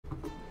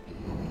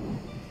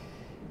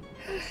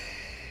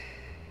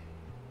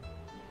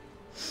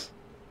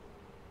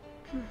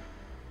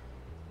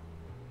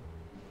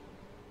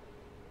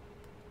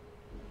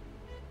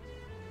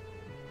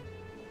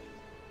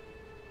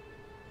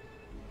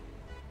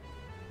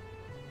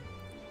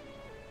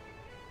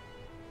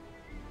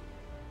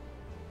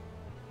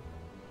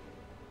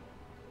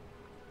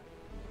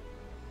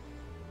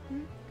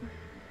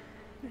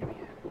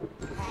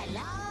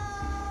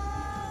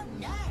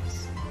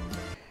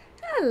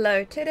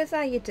Hello, Tidders,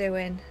 how you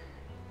doing?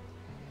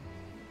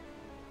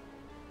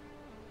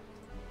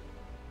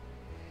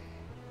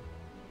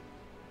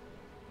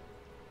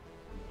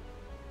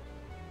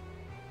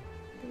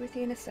 Be with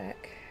you in a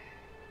sec.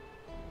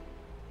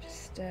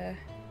 Just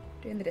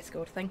doing the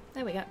Discord thing.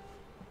 There we go.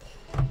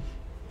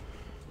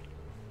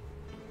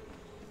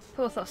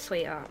 Porthos,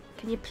 sweetheart,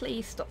 can you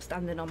please stop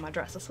standing on my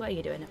dress? I swear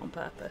you're doing it on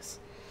purpose.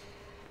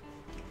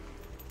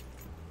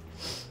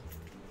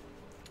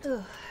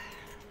 Ugh.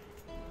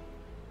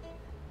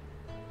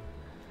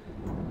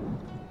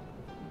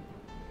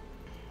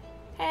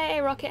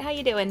 Hey Rocket, how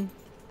you doing?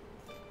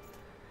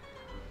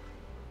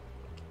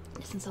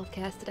 Some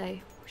self-care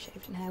today.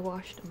 Shaved and hair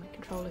washed, and my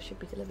controller should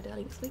be delivered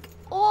early next week.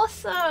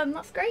 Awesome!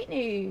 That's great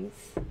news!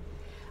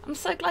 I'm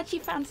so glad you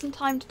found some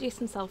time to do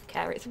some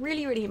self-care. It's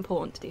really, really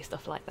important to do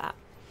stuff like that.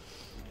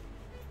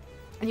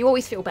 And you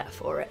always feel better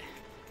for it.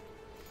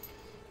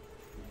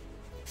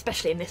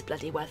 Especially in this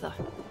bloody weather.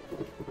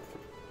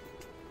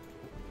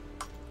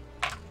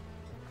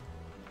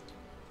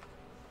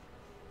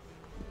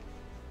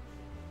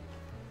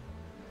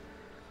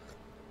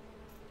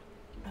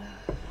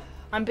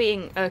 I'm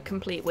being a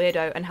complete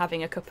weirdo and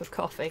having a cup of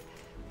coffee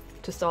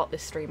to start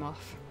this stream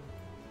off.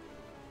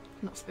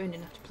 I'm not spooned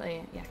enough to play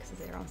it, yeah, because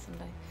it's here on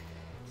Sunday.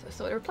 So I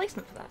sought a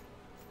replacement for that.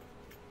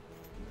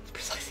 It's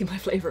precisely my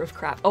flavour of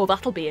crap. Oh,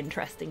 that'll be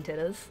interesting,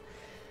 Tidders.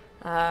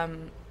 I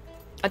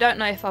don't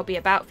know if I'll be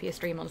about for your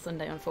stream on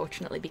Sunday,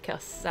 unfortunately,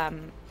 because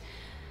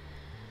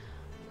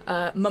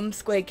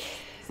HobbySquig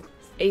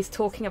is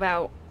talking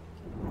about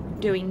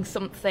doing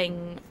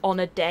something on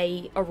a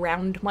day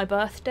around my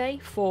birthday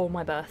for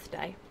my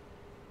birthday.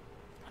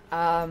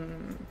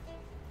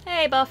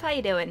 Hey Buff, how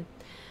you doing?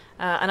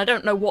 And I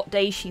don't know what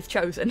day she's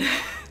chosen,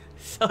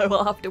 so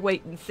I'll have to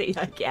wait and see,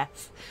 I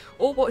guess.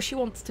 Or what she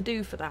wants to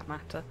do, for that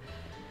matter.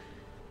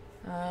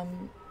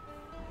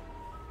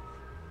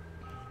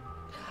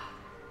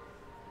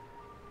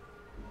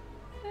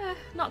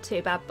 Not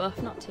too bad,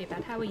 Buff, not too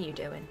bad. How are you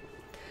doing?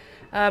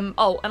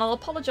 Oh, and I'll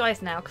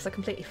apologise now, because I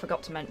completely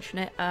forgot to mention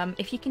it.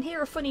 If you can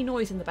hear a funny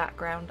noise in the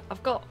background,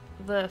 I've got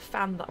the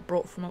fan that I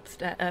brought from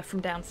upstairs, from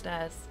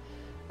downstairs,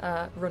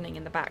 running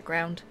in the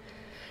background.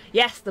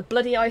 Yes, the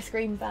bloody ice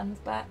cream van's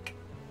back.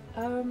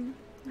 Now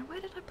where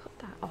did I put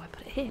that? Oh, I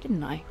put it here,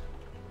 didn't I?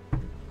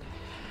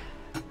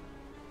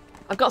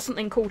 I've got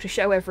something cool to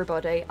show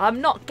everybody. I'm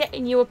not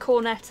getting you a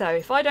cornetto.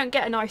 If I don't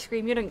get an ice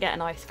cream, you don't get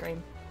an ice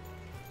cream.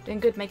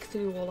 Doing good, make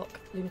Cthulhu Warlock,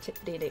 Lunatic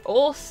for D&D.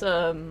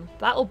 Awesome!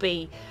 That'll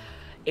be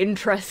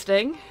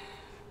interesting.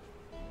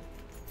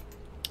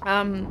 So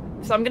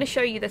I'm going to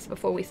show you this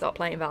before we start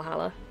playing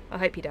Valhalla. I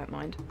hope you don't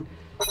mind.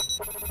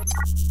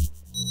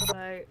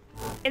 So,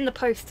 in the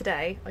post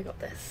today, I got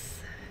this.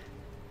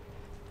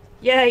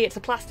 Yay, it's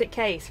a plastic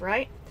case,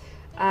 right?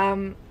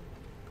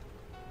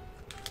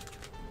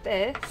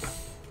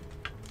 This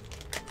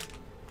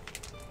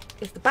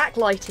is the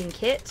backlighting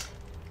kit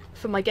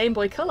for my Game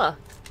Boy Color.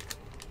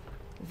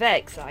 Very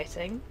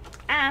exciting.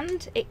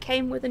 And it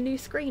came with a new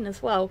screen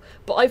as well.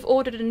 But I've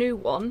ordered a new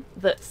one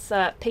that's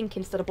pink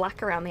instead of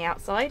black around the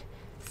outside,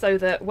 so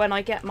that when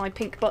I get my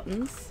pink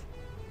buttons,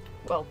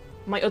 well,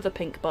 my other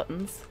pink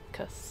buttons,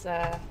 because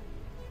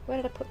where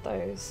did I put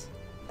those?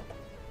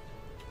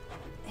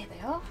 There they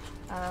are.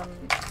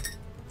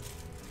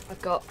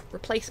 I've got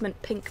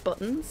replacement pink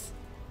buttons.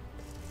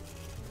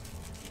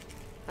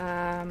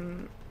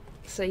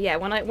 So yeah,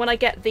 when I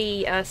get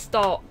the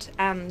start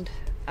and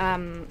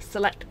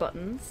select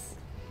buttons,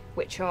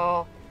 which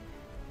are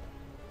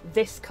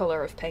this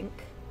colour of pink,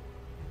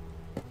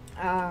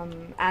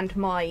 and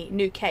my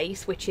new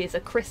case, which is a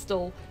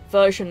crystal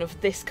version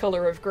of this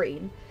colour of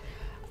green,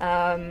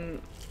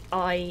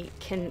 I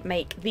can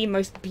make the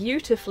most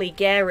beautifully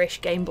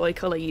garish Game Boy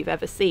Color you've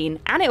ever seen,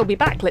 and it'll be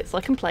backlit so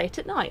I can play it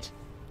at night.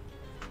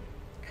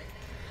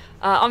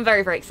 I'm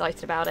very, very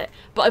excited about it.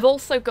 But I've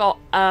also got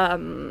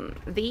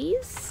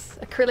these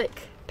acrylic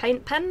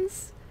paint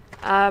pens,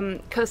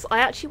 because I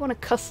actually want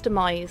to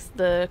customise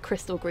the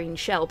crystal green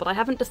shell, but I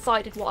haven't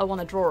decided what I want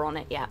to draw on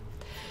it yet.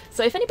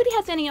 So if anybody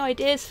has any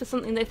ideas for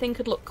something they think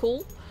could look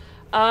cool,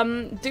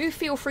 do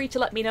feel free to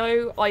let me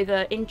know,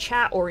 either in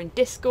chat or in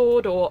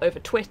Discord or over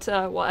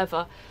Twitter,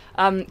 whatever,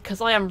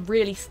 because I am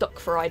really stuck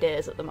for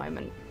ideas at the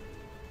moment.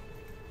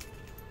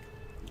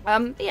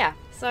 But yeah,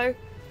 so...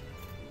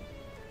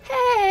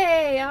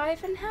 Hey,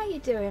 Ivan, how you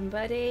doing,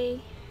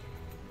 buddy?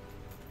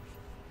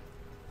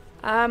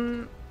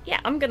 Yeah,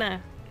 I'm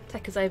gonna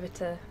take us over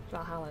to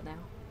Valhalla now.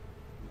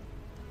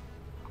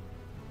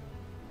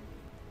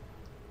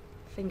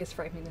 Fingers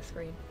framing the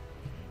screen.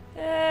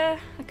 I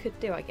could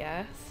do, I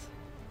guess.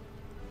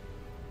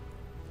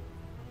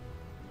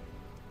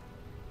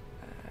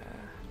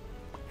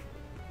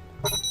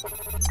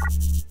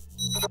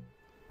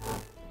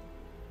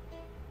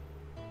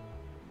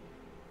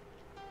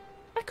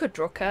 I could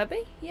draw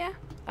Kirby, yeah.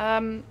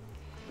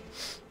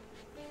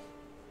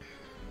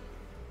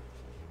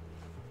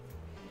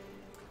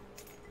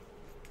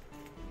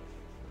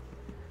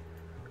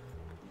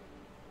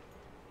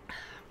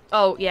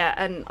 Oh, yeah,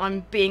 and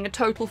I'm being a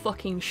total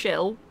fucking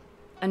shill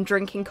and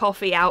drinking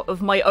coffee out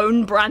of my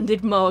own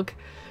branded mug,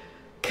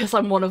 because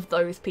I'm one of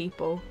those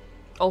people.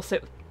 Also,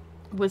 it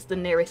was the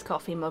nearest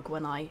coffee mug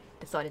when I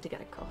decided to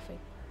get a coffee.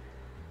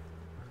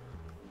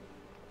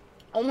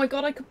 Oh my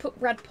god, I could put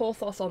red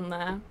Porthos on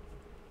there.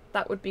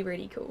 That would be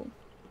really cool.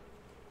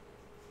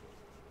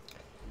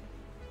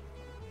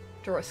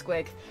 Draw a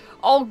squig.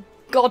 Oh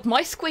god,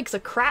 my squigs are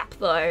crap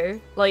though.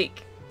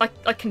 Like,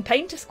 I can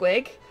paint a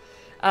squig,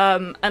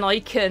 and I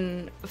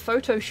can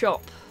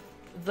Photoshop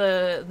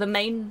the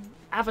main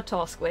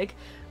avatar squig,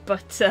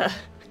 but I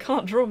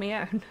can't draw my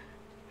own.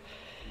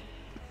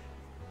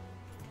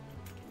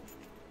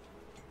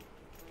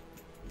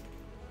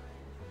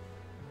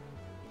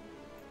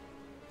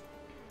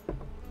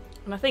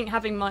 And I think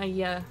having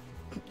my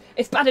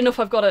it's bad enough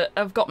I've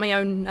got my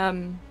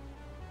own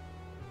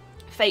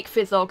fake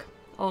Fizzog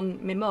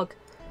on my mug.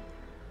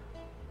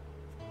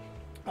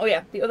 Oh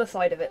yeah, the other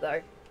side of it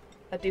though.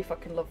 I do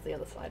fucking love the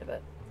other side of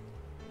it.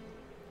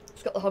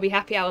 It's got the Hobby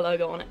Happy Hour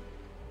logo on it.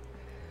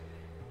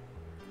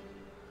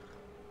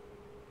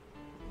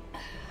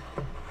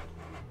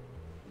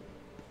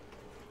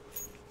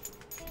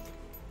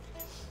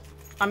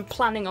 I'm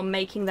planning on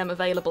making them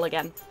available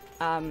again.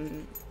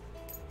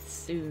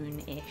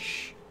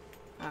 Soon-ish.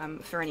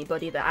 For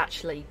anybody that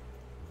actually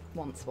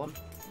wants one.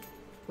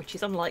 Which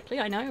is unlikely,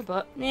 I know,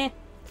 but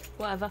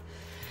whatever.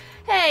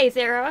 Hey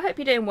Zero, I hope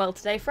you're doing well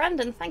today, friend,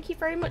 and thank you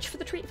very much for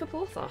the treat for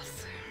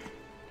Porthos.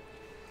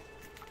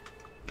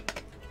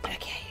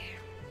 Okay.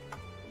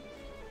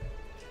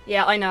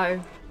 Yeah, I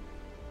know.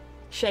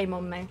 Shame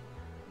on me.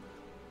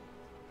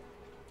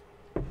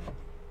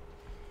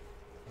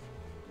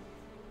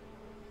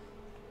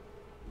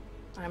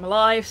 I'm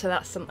alive, so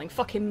that's something.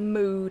 Fucking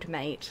mood,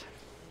 mate.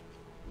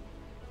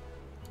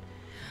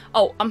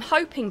 Oh, I'm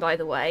hoping, by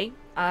the way,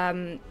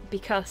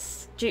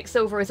 because Duke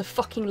Silver is a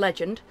fucking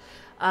legend,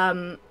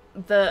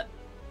 that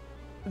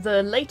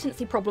the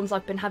latency problems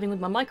I've been having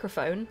with my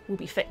microphone will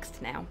be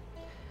fixed now.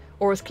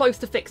 Or as close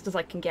to fixed as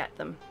I can get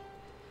them.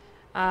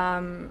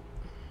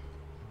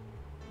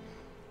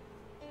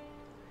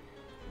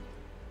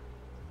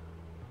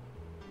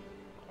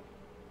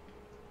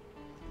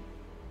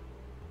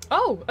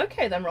 Oh,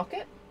 okay then,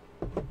 Rocket.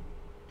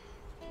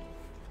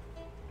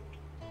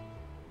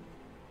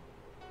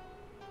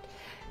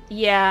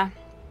 Yeah,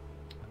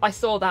 I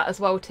saw that as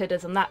well,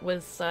 Tidders, and that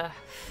was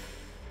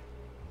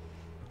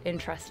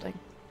interesting.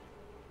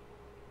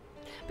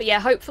 But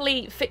yeah,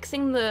 hopefully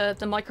fixing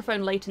the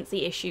microphone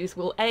latency issues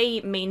will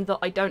A, mean that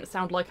I don't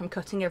sound like I'm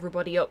cutting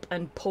everybody up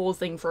and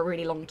pausing for a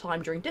really long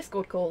time during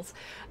Discord calls,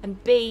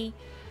 and B,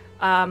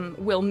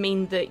 will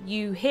mean that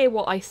you hear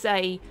what I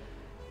say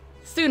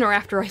sooner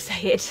after I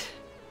say it.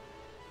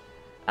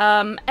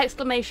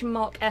 Exclamation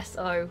mark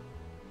SO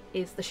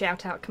is the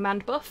shout out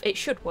command buff. It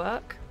should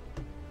work.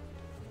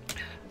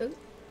 Ooh.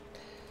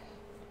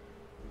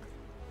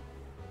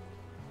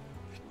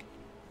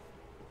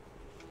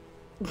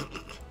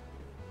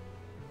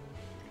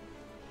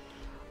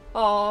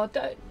 Oh,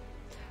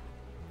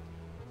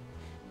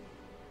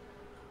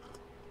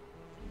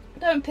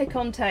 don't pick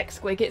on Tech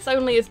Squig. It's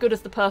only as good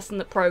as the person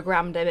that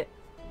programmed it,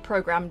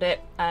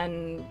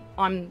 and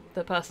I'm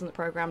the person that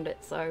programmed it,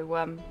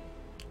 so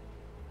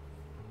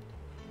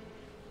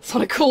it's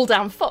on a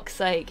cooldown, fuck's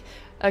sake.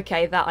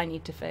 Okay, that I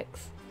need to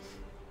fix.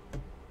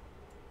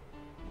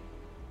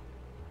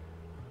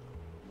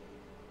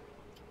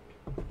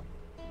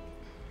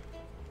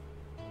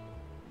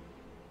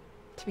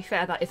 To be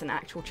fair, that is an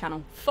actual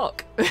channel.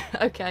 Fuck.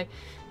 Okay,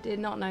 did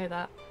not know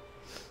that.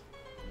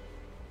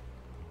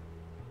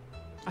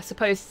 I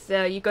suppose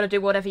you've got to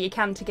do whatever you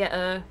can to get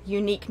a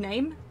unique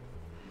name.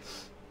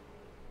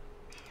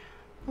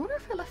 I wonder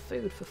if I left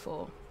food for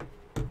 4.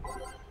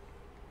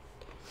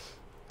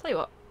 Tell you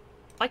what,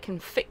 I can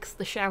fix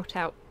the shout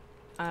out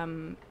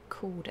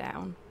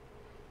cooldown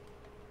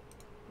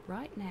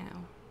right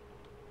now.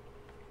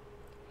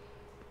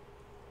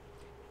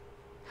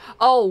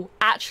 Oh,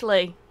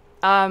 actually,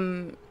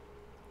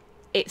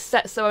 it's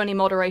set so only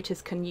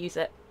moderators can use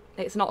it.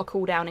 It's not a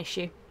cooldown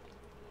issue.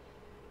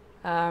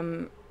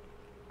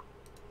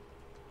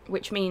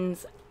 Which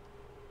means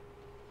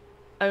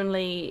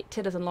only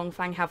Tidders and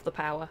Longfang have the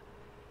power.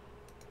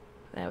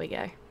 There we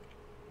go.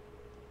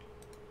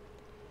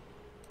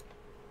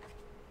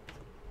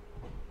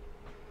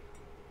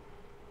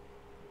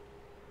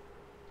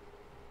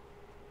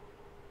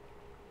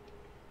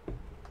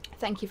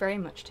 Thank you very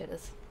much,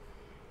 Tidders.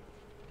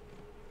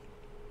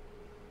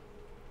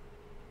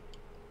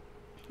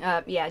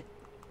 Yeah,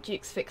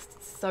 Duke's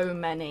fixed so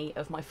many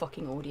of my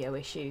fucking audio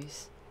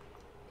issues.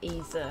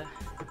 He's a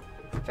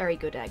very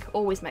good egg.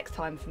 Always makes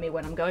time for me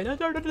when I'm going, I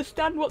don't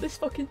understand what this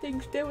fucking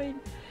thing's doing.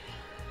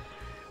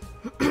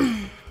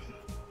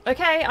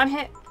 Okay, I'm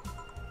hit.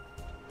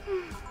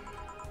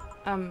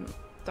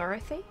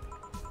 Dorothy?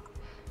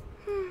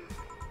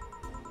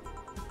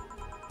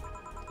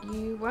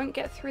 You won't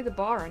get through the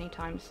bar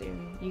anytime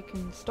soon. You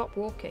can stop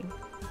walking.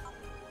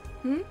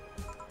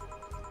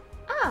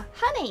 Ah,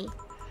 honey!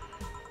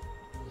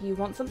 You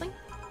want something?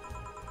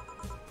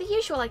 The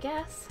usual, I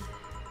guess.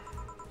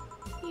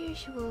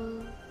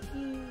 Usual.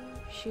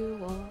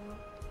 Usual.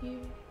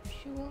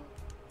 Usual.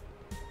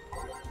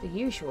 The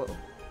usual.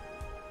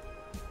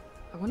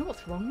 I wonder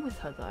what's wrong with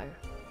her though.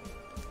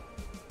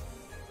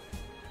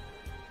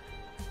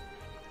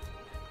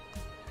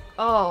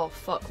 Oh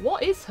fuck,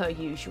 what is her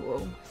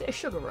usual? Is it a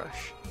sugar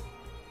rush?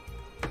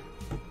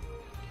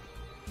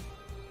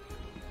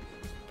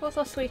 What's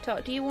our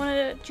sweetheart? Do you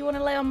wanna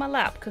lay on my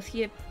lap? Cause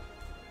you're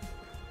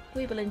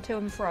weebling to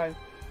and fro.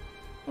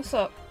 What's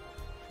up?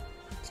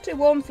 It's too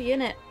warm for you,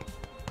 innit?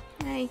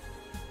 Hey,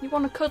 you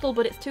wanna cuddle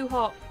but it's too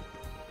hot.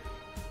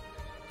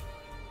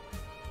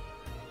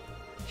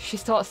 She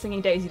starts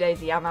singing Daisy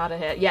Daisy, I'm out of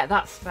here. Yeah,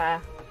 that's fair.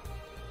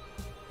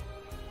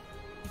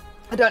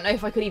 I don't know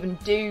if I could even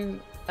do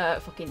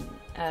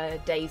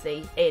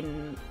Daisy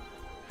in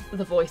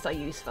the voice I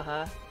use for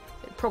her.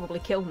 It'd probably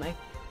kill me.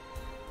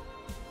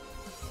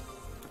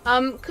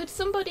 Could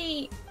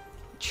somebody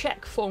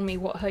check for me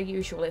what her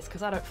usual is?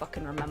 Because I don't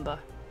fucking remember.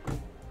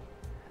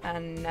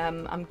 And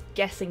I'm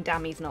guessing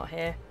Dammy's not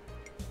here.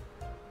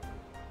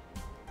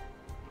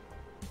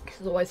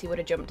 Because otherwise he would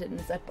have jumped in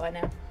and said by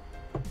now.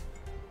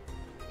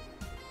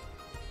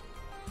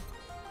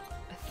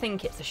 I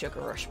think it's a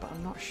sugar rush, but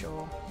I'm not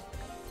sure.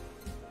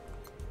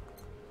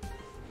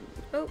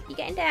 Oh, you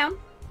getting down?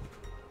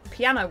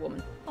 Piano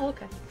woman. Oh,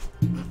 okay.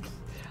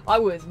 I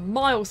was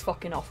miles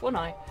fucking off,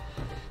 wasn't I?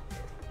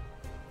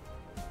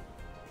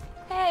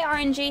 Hey,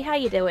 RNG, how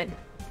you doing?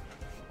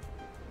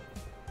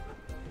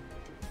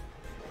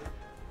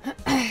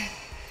 Okay.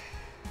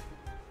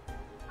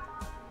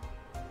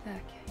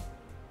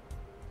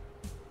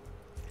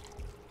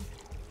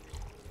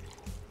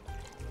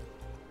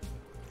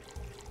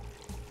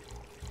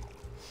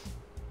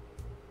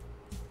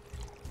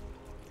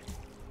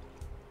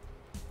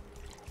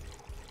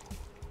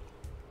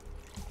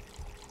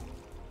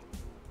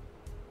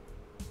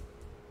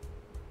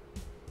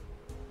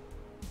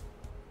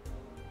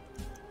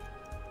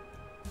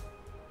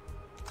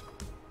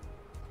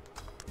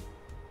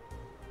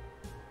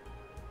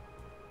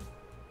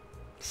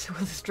 So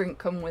will this drink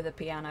come with a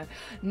piano?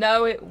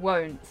 No, it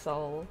won't,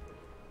 Soul.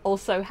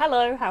 Also,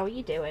 hello, how are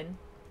you doing?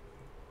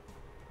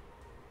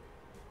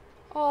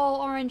 Oh,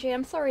 RNG,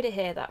 I'm sorry to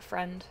hear that,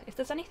 friend. If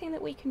there's anything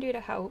that we can do to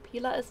help, you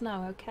let us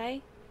know,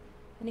 okay?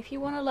 And if you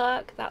want to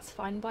lurk, that's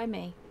fine by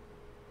me.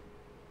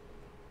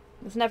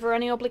 There's never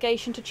any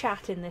obligation to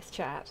chat in this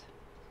chat.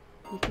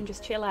 You can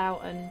just chill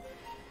out and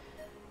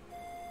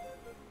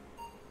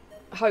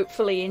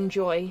hopefully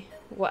enjoy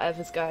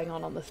whatever's going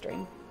on the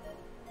stream.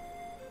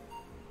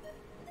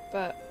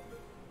 But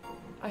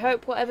I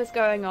hope whatever's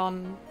going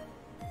on,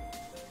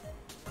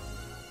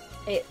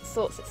 it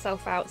sorts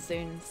itself out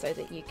soon so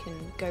that you can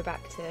go back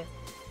to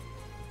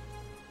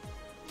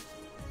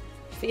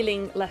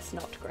feeling less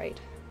not great.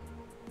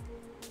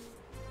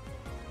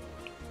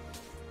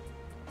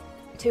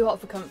 Too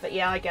hot for comfort.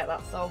 Yeah, I get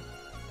that, Soul.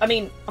 I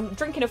mean, I'm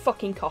drinking a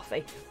fucking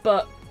coffee,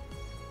 but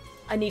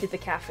I needed the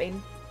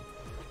caffeine.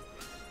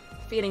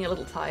 Feeling a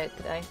little tired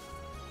today.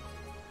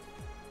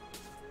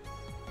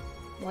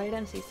 Why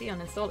did MCC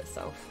uninstall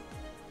itself?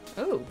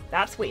 Oh,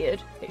 that's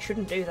weird. It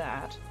shouldn't do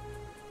that.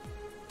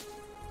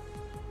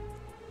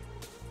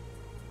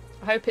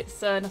 I hope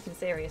it's nothing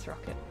serious,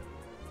 Rocket.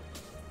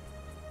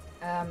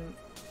 I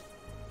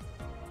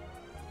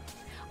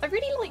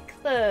really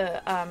like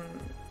the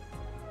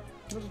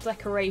little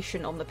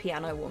decoration on the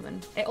piano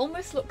woman. It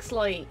almost looks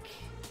like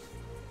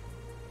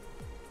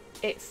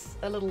it's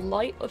a little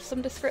light of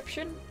some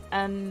description,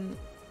 and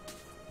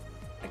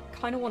I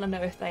kind of want to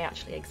know if they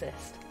actually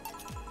exist.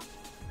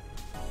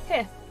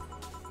 Here.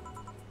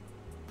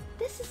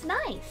 This is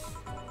nice.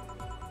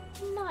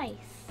 Nice.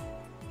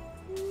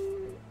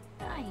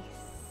 Nice.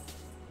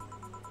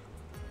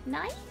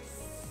 Nice?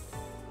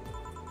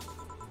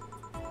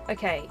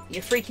 Okay,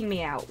 you're freaking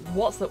me out.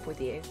 What's up with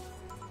you?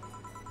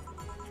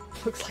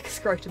 Looks like a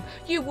scrotum.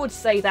 You would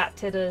say that,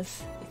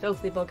 Tidders, you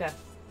filthy bugger.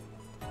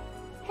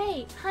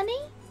 Hey,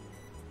 honey?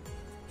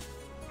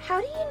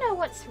 How do you know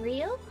what's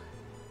real?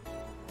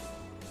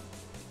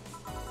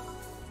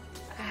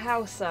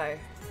 How so?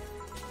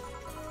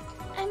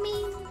 I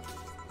mean,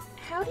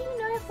 how do you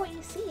know if what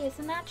you see is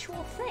an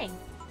actual thing?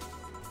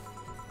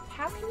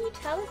 How can you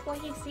tell if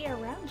what you see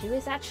around you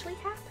is actually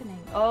happening?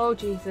 Oh,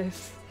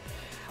 Jesus.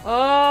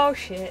 Oh,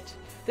 shit.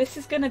 This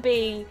is gonna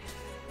be...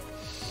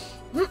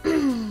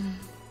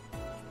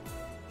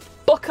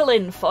 Buckle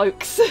in,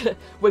 folks.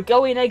 We're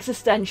going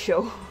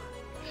existential.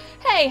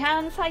 Hey,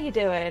 Hans, how you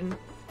doing?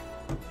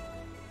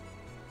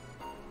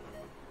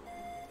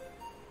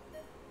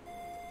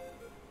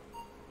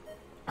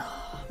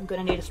 I'm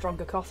gonna need a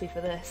stronger coffee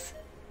for this.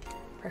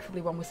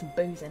 Preferably one with some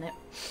booze in it.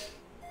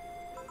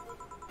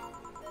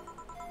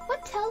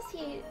 What tells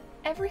you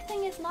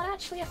everything is not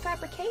actually a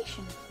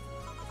fabrication?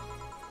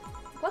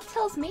 What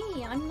tells me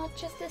I'm not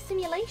just a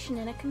simulation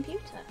in a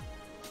computer?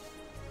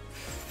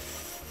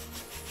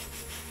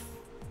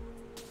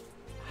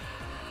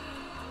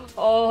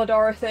 Oh,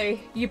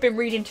 Dorothy, you've been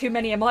reading too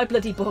many of my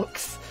bloody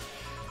books.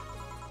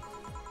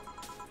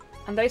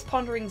 And those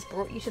ponderings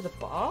brought you to the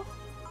bar?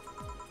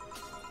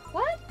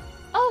 What?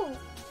 Oh,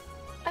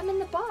 I'm in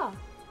the bar.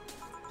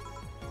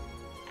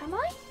 Am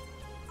I?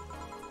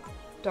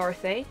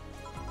 Dorothy?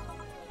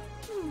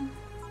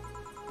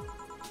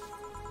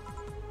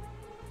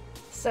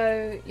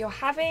 So, you're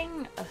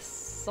having a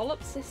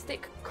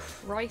solipsistic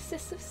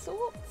crisis of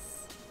sorts?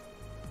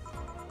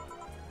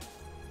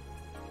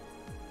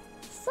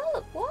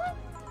 What?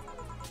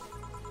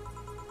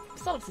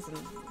 Solipsism,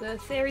 the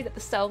theory that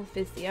the self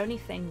is the only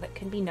thing that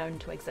can be known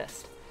to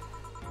exist.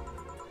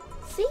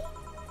 See?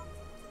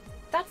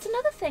 That's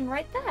another thing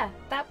right there.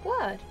 That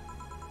word.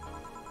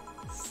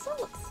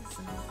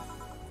 Solipsism.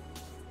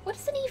 What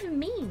does it even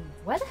mean?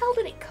 Where the hell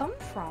did it come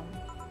from?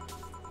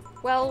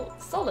 Well,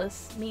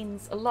 solace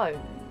means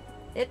alone.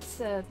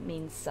 It's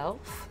means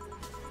self.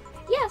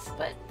 Yes,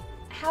 but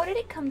how did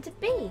it come to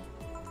be?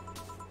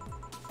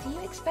 Do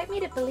you expect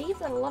me to believe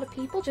that a lot of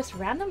people just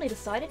randomly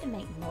decided to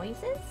make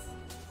noises?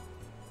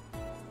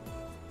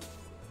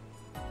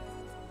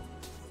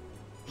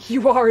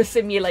 You are a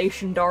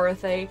simulation,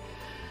 Dorothy.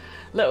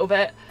 Little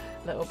bit.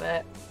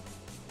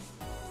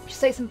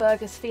 Just ate some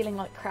burgers, feeling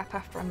like crap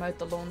after I mowed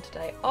the lawn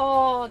today.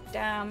 Oh,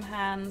 damn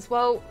hands.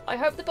 Well, I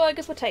hope the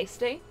burgers were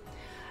tasty.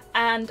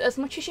 And as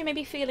much as you may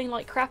be feeling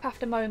like crap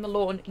after mowing the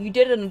lawn, you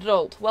did an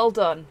adult. Well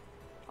done.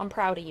 I'm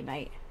proud of you,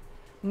 mate.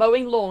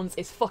 Mowing lawns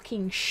is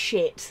fucking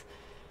shit.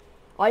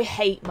 I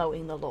hate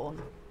mowing the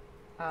lawn.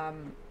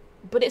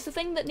 But it's a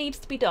thing that needs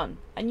to be done.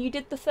 And you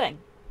did the thing.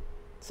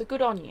 So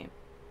good on you.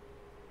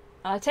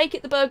 And I take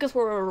it the burgers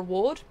were a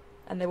reward.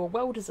 And they were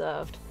well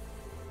deserved.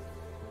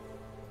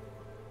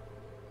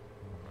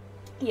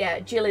 Yeah,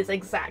 Jill is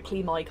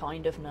exactly my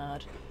kind of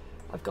nerd.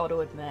 I've got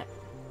to admit.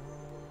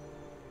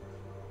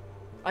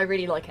 I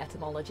really like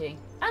etymology.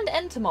 And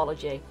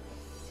entomology.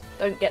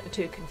 Don't get the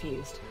two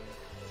confused.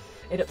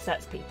 It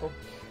upsets people.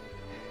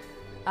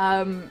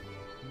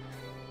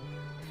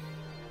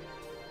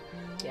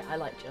 Yeah, I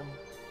like Jill.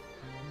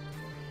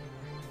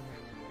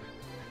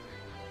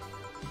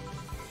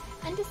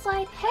 And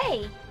decide,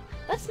 hey,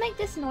 let's make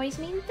this noise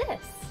mean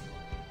this.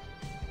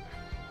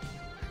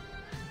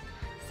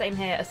 Same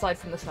here, aside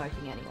from the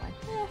smoking anyway.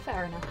 Yeah,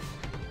 fair enough.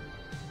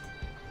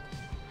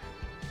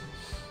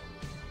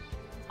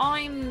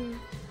 I'm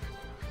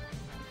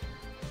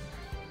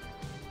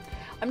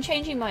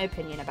changing my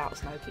opinion about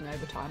smoking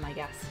over time, I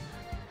guess.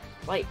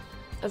 Like,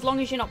 as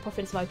long as you're not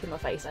puffing smoke in my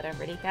face, I don't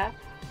really care.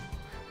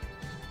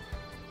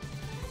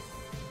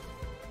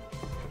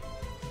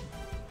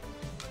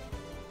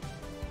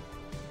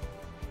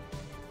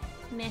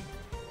 Meh.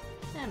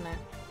 I don't know.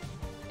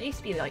 I used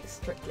to be, like,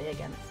 strictly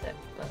against it,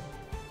 but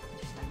I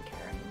just don't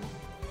care anymore.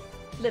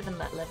 Live and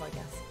let live, I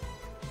guess.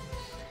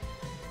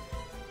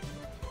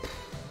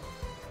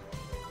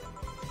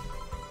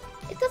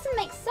 It doesn't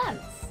make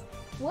sense.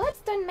 Words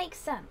don't make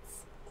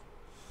sense.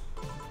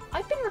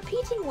 I've been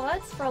repeating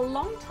words for a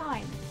long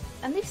time,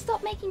 and they've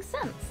stopped making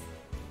sense.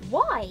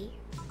 Why?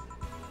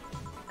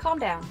 Calm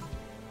down.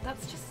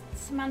 That's just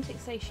semantic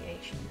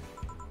satiation.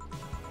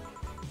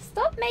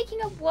 Stop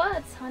making up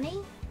words, honey.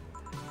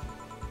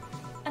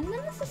 And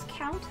then there's this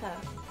counter.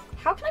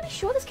 How can I be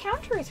sure this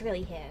counter is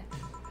really here?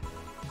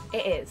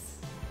 It is.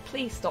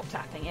 Please stop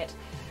tapping it.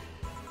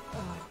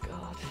 Oh,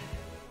 God.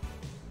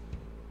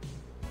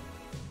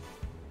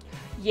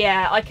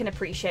 Yeah, I can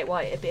appreciate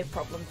why it'd be a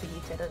problem for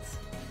you, Tidders.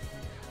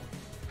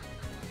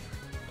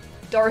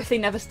 Dorothy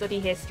never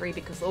studied history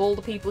because all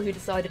the people who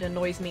decided a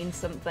noise means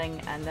something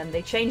and then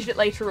they changed it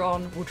later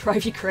on will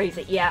drive you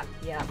crazy. Yeah.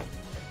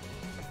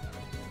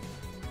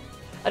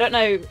 I don't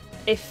know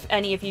if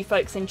any of you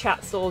folks in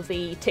chat saw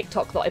the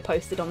TikTok that I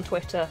posted on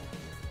Twitter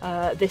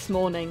this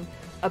morning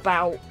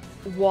about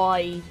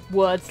why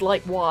words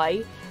like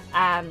why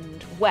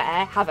and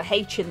where have a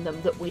H in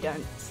them that we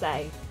don't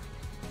say.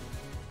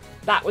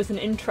 That was an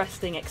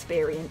interesting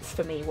experience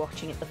for me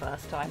watching it the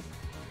first time.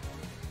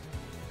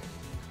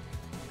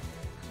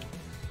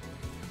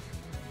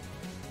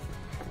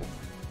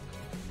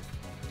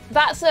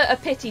 That's a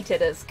pity,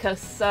 Tidders,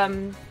 because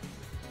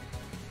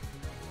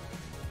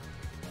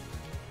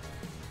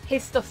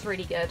his stuff's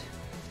really good.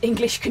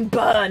 English can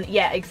burn!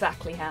 Yeah,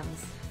 exactly,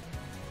 Hans.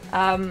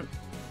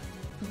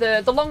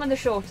 The long and the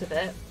short of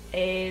it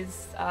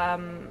is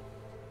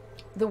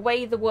the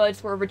way the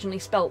words were originally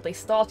spelt, they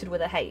started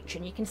with a H,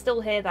 and you can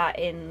still hear that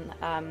in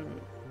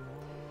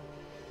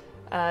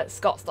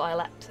Scots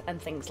dialect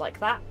and things like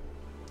that,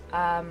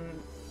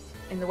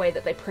 in the way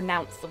that they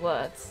pronounce the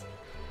words.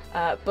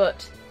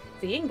 But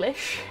the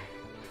English,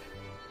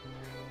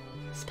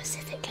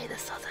 specifically the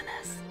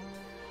Southerners,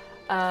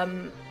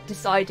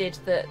 decided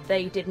that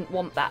they didn't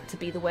want that to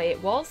be the way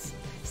it was,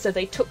 so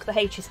they took the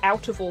H's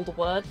out of all the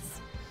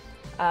words,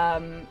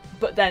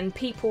 but then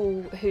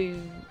people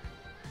who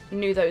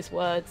knew those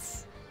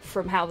words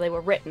from how they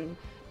were written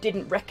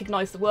didn't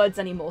recognise the words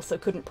anymore, so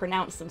couldn't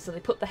pronounce them, so they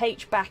put the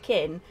H back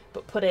in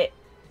but put it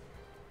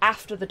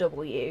after the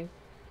W,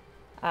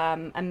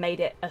 and made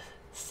it a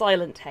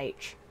silent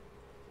H.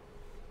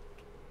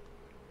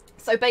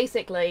 So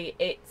basically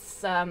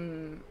it's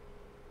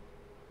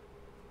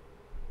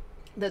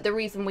the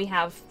reason we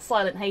have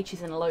silent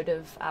H's in a load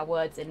of our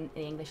words in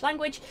the English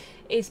language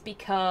is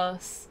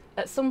because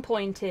at some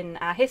point in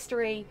our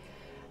history,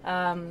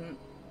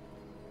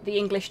 the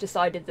English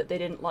decided that they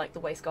didn't like the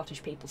way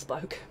Scottish people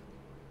spoke.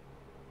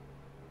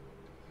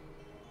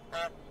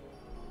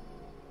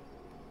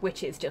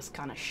 Which is just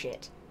kind of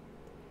shit.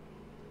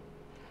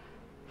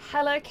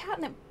 Hello,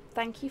 Catnip.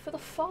 Thank you for the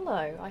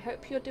follow. I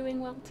hope you're doing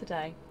well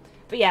today.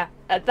 But yeah,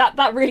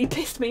 that really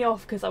pissed me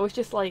off because I was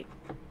just like,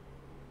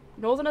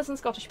 Northerners and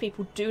Scottish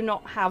people do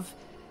not have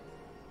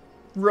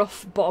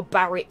rough,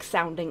 barbaric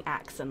sounding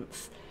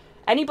accents.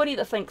 Anybody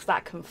that thinks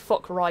that can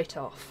fuck right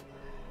off.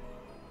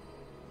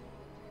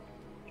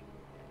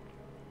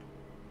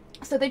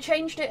 So they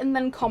changed it and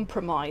then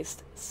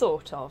compromised.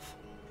 Sort of.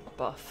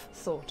 Buff.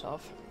 Sort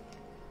of.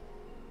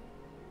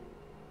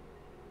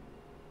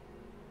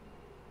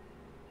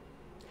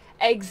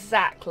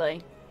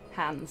 Exactly,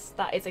 Hans.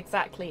 That is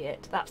exactly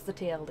it. That's the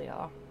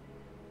TLDR. I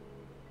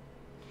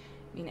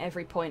mean,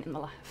 every point in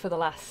for the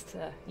last...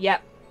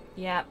 Yep,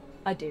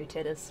 I do,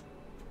 Tidders.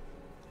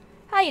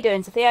 How you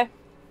doing, Sophia?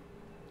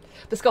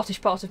 The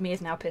Scottish part of me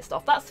is now pissed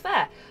off. That's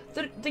fair.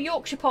 The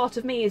Yorkshire part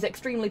of me is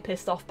extremely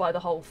pissed off by the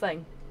whole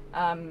thing.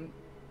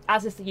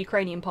 As is the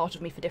Ukrainian part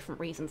of me for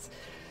different reasons.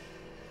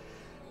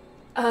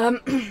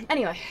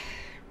 Anyway.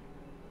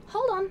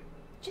 Hold on.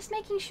 Just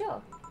making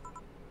sure.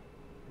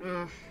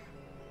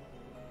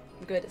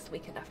 Good, it's the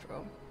weekend after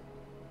all.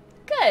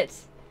 Good!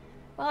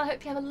 Well, I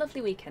hope you have a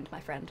lovely weekend, my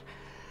friend.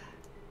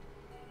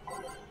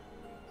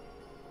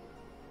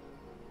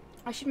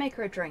 I should make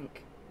her a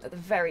drink, at the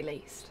very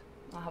least.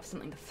 I'll have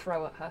something to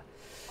throw at her.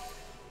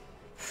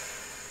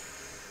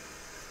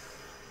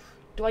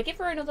 Do I give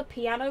her another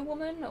piano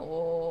woman,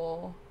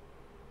 or...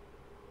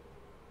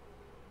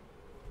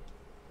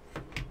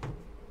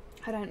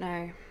 I don't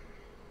know.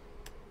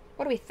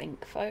 What do we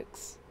think,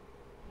 folks?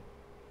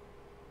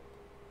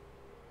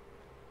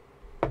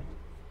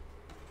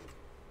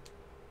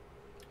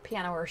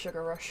 Piano or a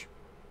sugar rush?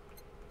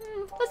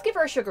 Let's give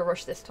her a sugar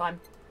rush this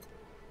time.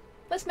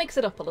 Let's mix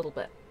it up a little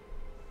bit.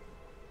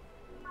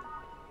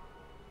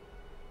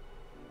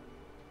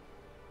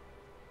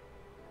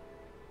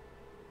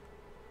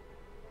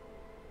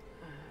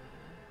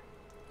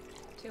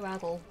 Two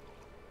Adel,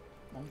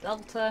 one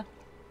Delta.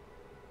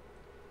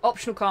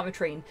 Optional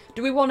Karmatrine.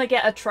 Do we want to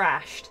get her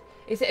trashed?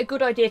 Is it a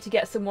good idea to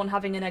get someone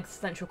having an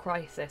existential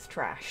crisis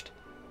trashed?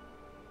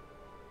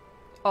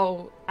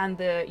 Oh, and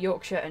the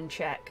Yorkshire and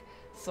Czech.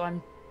 So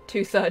I'm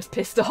 2/3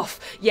 pissed off.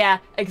 Yeah,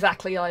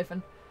 exactly,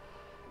 Ivan.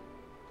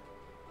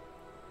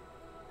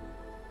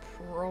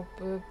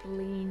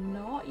 Probably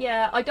not.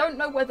 Yeah, I don't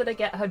know whether to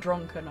get her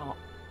drunk or not.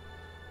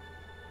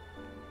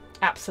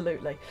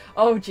 Absolutely.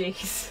 Oh,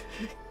 jeez.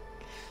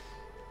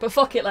 But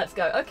fuck it, let's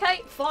go.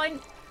 Okay, fine.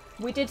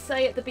 We did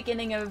say at the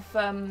beginning of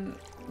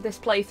this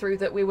playthrough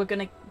that we were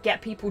going to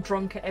get people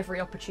drunk at every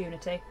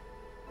opportunity.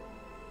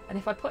 And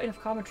if I put enough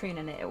Karmatrine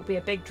in it, it will be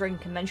a big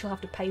drink and then she'll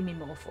have to pay me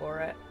more for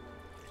it.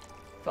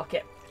 Fuck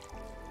it.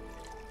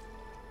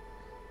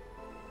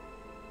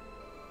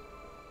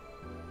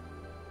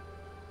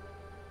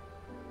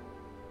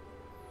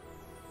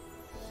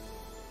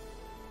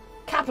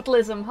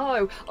 Capitalism,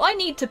 ho! I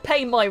need to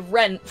pay my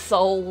rent,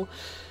 soul!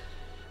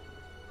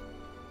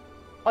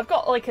 I've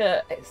got like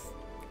it's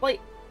like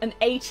an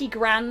 80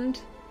 grand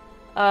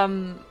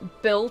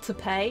bill to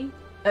pay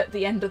at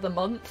the end of the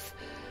month.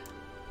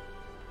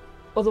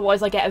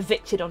 Otherwise I get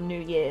evicted on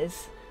New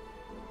Year's.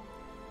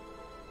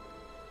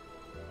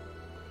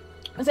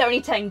 Is there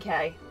only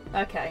 10k?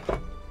 Okay.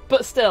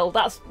 But still,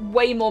 that's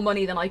way more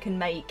money than I can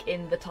make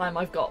in the time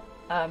I've got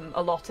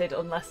allotted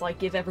unless I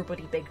give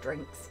everybody big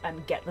drinks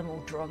and get them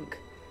all drunk.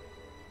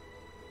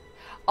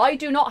 I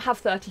do not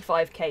have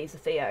 35k,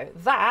 Theo.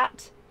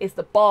 That is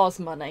the bar's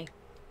money.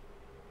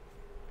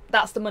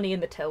 That's the money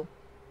in the till.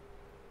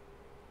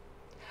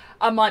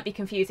 I might be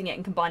confusing it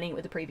and combining it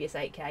with the previous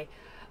 8k.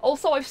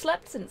 Also, I've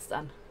slept since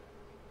then.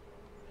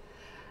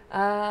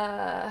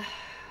 Right.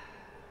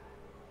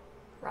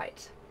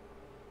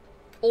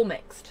 All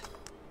mixed.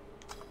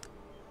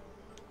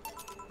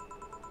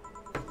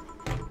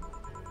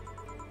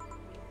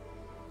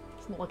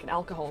 It's more like an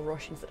alcohol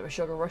rush instead of a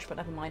sugar rush, but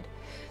never mind.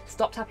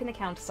 Stop tapping the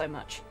counter so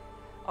much.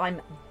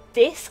 I'm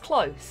this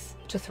close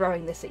to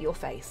throwing this at your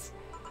face.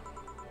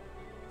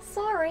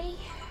 Sorry.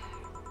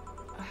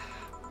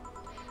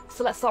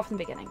 So let's start from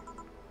the beginning.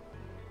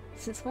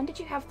 Since when did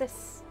you have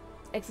this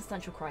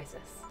existential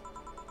crisis?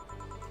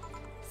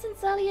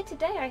 Since earlier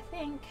today, I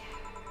think.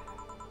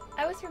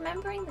 I was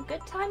remembering the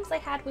good times I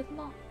had with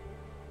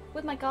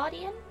my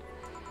guardian.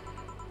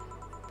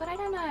 But I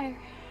don't know.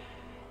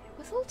 It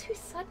was all too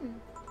sudden.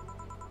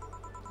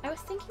 I was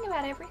thinking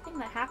about everything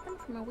that happened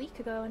from a week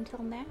ago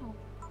until now.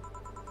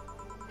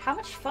 How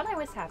much fun I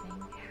was having.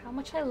 How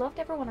much I loved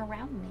everyone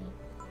around me.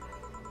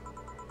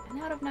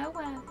 And out of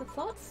nowhere, the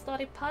thoughts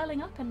started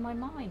piling up in my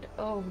mind.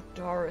 Oh,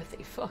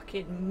 Dorothy,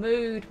 fucking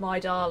mood, my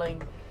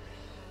darling.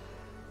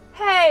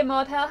 Hey,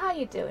 Modhell, how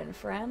you doing,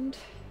 friend?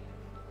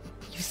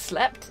 You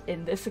slept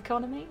in this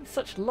economy?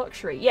 Such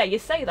luxury. Yeah, you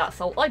say that,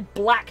 Soul. I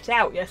blacked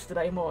out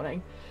yesterday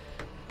morning.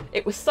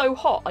 It was so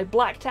hot, I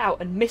blacked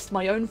out and missed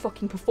my own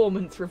fucking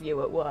performance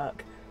review at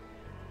work.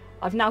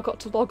 I've now got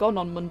to log on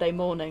Monday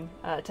morning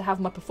to have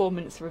my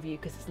performance review,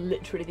 because it's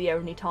literally the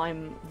only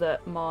time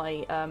that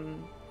my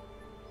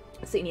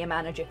senior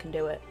manager can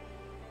do it.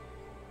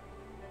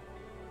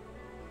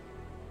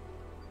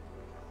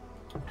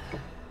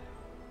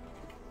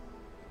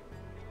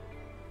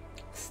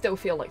 Still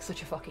feel like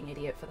such a fucking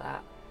idiot for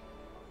that.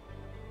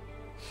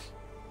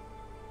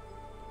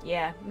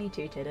 Yeah, me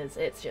too, Tidders.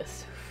 It's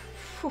just...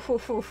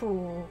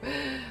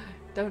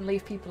 Don't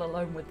leave people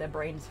alone with their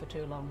brains for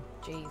too long.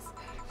 Jeez.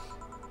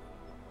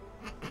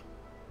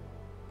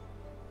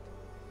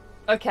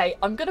 Okay,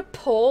 I'm gonna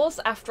pause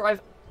after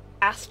I've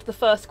asked the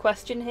first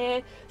question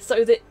here,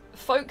 so that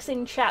folks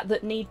in chat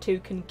that need to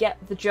can get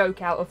the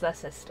joke out of their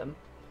system.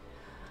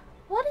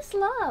 What is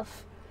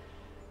love?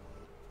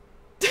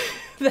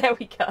 There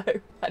we go.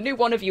 I knew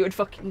one of you would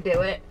fucking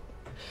do it.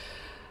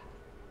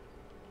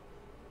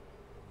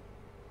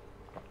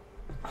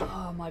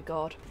 Oh my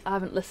god. I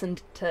haven't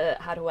listened to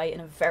Hadaway in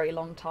a very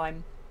long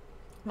time.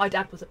 My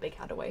dad was a big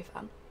Hadaway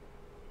fan.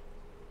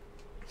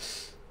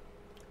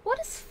 What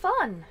is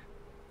fun?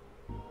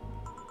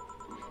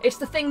 It's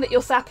the thing that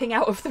you're sapping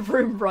out of the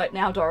room right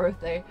now,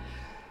 Dorothy.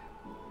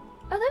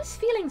 Are those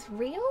feelings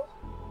real?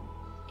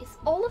 Is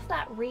all of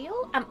that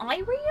real? Am I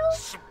real?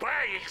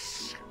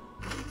 Space!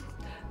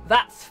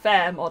 That's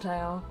fair,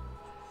 Modale.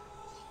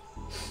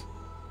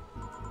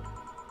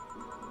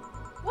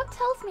 What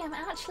tells me I'm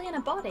actually in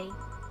a body?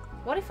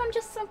 What if I'm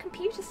just some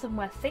computer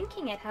somewhere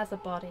thinking it has a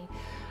body?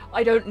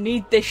 I don't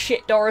need this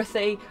shit,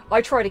 Dorothy.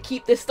 I try to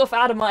keep this stuff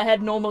out of my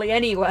head normally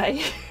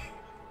anyway.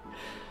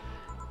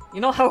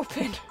 You're not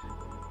helping.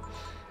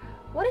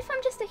 What if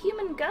I'm just a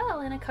human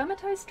girl in a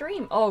comatose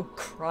dream? Oh,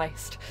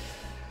 Christ.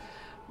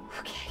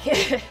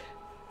 Okay.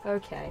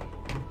 Okay.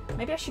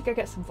 Maybe I should go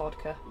get some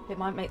vodka. It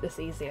might make this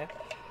easier.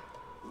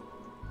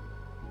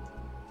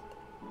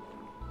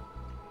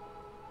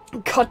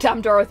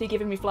 Goddamn Dorothy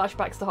giving me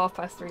flashbacks to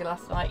 3:30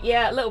 last night.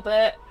 Yeah, a little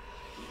bit.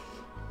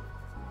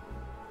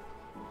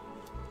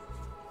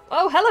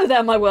 Oh, hello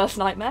there, my worst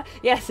nightmare.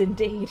 Yes,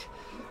 indeed.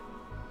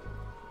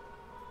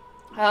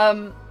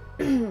 So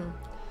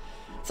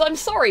I'm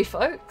sorry,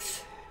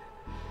 folks.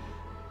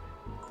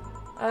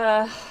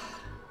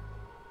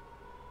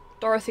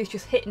 Dorothy's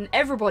just hitting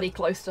everybody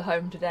close to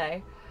home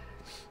today.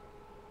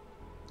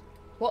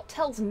 What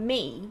tells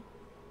me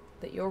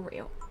that you're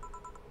real?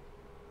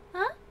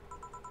 Huh?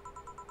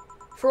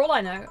 For all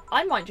I know,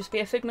 I might just be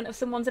a figment of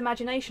someone's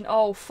imagination.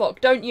 Oh, fuck.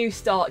 Don't you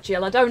start,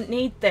 Jill. I don't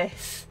need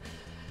this.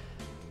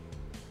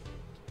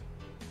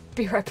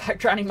 Be right back,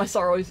 drowning my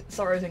sorrows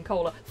in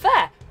cola.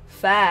 Fair.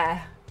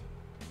 Fair.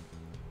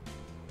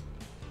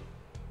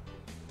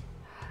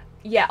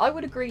 Yeah, I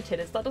would agree,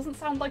 Tidders. That doesn't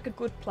sound like a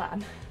good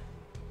plan.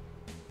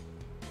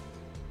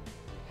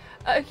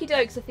 Okie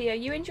doke, Sophia.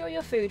 You enjoy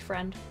your food,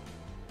 friend.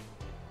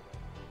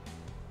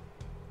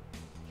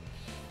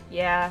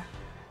 Yeah.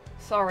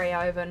 Sorry,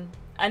 Ivan.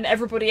 And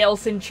everybody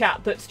else in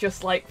chat that's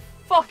just like,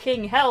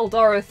 fucking hell,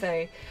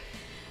 Dorothy.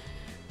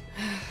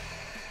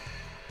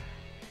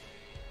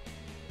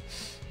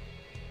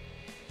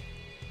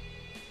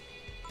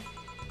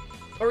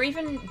 Or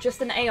even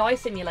just an AI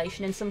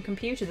simulation in some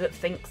computer that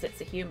thinks it's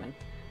a human.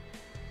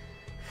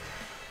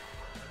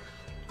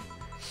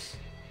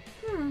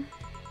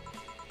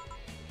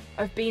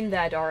 I've been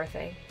there,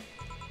 Dorothy.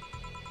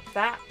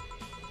 That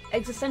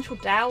existential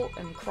doubt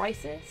and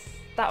crisis,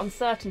 that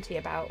uncertainty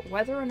about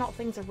whether or not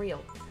things are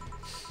real.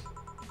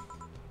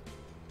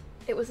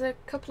 It was a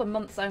couple of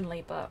months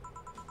only, but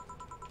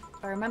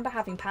I remember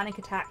having panic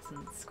attacks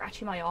and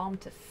scratching my arm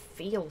to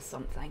feel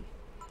something.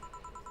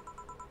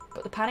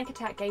 But the panic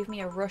attack gave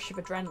me a rush of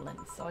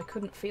adrenaline, so I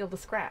couldn't feel the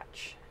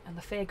scratch, and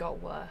the fear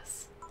got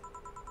worse.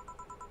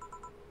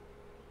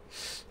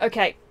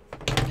 Okay,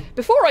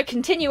 before I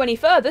continue any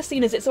further,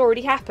 seeing as it's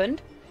already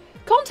happened,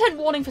 content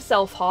warning for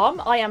self-harm.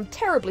 I am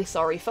terribly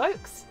sorry,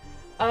 folks.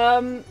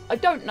 I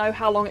don't know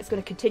how long it's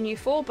going to continue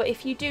for, but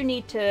if you do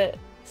need to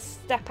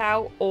step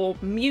out or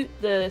mute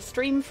the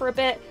stream for a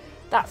bit,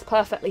 that's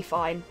perfectly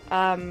fine.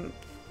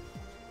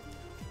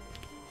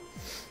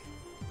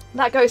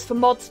 That goes for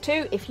mods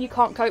too. If you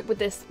can't cope with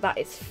this, that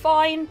is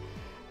fine.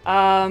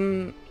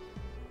 I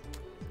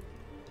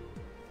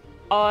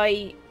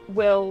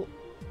will...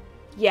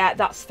 Yeah,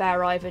 that's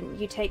fair, Ivan.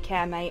 You take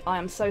care, mate. I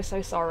am so,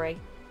 so sorry.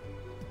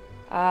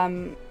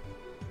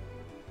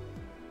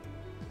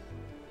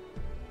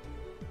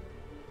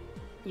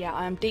 Yeah,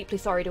 I am deeply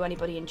sorry to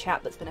anybody in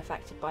chat that's been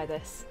affected by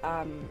this.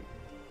 And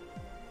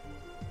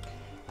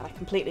I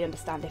completely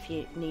understand if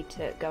you need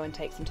to go and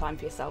take some time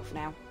for yourself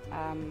now.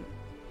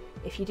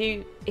 If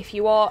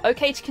you are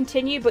okay to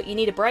continue but you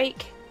need a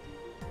break,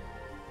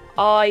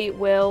 I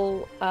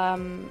will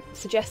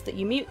suggest that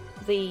you mute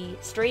the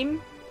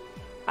stream,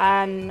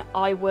 and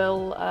I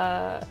will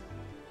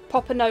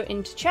pop a note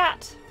into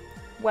chat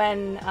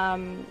when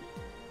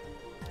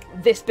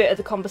this bit of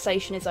the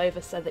conversation is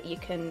over, so that you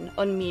can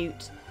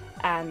unmute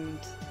and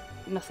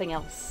nothing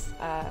else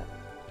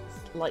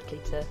is likely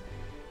to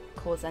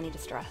cause any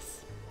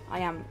distress. I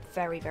am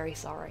very, very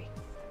sorry.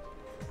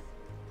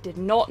 Did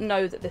not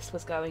know that this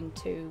was going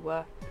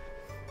to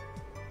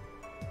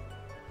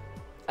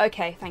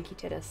Okay, thank you,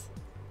 Tidders.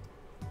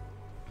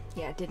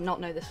 Yeah, did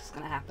not know this was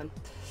going to happen.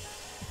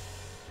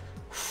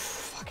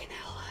 Fucking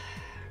hell.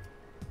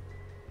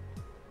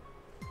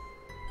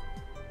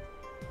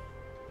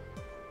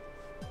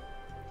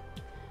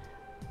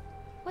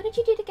 What did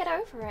you do to get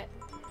over it?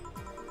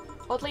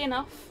 Oddly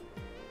enough,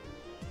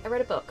 I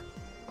read a book.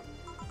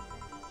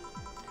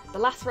 The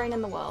Last Rain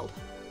in the World.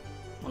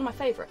 One of my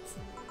favourites.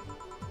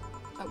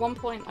 At one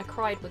point I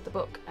cried with the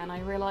book and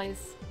I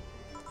realised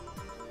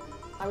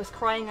I was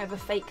crying over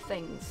fake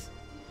things.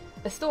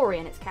 A story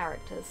and its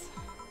characters.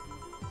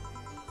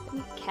 I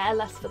didn't care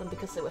less for them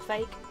because they were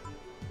fake.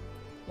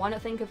 Why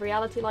not think of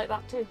reality like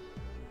that too?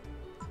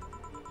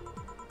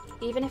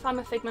 Even if I'm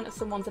a figment of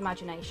someone's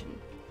imagination,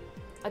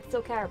 I'd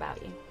still care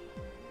about you.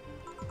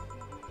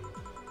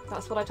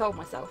 That's what I told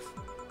myself,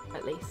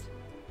 at least.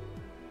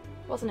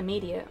 It wasn't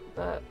immediate,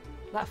 but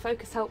that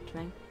focus helped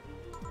me.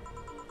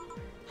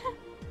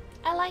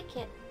 I like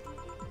it.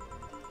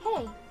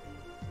 Hey,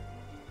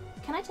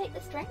 can I take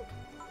this drink?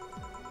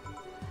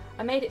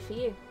 I made it for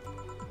you.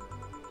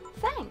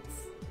 Thanks.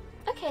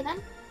 Okay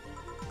then.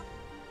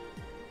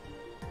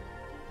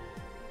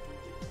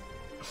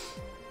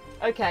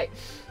 Okay.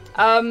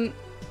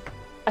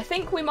 I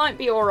think we might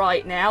be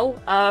alright now.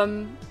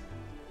 And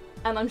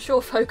I'm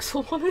sure folks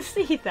will want to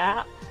see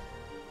that.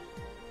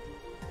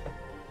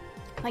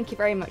 Thank you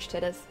very much,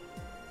 Tidders.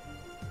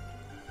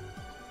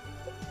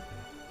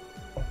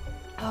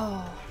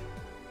 Oh.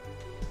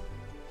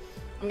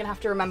 I'm gonna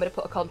have to remember to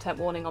put a content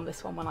warning on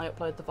this one when I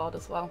upload the VOD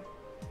as well.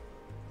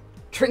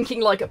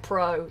 Drinking like a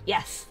pro.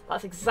 Yes,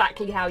 that's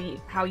exactly how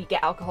you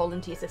get alcohol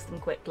into your system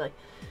quickly.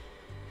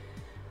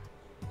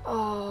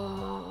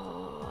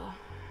 Oh.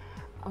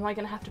 Am I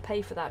gonna have to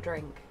pay for that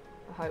drink?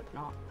 I hope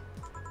not.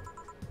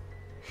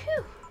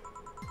 Phew.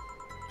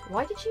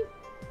 Why did you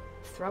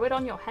throw it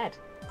on your head?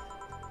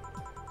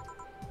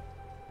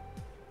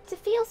 To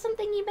feel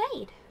something you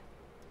made.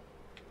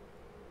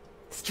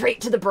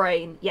 Straight to the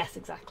brain. Yes,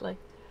 exactly.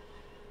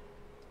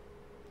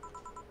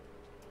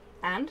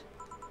 And?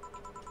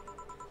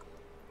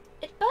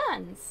 It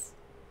burns.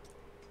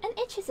 And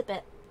itches a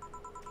bit.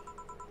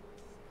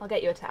 I'll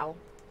get you a towel.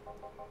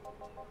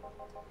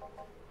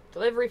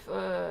 Delivery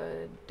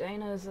for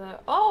Dana's...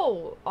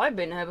 Oh! I've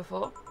been here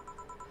before.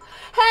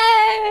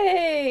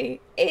 Hey!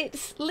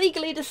 It's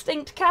Legally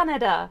Distinct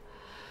Canada!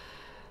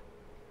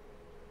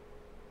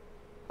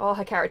 Oh,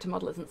 her character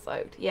model isn't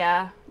soaked.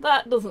 Yeah,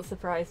 that doesn't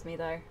surprise me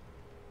though.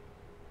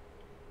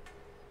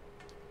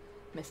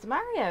 Mr.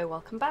 Mario,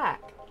 welcome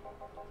back.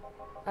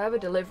 I have a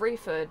delivery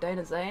for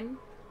Dana Zane.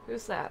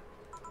 Who's that?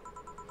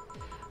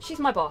 She's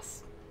my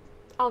boss.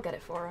 I'll get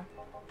it for her.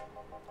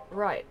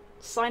 Right,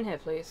 sign here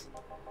please.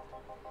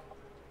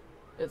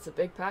 It's a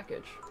big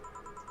package.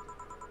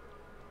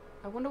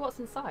 I wonder what's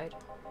inside.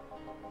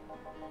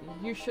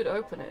 You should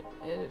open it.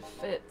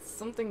 If it's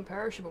something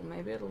perishable,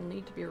 maybe it'll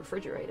need to be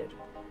refrigerated.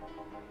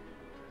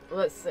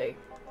 Let's see.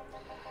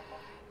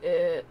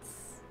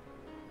 It's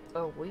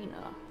a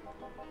wiener.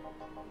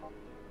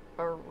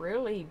 A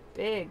really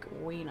big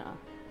wiener.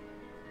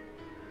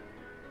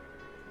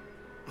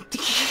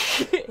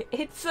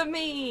 It's a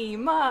me,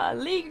 Ma,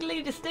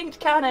 Legally Distinct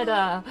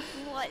Canada.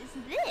 What's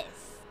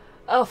this?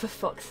 Oh, for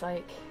fuck's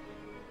sake.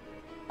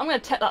 I'm gonna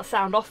take that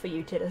sound off for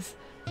you, Tidders.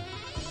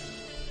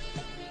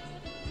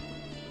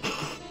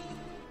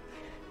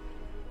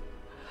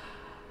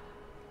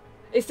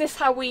 Is this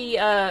how we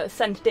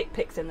send dick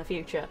pics in the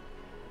future?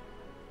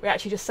 We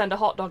actually just send a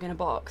hot dog in a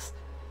box.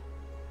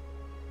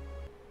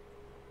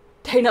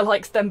 Dana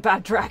likes them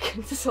bad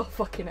dragons. Oh,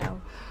 fucking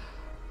hell.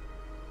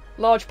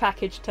 Large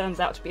package turns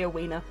out to be a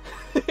wiener.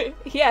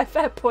 Yeah,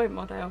 fair point,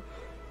 Model.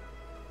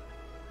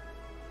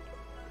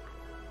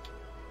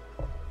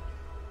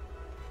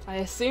 I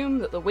assume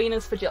that the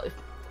wiener's for jelly.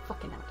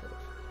 Fucking hell.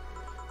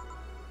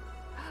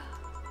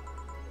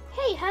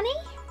 Hey, honey.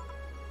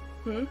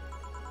 Hmm?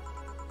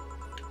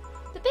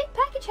 The big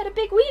package had a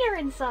big wiener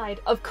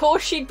inside. Of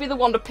course she'd be the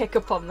one to pick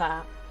up on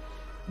that.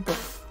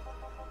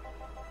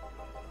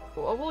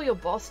 What will your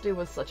boss do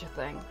with such a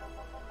thing?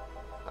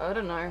 I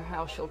don't know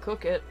how she'll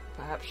cook it.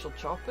 Perhaps she'll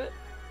chop it?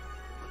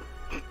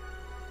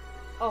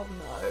 Oh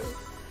no.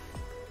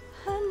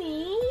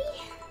 Honey?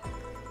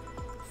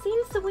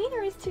 Seems the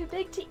wiener is too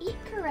big to eat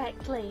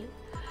correctly.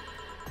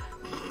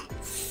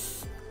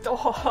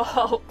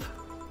 Stop!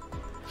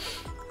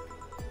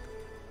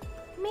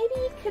 Maybe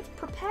you could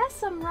prepare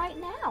some right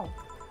now.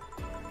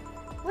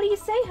 What do you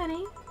say,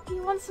 honey? Do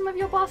you want some of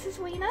your boss's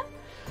wiener?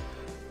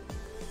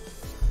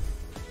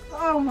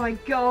 Oh my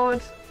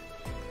god.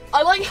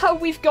 I like how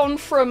we've gone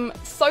from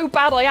so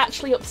bad I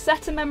actually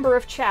upset a member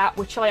of chat,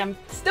 which I am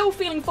still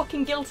feeling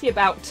fucking guilty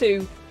about,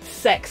 to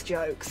sex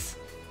jokes.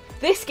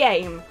 This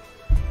game.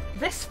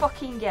 This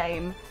fucking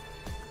game.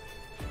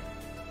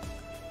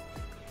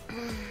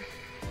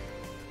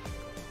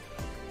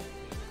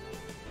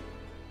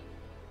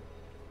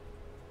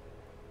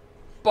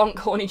 Bonk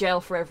horny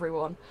jail for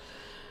everyone.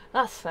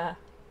 That's fair.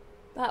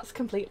 That's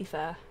completely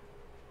fair.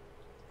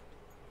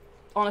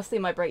 Honestly,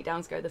 my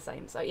breakdowns go the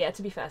same, so yeah,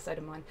 to be fair, so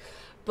do mine.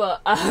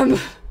 But, hey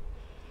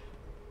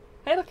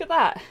Hey, look at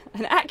that!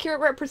 An accurate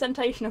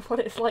representation of what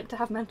it's like to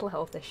have mental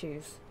health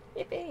issues.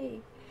 Yippee!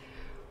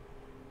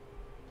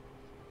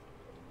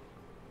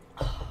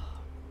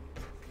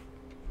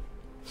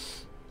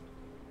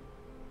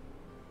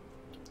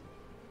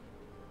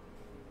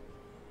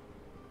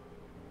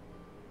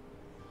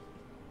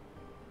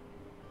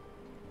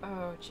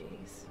 Oh,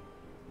 jeez.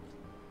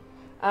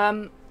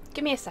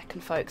 Give me a second,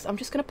 folks. I'm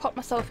just going to pop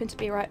myself in to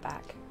be right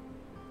back.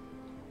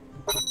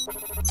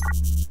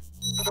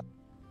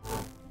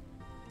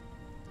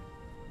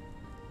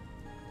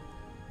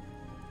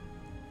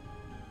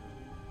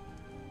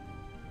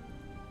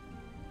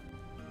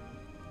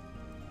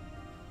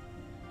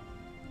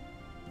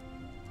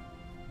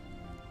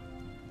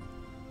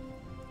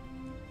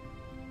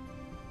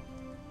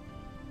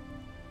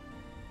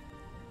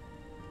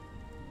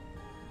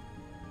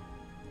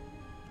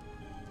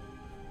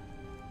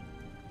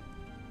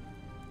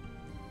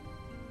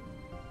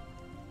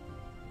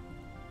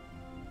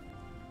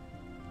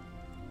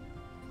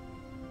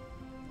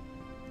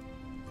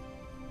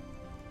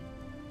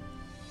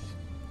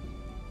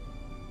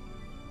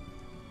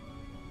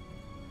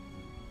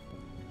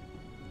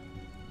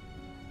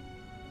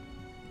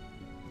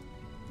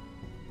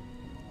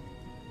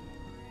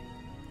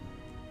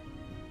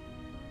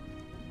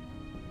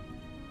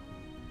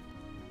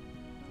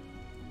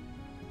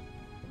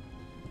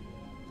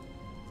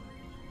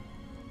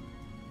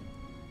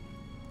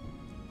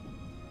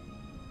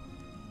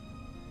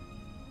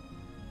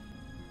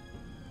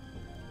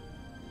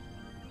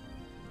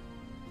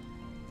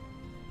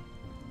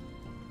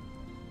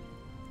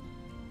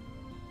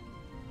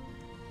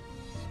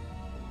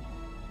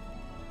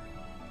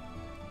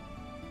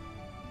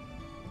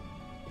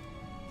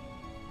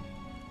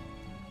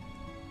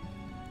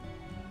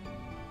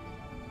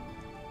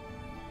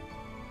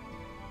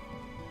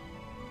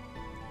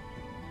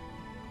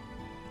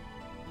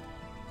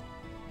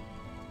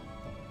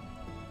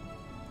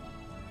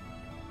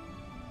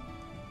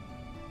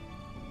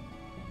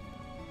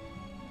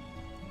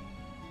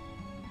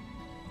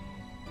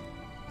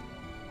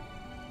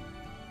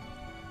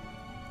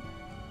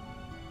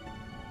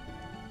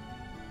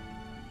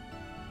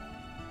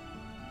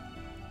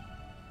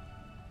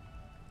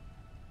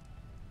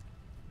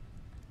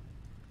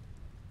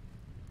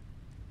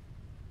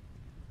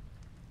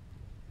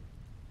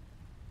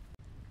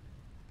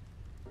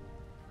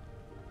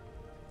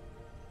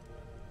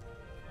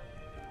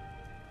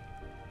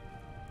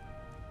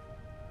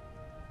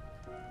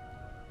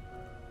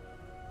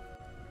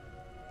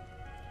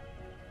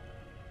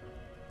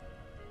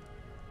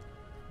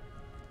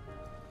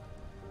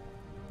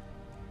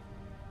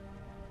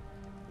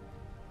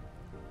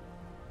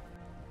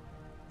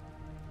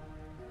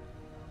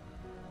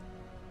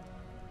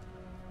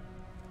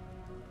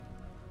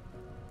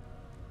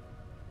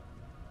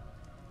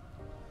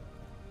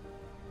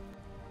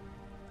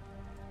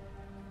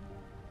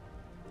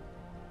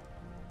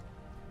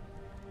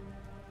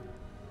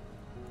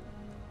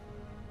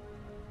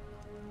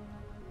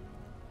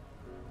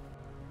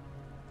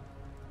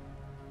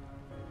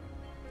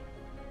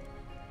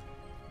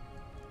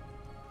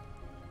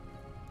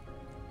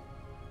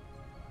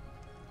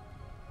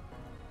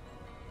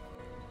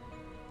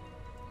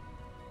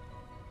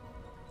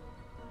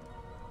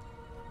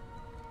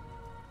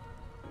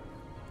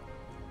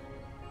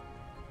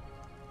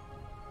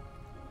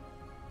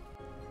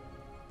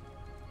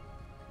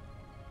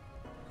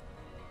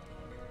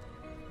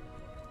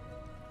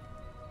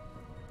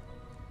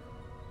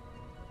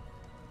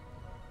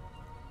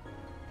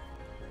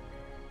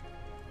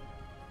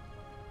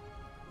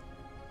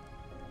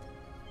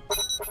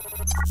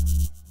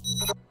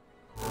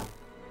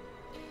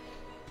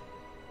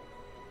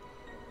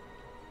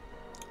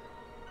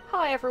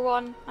 Hi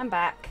everyone, I'm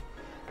back.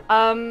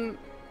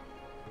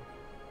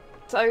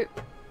 So,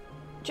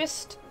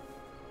 just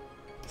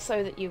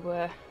so that you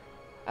were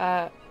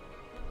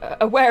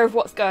aware of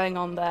what's going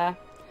on there,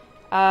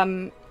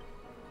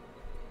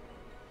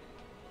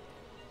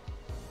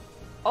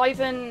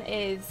 Ivan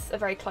is a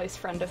very close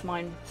friend of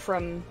mine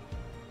from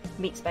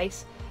Meat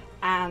Space,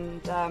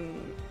 and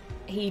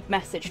he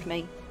messaged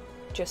me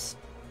just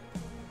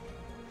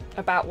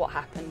about what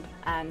happened,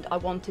 and I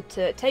wanted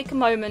to take a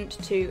moment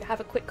to have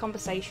a quick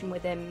conversation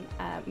with him,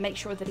 make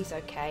sure that he's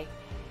okay,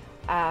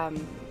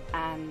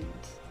 and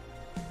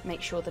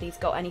make sure that he's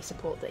got any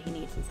support that he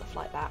needs and stuff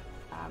like that.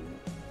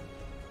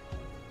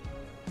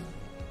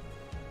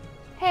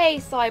 Hey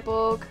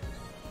Cyborg,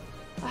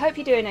 I hope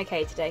you're doing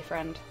okay today,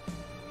 friend.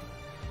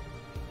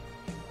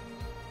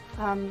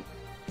 And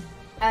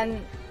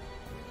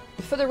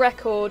for the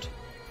record,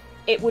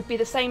 it would be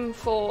the same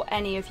for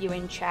any of you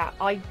in chat.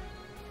 I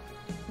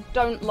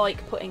don't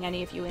like putting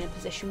any of you in a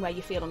position where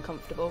you feel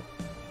uncomfortable,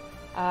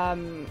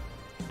 and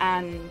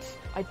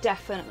I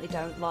definitely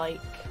don't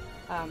like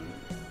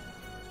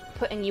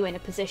putting you in a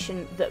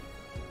position that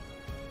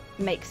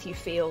makes you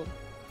feel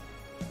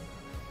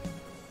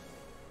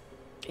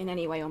in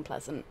any way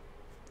unpleasant,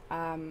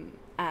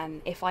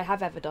 and if I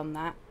have ever done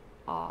that,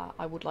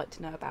 I would like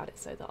to know about it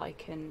so that I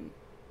can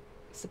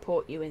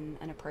support you in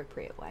an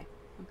appropriate way.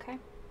 Okay?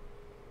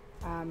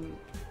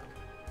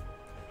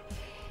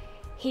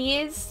 He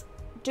is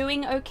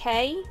doing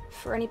okay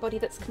for anybody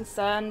that's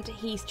concerned.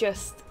 He's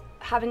just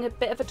having a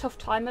bit of a tough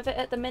time of it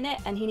at the minute,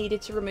 and he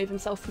needed to remove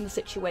himself from the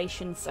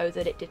situation so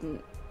that it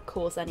didn't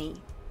cause any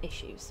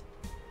issues.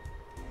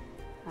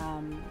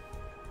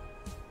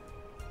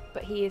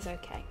 But he is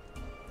okay.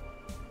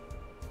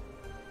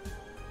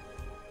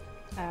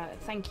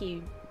 Thank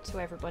you to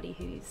everybody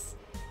who's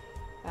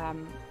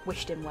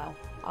wished him well.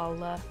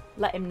 I'll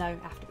let him know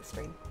after the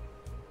stream.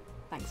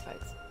 Thanks,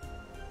 folks.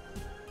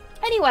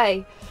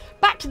 Anyway,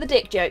 back to the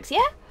dick jokes,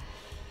 yeah?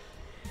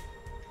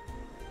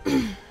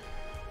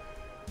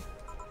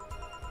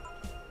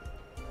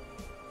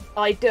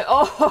 I do.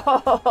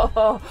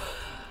 Oh,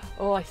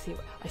 oh, I see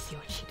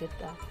what she did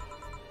there.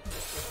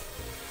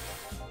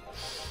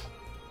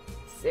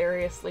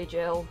 Seriously,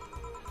 Jill.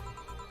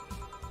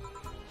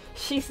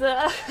 She's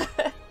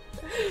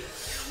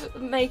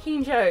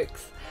making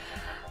jokes.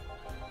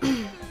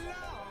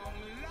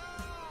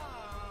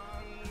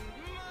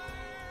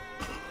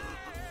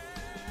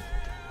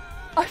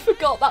 I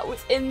forgot that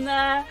was in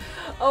there.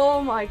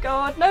 Oh my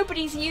god,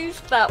 nobody's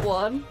used that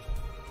one.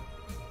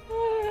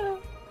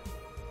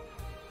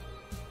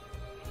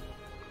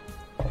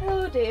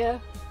 Oh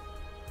dear.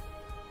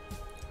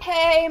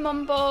 Hey,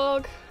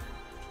 Mumbog.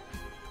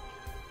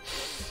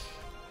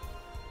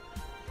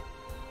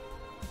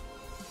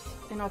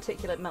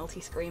 Inarticulate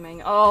melty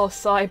screaming. Oh,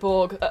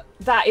 Cyborg.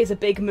 That is a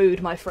big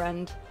mood, my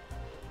friend.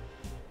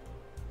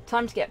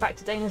 Time to get back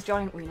to Dana's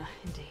giant wiener,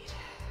 indeed.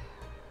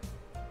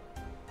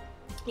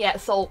 Yeah,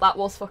 Salt, that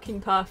was fucking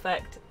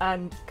perfect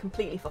and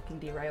completely fucking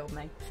derailed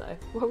me, so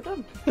well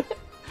done.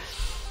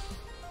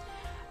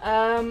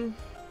 And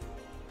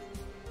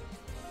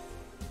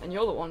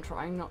you're the one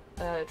trying not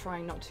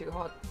too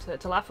hard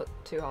to laugh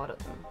too hard at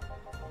them.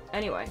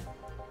 Anyway,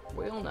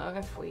 we all know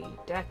if we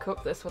dare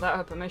cook this without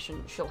her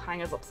permission, she'll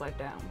hang us upside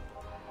down.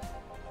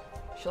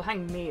 She'll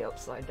hang me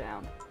upside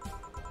down.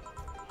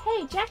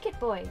 Hey, Jacket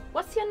Boy,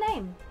 what's your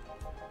name?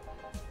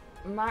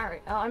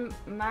 I'm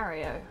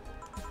Mario.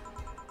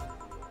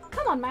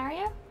 Come on,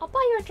 Mario, I'll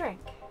buy you a drink.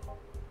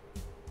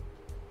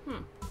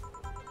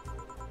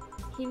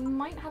 He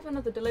might have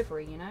another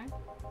delivery, you know?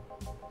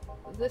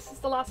 This is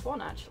the last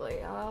one,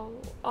 actually.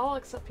 I'll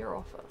accept your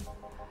offer.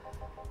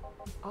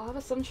 I'll have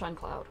a sunshine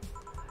cloud.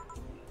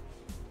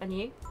 And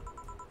you?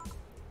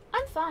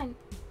 I'm fine.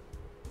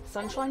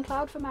 Sunshine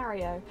cloud for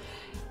Mario.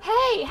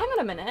 Hey, hang on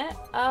a minute.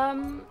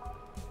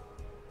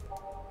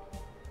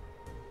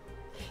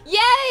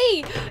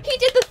 Yay! He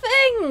did the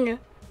thing!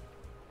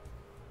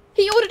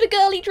 He ordered a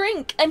girly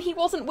drink and he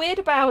wasn't weird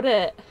about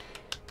it.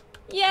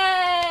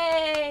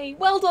 Yay!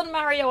 Well done,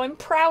 Mario. I'm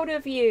proud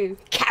of you.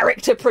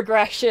 Character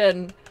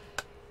progression.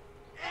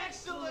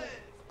 Excellent!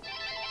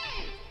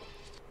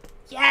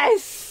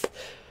 Yes!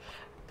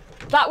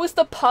 That was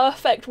the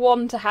perfect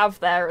one to have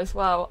there as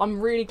well.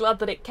 I'm really glad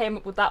that it came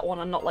up with that one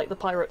and not like the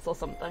pirates or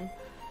something.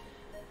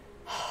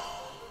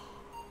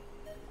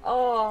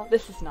 Oh,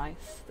 this is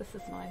nice. This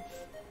is nice.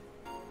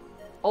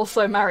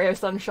 Also Mario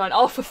Sunshine.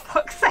 Oh, for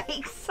fuck's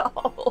sake,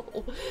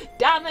 Soul!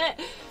 Damn it!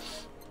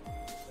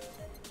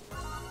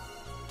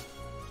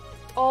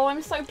 Oh,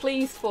 I'm so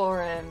pleased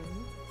for him.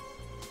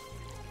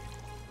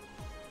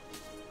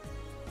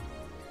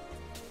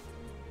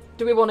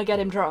 Do we want to get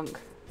him drunk?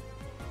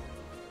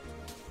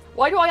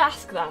 Why do I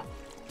ask that?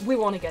 We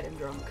want to get him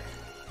drunk.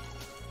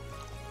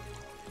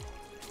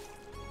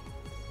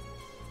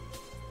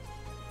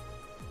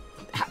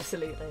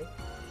 Absolutely.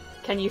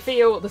 Can you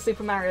feel the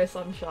Super Mario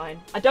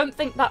Sunshine? I don't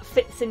think that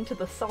fits into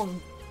the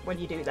song when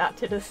you do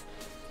that, it is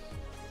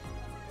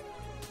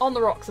on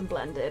the rocks and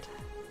blended.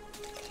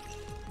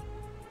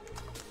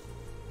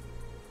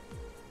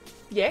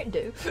 Yeah, it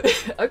do.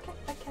 Okay.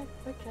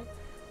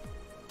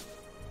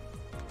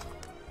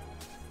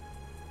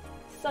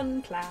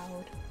 Sun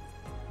cloud.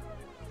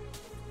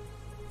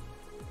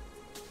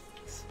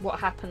 It's what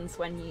happens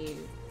when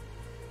you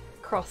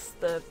cross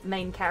the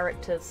main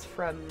characters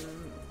from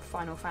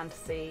Final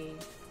Fantasy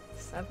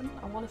VII,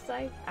 I want to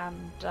say,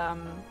 and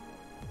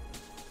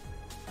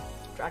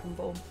Dragon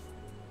Ball.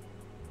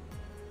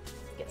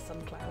 Get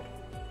Sun Cloud.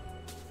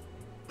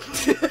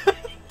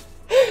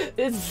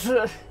 It's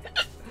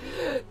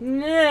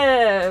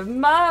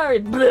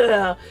married.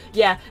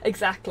 Yeah,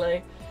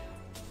 exactly.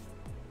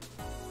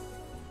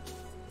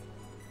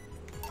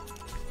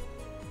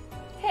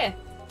 Here.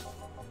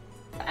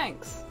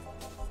 Thanks.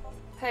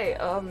 Hey,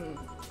 Call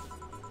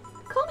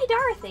me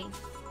Dorothy.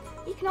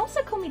 You can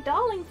also call me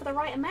darling for the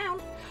right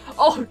amount.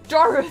 Oh,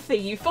 Dorothy,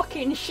 you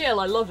fucking shill,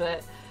 I love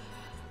it.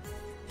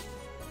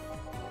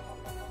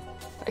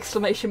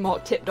 Exclamation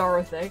mark tip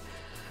Dorothy.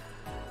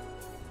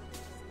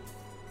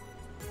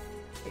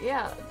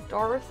 Yeah,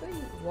 Dorothy,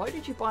 why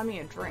did you buy me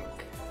a drink?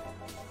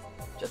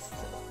 Just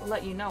to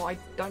let you know, I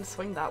don't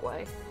swing that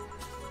way.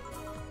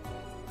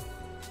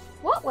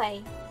 What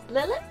way?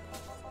 Lilith?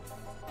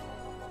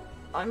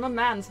 I'm a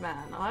man's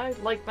man. I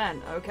like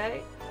men,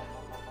 okay?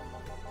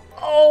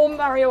 Oh,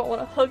 Mario, I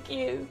want to hug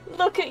you.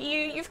 Look at you.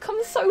 You've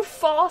come so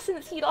far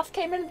since you last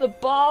came into the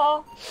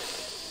bar.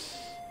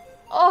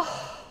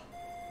 Oh.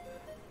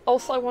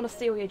 Also, I want to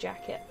steal your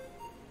jacket.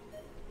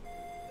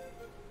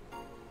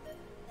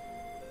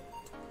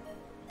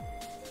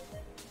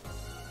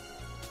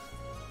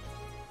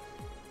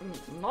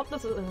 Not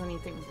that there's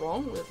anything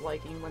wrong with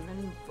liking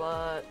women,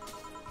 but...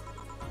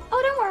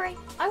 Oh, don't worry.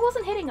 I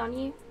wasn't hitting on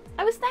you.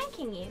 I was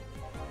thanking you.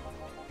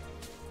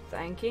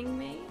 Thanking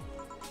me?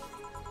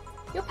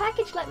 Your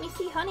package let me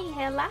see Honey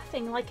here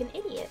laughing like an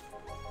idiot.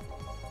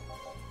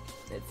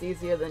 It's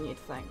easier than you'd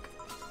think.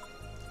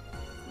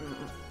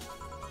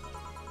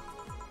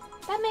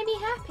 That made me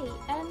happy,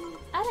 and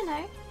I don't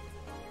know.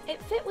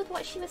 It fit with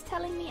what she was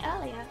telling me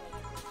earlier.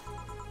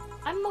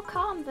 I'm more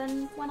calm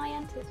than when I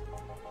entered.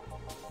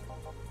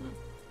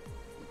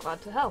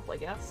 Glad to help, I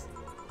guess.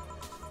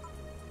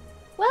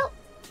 Well,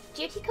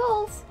 duty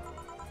calls.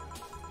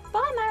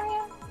 Bye,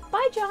 Mario.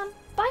 Bye, John.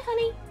 Bye,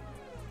 Honey.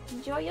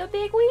 Enjoy your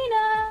big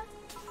wiener.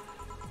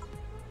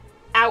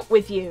 Out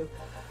with you.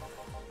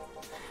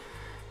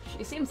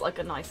 She seems like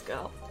a nice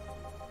girl.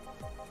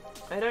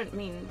 I don't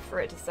mean for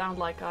it to sound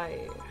like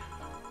I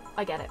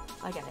get it.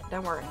 I get it.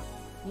 Don't worry.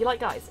 You like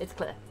guys. It's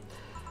clear.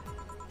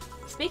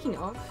 Speaking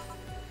of,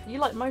 you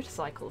like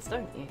motorcycles,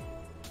 don't you?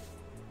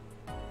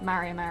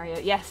 Mario.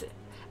 Yes.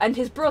 And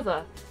his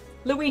brother,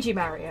 Luigi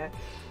Mario.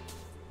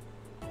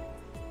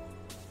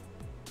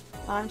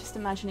 I'm just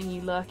imagining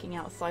you lurking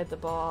outside the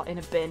bar in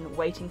a bin,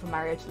 waiting for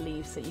Mario to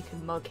leave so you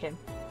can mug him.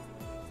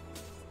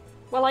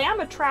 Well, I am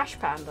a trash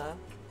panda.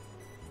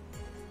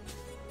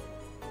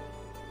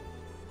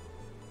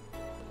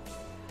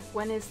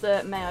 When is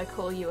the "may I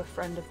call you a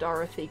friend of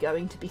Dorothy"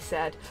 going to be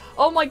said?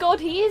 Oh my god,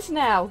 he is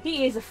now!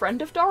 He is a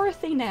friend of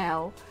Dorothy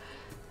now!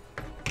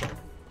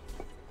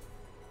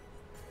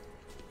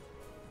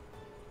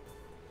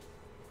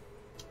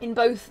 In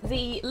both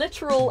the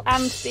literal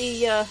and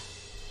the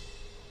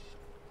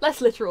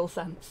less literal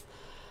sense.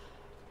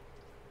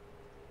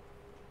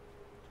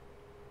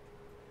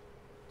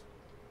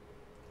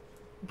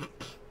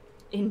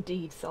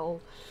 Indeed,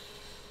 soul.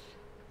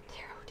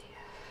 Dear, oh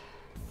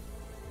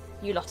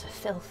dear. You lot are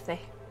filthy.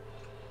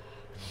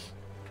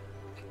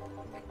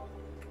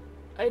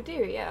 I do,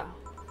 yeah.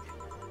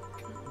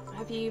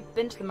 Have you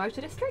been to the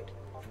motor district?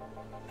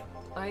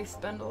 I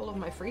spend all of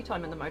my free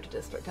time in the motor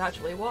district,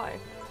 actually. Why?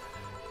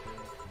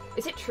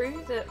 Is it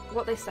true that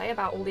what they say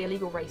about all the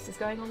illegal races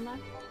going on there?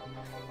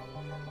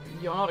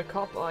 You're not a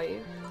cop, are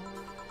you?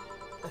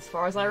 As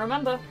far as I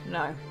remember,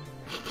 no.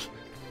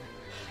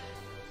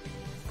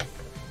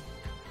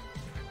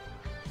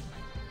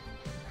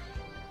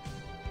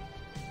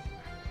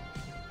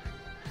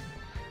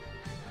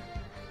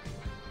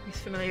 He's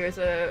familiar as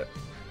a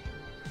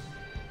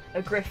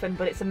griffin,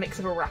 but it's a mix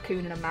of a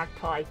raccoon and a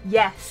magpie.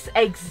 Yes,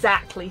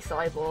 exactly,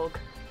 Cyborg.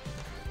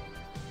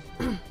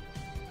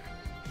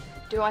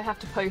 Do I have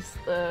to post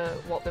the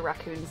What the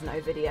Raccoons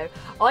Know video?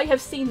 I have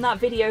seen that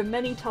video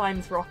many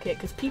times, Rocket,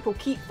 because people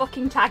keep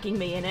fucking tagging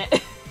me in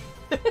it.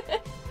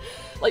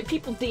 Like,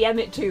 people DM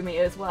it to me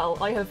as well.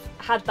 I have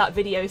had that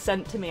video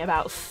sent to me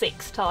about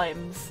 6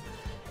 times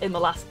in the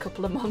last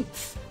couple of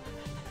months.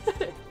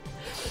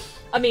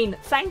 I mean,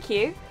 thank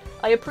you.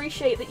 I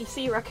appreciate that you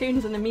see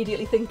raccoons and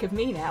immediately think of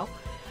me now.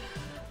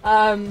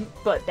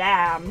 But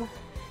damn.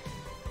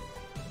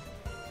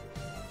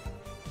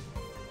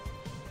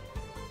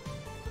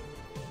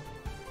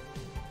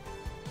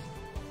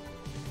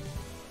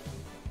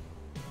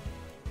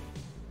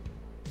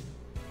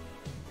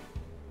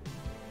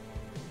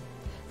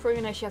 Before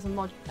you know, she has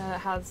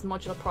has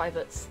modular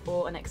privates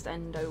or an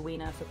extendo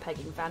wiener for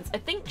pegging fans. I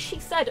think she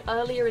said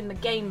earlier in the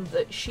game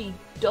that she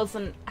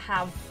doesn't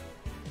have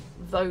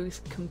those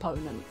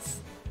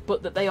components,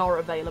 but that they are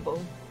available.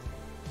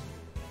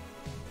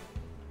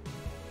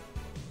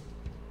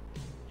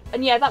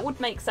 And yeah, that would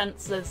make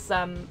sense as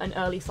an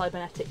early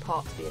cybernetic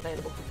part to be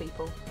available for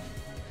people.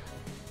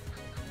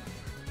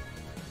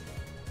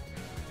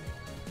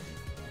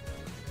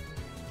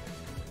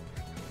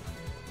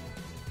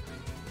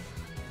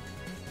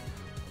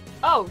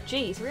 Oh,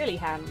 geez, really,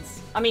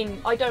 Hans? I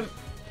mean, I don't...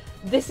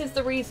 This is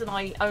the reason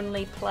I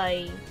only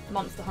play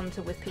Monster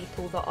Hunter with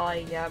people that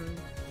I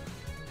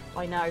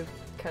know,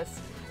 because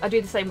I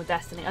do the same with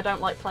Destiny. I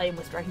don't like playing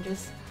with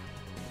strangers.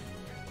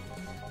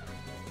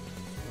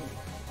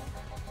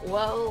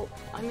 Well,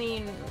 I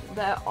mean,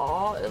 there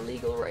are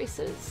illegal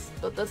races,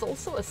 but there's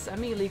also a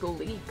semi-legal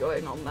league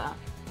going on there.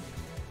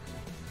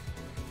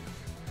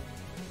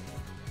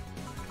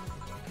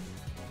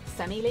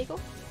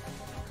 Semi-legal?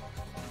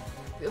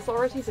 The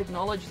authorities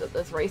acknowledge that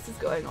there's races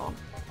going on.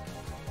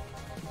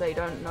 They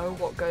don't know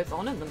what goes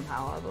on in them,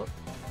 however.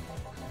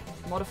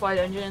 Modified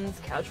engines,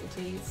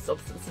 casualties,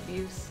 substance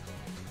abuse.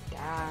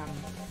 Damn.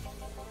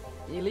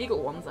 The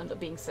illegal ones end up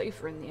being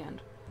safer in the end.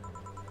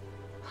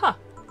 Huh.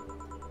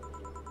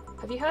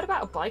 Have you heard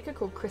about a biker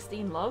called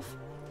Christine Love?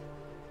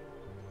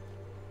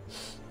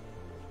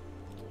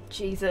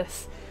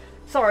 Jesus.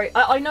 Sorry,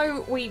 I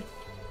know we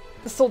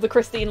saw the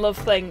Christine Love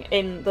thing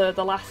in the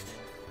last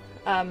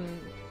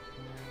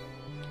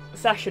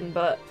session,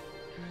 but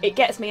it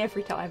gets me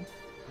every time.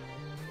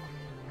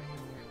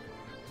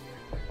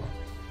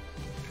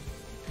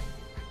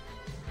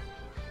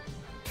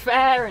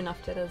 Fair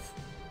enough, Titters.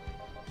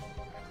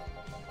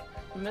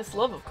 Miss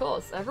Love, of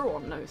course.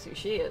 Everyone knows who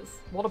she is.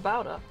 What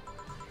about her?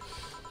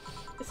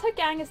 Is her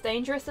gang as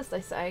dangerous as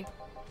they say?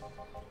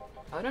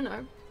 I don't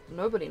know.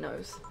 Nobody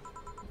knows.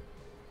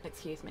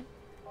 Excuse me.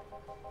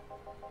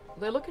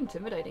 They look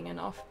intimidating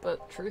enough,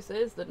 but truth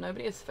is that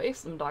nobody has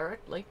faced them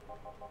directly.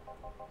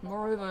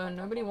 Moreover,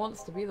 nobody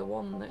wants to be the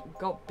one that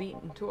got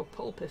beaten to a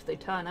pulp if they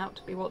turn out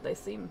to be what they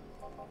seem.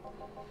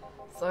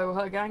 So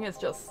her gang is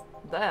just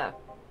there,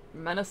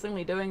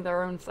 menacingly doing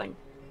their own thing,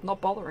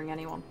 not bothering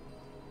anyone.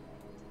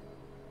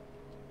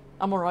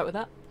 I'm alright with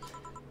that.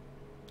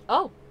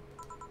 Oh!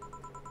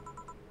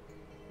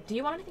 Do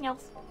you want anything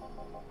else?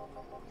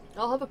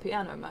 I'll have a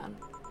piano man.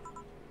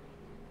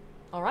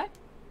 Alright.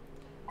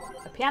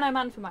 A piano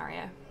man for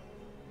Mario.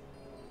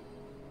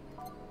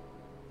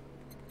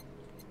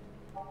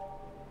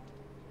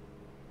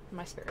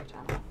 My spirit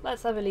animal.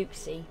 Let's have a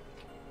look-see.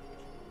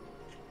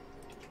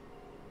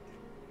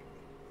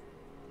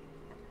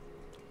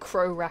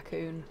 Crow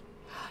raccoon.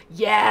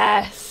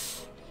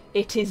 Yes!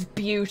 It is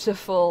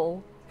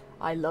beautiful.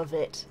 I love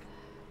it.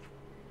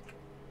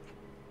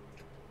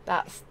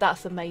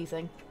 That's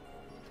amazing.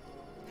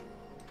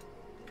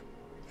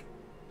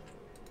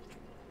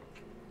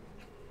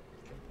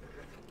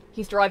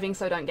 He's driving,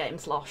 so don't get him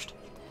sloshed.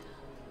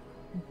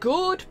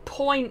 Good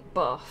point,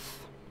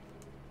 Buff.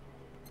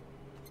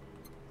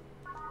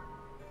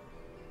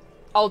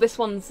 Oh, this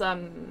one's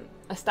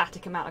a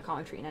static amount of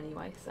commentary in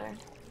anyway, so...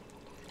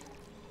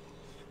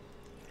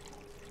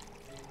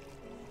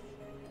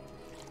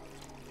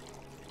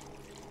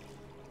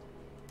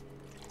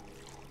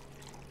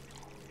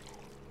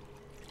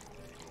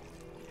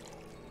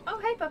 Oh,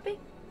 hey, puppy.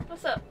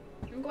 What's up?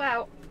 Go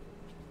out.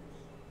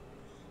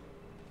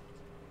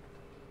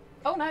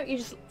 Oh no, you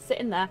just sit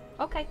in there.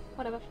 Okay,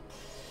 whatever.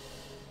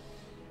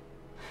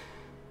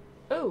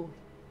 Oh.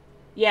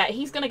 Yeah,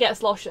 he's gonna get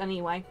sloshed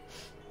anyway.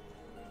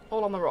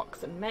 All on the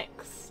rocks and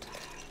mixed.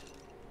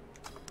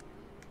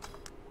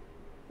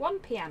 One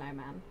piano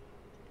man.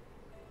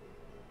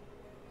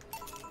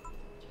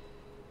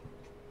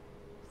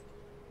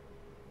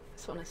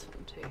 This one is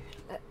fun too.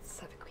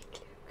 Let's have a quick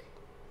look.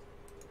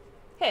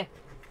 Here.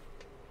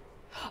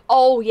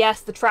 Oh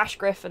yes, the trash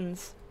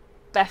griffins.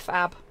 They're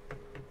fab.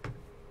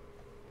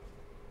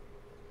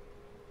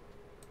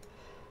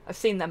 I've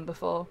seen them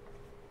before.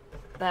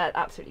 They're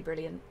absolutely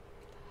brilliant.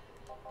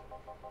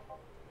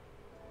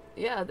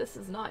 Yeah, this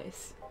is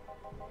nice.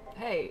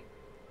 Hey,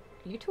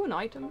 are you two an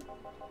item?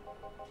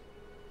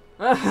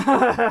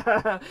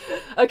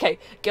 Okay,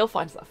 Gil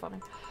finds that funny.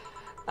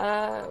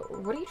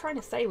 What are you trying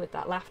to say with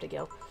that laughter,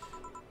 Gil?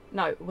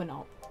 No, we're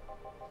not.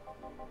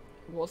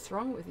 What's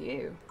wrong with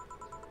you?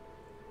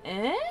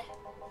 Eh?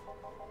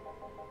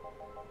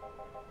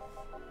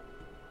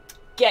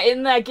 Get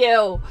in there,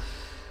 Gil!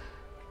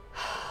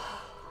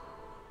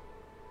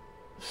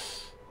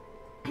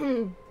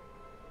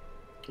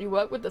 You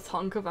work with this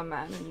hunk of a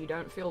man and you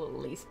don't feel the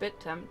least bit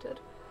tempted?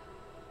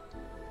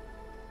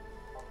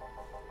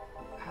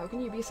 How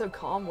can you be so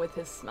calm with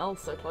his smell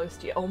so close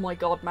to you? Oh my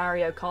god,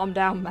 Mario, calm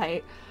down,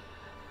 mate.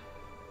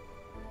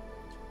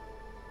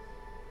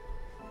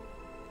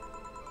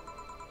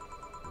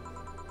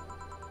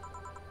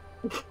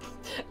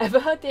 Ever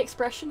heard the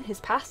expression, his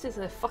past is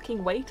a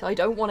fucking weight I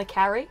don't want to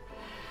carry?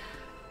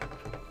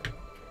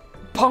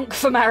 Bonk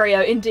for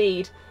Mario,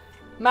 indeed.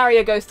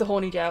 Mario goes to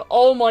horny jail.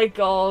 Oh my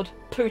god.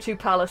 Putu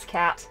Palace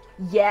Cat.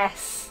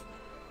 Yes.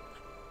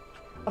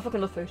 I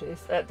fucking love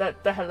Putus.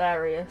 They're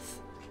hilarious.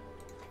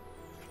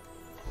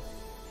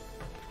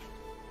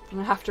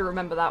 I have to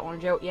remember that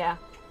one joke. Yeah.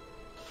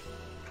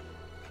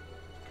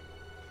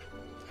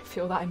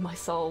 Feel that in my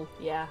soul.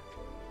 Yeah.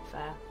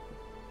 Fair.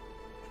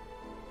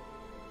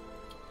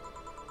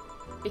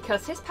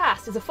 Because his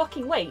past is a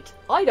fucking weight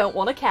I don't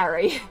want to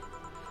carry.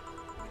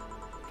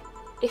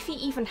 If he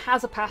even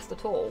has a past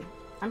at all.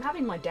 I'm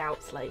having my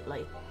doubts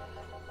lately.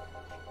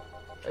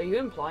 Are you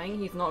implying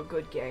he's not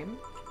good game?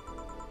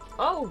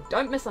 Oh,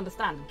 don't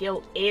misunderstand.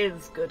 Gil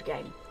is good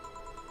game.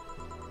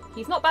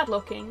 He's not bad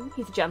looking,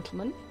 he's a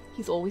gentleman,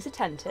 he's always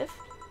attentive,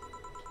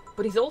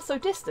 but he's also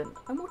distant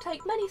and will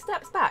take many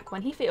steps back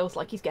when he feels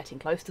like he's getting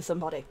close to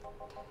somebody.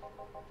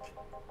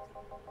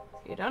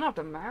 You don't have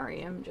to marry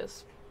him,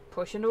 just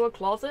push into a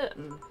closet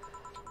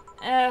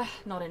and...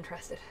 not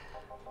interested.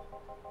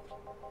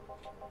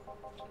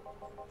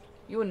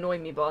 You annoy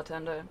me,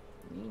 bartender.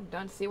 You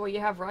don't see what you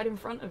have right in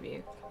front of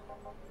you.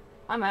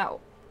 I'm out.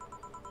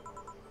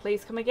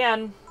 Please come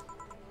again.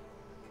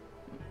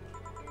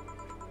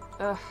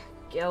 Ugh,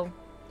 Gil.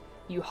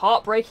 You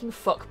heartbreaking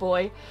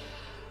fuckboy.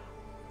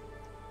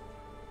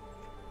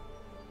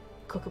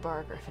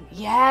 Kookaburra Griffin.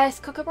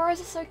 Yes,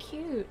 Kookaburras are so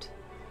cute.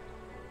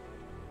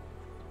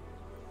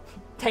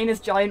 Dana's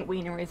giant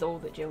wiener is all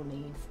that Jill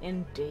needs.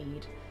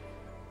 Indeed.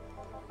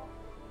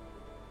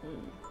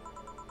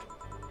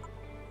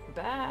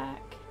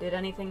 Back. Did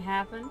anything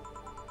happen?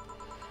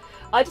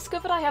 I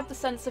discovered I have the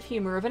sense of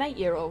humour of an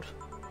 8-year-old.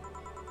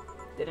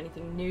 Did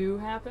anything new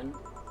happen?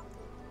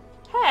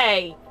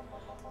 Hey!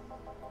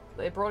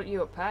 They brought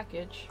you a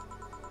package.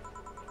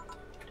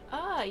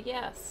 Ah,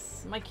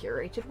 yes. My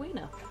curated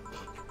wiener.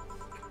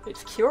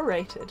 It's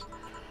curated.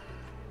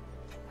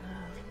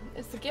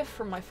 It's a gift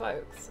from my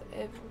folks.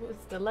 It was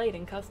delayed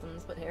in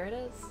customs, but here it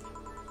is.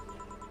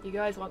 You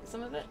guys want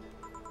some of it?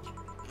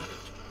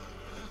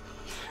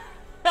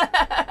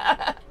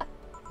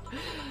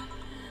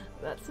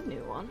 That's a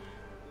new one.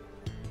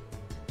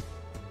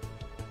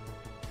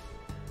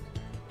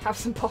 Have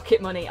some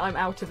pocket money. I'm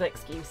out of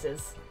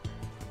excuses.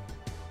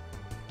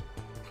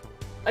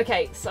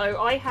 Okay,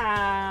 so I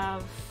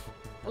have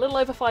a little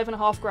over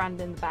 $5,500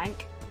 in the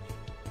bank.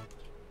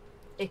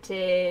 It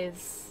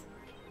is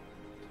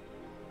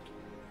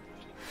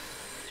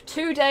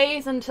 2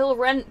 days until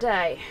rent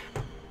day.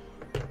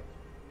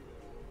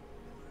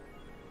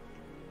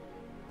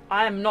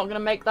 I am not going to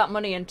make that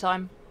money in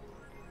time.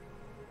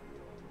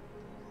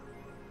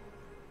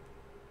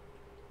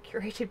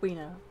 Curated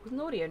Wiener with an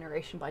audio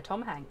narration by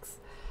Tom Hanks.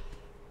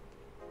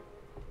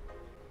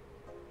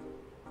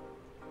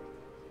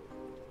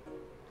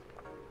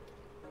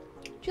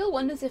 Jill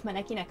wonders if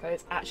Maneki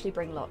Nekos actually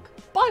bring luck.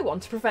 Buy one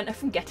to prevent her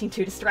from getting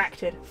too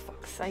distracted.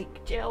 Fuck's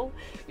sake, Jill.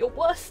 You're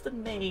worse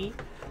than me.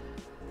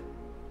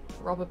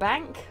 Rob a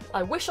bank?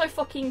 I wish I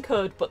fucking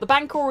could, but the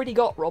bank already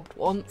got robbed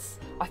once.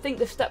 I think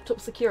they've stepped up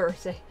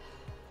security.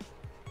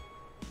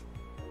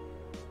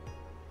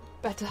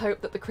 Better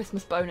hope that the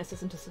Christmas bonus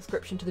isn't a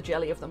subscription to the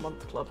Jelly of the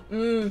Month Club.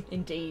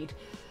 Indeed.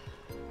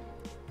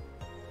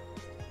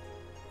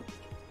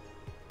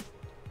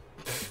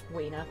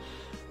 Wiener.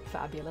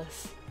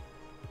 Fabulous.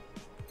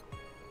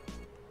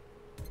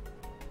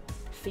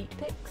 Feet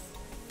pics?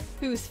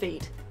 Whose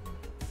feet?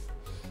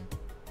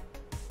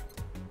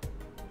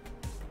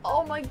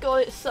 Oh my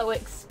god, it's so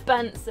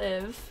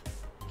expensive.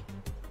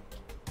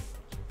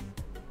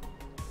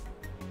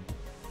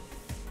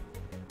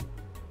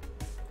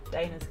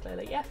 Dana's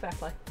clearly, yeah, fair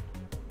play.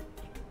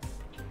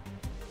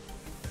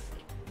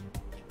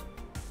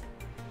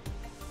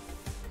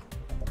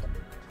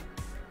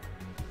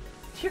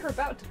 You're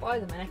about to buy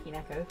the Maneki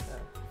Neko for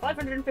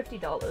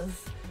 $550.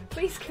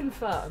 Please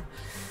confirm.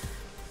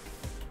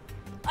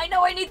 I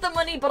know I need the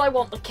money, but I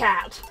want the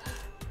cat.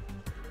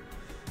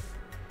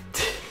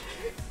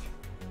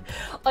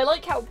 I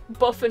like how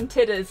Buff and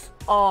Tidders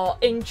are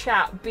in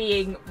chat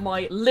being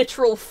my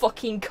literal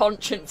fucking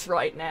conscience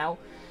right now.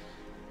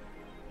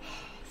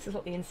 This is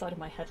what the inside of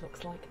my head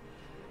looks like.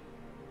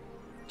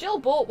 Jill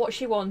bought what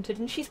she wanted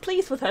and she's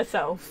pleased with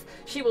herself.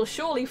 She will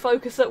surely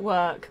focus at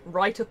work,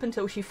 right up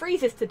until she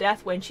freezes to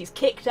death when she's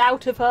kicked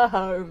out of her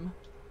home.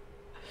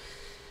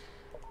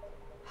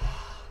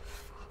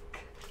 Fuck.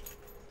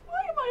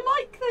 Why am I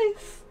like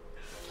this?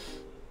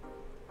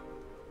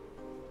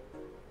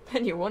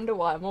 And you wonder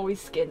why I'm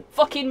always skint.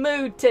 Fucking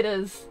mood,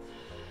 Tidders!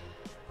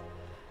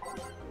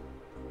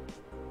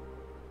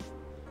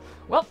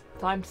 Well,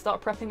 time to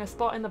start prepping a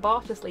spot in the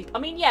bar to sleep. I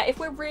mean, yeah, if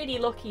we're really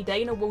lucky,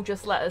 Dana will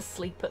just let us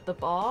sleep at the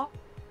bar.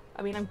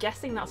 I mean, I'm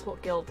guessing that's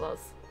what Gil does.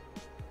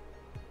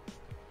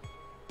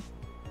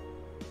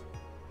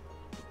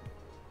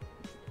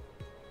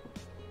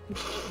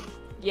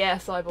 Yeah,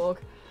 Cyborg.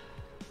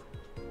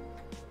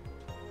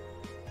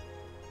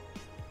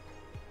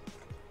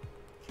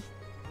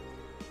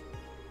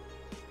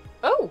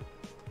 Oh!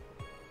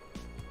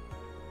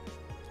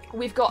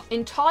 We've got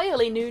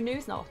entirely new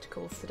news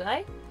articles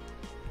today.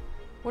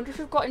 Wonder if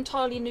we've got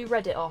entirely new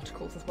Reddit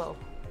articles as well.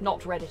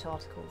 Not Reddit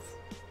articles.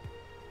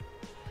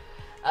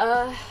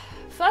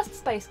 First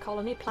space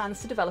colony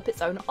plans to develop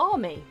its own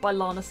army by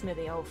Lana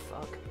Smithy. Oh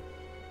fuck.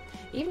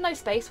 Even though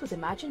space was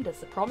imagined as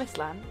the promised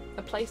land,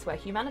 a place where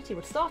humanity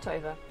would start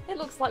over, it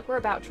looks like we're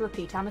about to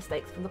repeat our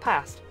mistakes from the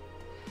past.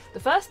 The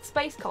first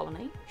space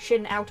colony,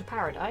 Shin Outer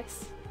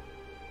Paradise,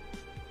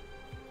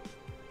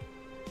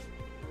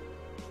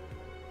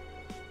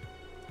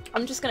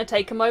 I'm just going to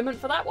take a moment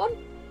for that one.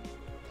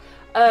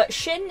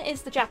 Shin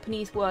is the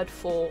Japanese word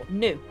for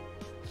new,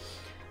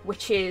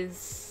 which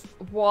is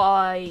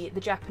why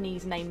the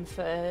Japanese name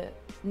for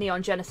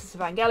Neon Genesis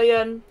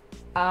Evangelion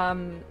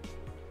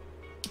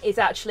is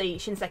actually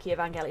Shinseki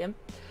Evangelion,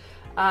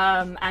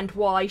 and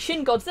why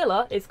Shin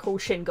Godzilla is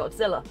called Shin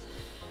Godzilla.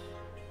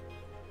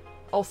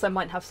 Also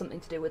might have something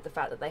to do with the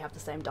fact that they have the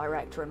same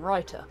director and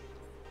writer.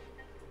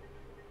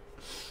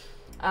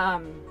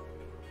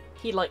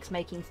 He likes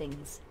making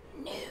things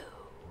new.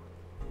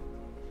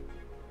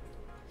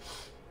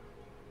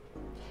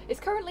 It's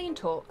currently in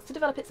talks to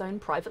develop its own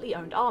privately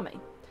owned army,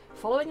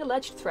 following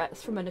alleged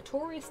threats from a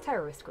notorious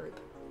terrorist group.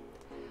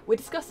 We're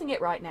discussing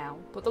it right now,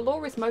 but the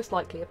law is most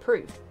likely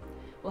approved.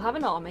 We'll have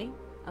an army,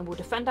 and we'll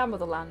defend our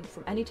motherland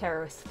from any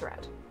terrorist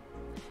threat.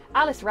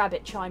 Alice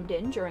Rabbit chimed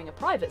in during a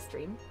private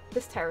stream.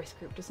 This terrorist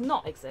group does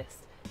not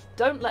exist.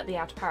 Don't let the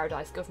Outer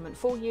Paradise government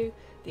fool you.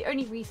 The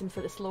only reason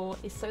for this law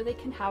is so they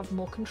can have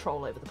more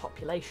control over the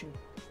population.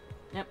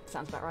 Yep,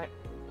 sounds about right.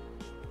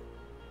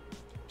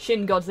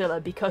 Shin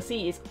Godzilla, because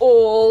he is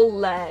all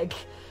leg.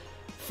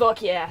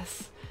 Fuck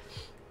yes.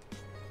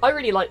 I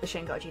really like the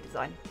Shin Goji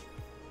design.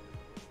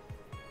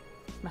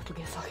 Metal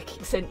Gear Solid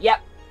kicks in.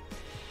 Yep.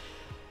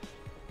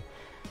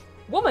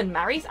 Woman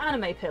marries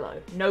anime pillow.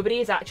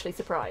 Nobody is actually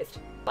surprised.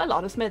 By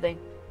Lana Smithy.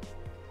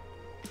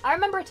 I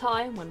remember a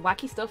time when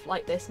wacky stuff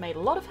like this made a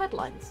lot of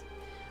headlines.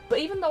 But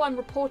even though I'm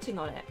reporting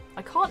on it,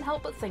 I can't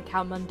help but think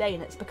how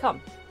mundane it's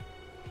become.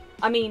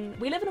 I mean,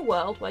 we live in a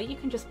world where you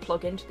can just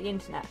plug into the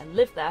internet and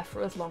live there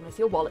for as long as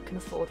your wallet can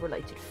afford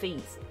related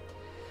fees.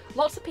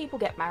 Lots of people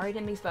get married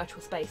in these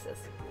virtual spaces.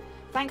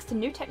 Thanks to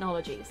new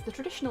technologies, the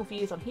traditional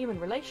views on human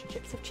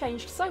relationships have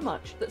changed so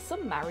much that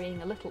some marrying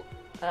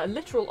a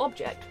literal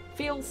object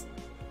feels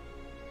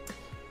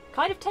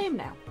kind of tame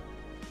now.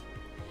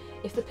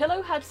 If the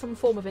pillow had some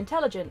form of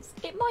intelligence,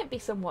 it might be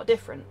somewhat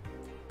different,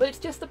 but it's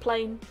just a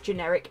plain,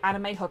 generic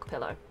anime hug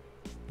pillow.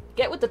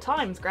 Get with the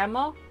times,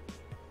 Grandma.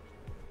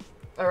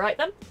 Alright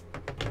then.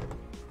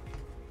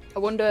 I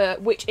wonder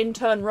which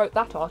intern wrote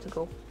that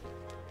article.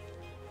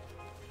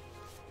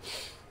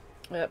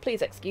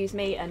 Please excuse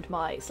me and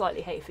my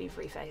slightly hay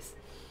fevery face.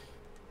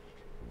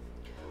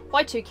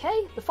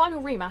 Y2K, the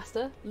final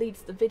remaster,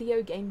 leads the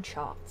video game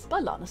charts by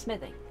Lana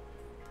Smithing.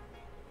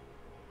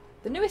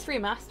 The newest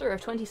remaster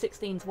of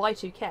 2016's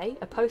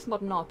Y2K, a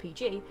postmodern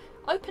RPG,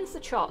 opens the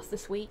charts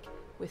this week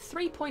with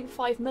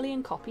 3.5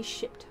 million copies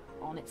shipped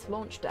on its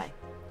launch day.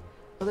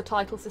 Other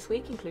titles this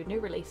week include new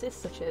releases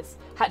such as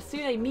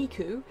Hatsune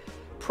Miku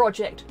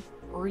Project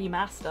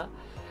Remaster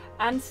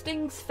and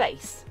Sting's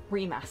Face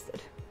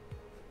Remastered.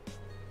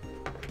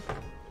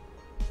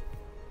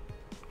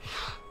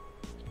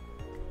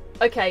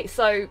 Okay,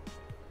 so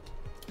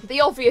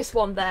the obvious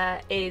one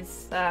there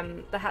is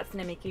the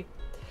Hatsune Miku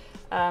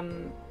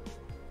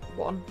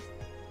one.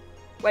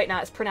 Wait,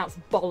 now it's pronounced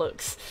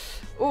bollocks.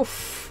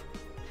 Oof.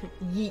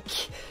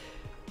 Yeek.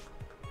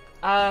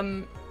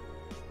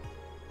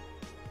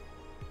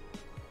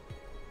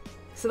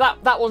 So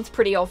that one's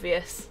pretty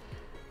obvious.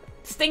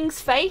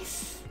 Sting's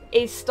Face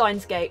is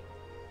Steins Gate,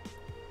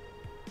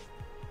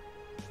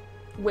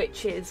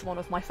 which is one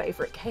of my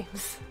favourite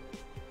games.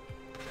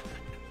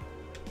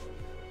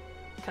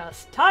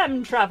 'Cause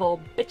time travel,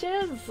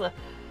 bitches!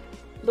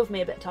 Love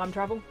me a bit of time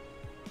travel.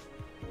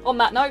 On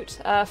that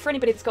note, for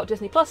anybody that's got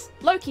Disney Plus,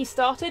 Loki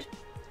started.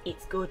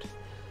 It's good.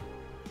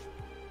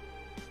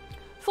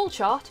 Full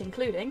chart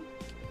including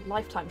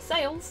lifetime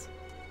sales,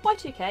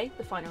 Y2K,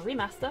 the final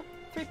remaster,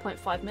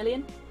 3.5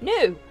 million,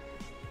 new!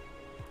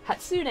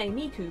 Hatsune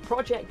Miku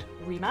Project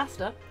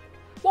Remaster,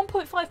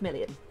 1.5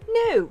 million,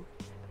 new!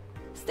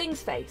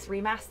 Sting's Face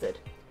Remastered,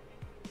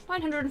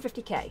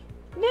 950k,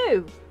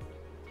 new!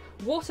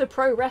 Water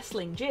Pro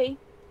Wrestling G,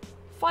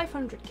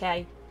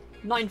 500k,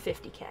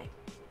 950k.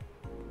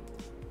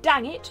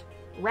 Dang it,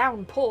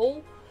 Round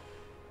Paul.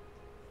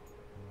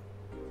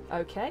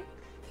 Okay.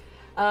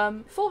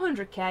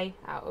 400k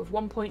out of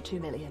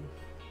 1.2 million.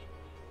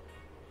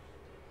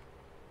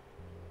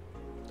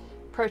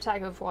 Pro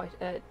tag of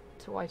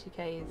to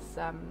Y2K is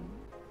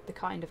the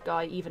kind of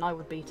guy even I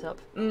would beat up.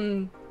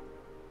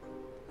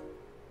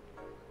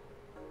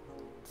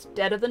 It's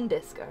deader than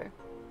disco.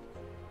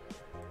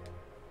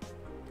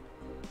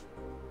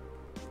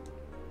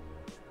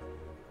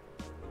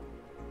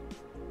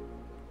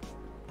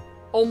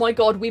 Oh my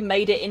god, we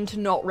made it into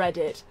not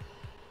Reddit.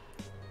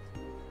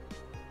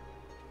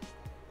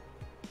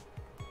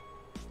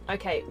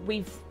 Okay,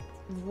 we've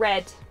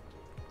read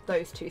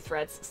those two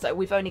threads, so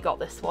we've only got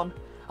this one.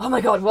 Oh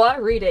my god, will I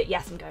read it?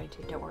 Yes, I'm going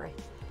to, don't worry.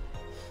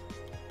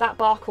 That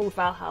bar called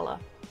Valhalla.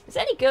 Is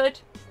it any good?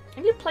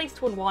 I need a place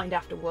to unwind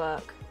after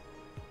work.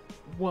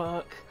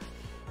 Work.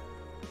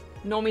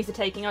 Normies are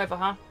taking over,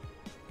 huh?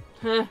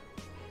 Huh.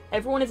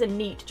 Everyone is a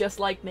neat just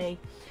like me.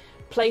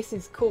 Place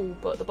is cool,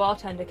 but the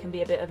bartender can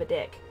be a bit of a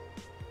dick.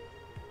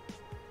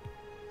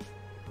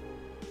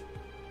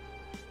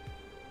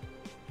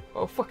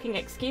 Oh, fucking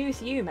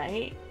excuse you,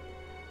 mate.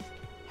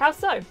 How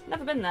so?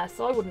 Never been there,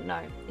 so I wouldn't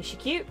know. Is she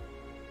cute?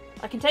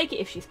 I can take it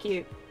if she's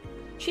cute.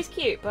 She's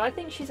cute, but I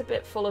think she's a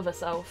bit full of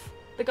herself.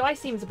 The guy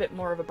seems a bit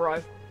more of a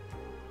bro.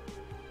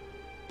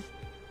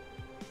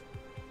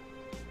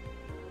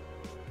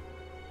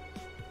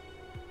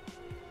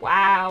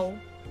 Wow.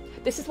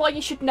 This is why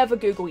you should never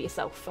Google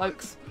yourself,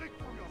 folks.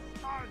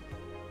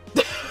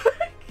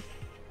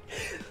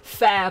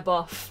 Fair,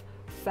 Buff.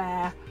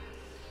 Fair.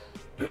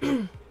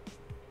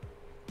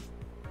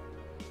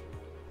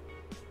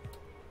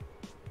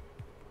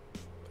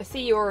 I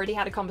see you already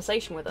had a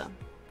conversation with her.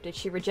 Did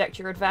she reject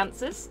your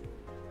advances?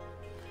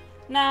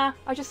 Nah,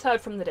 I just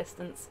heard from the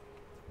distance.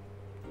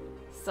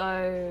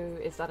 So,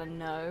 is that a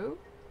no?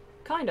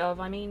 Kind of,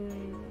 I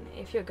mean,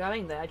 if you're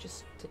going there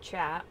just to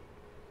chat.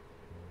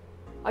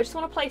 I just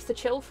want a place to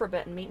chill for a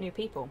bit and meet new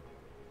people.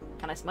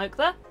 Can I smoke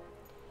there?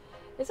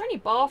 Is there any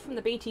bar from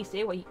the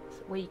BTC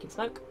where you can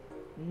smoke?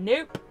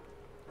 Nope.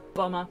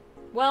 Bummer.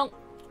 Well,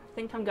 I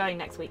think I'm going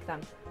next week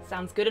then.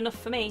 Sounds good enough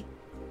for me.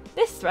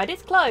 This thread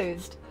is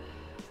closed.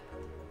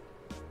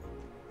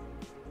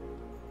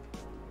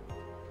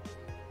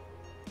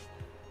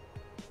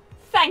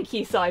 Thank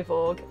you,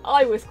 Cyborg.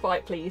 I was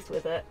quite pleased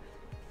with it.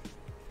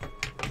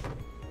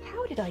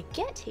 How did I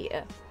get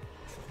here?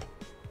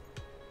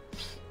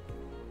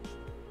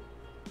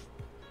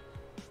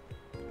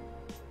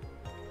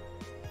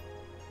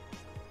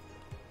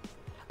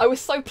 I was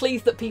so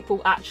pleased that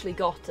people actually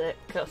got it,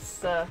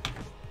 because,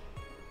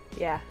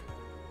 yeah,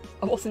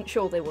 I wasn't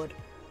sure they would.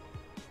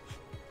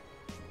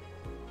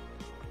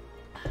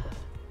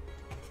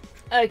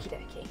 Okie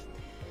dokie.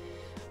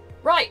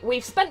 Right,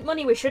 we've spent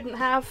money we shouldn't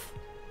have.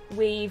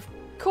 We've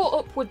caught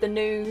up with the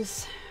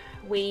news.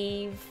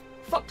 We've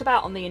fucked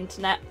about on the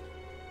internet.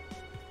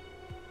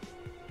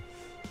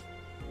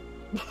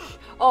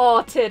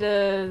 Oh,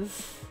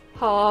 titters.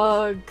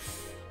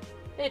 Hugs.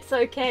 It's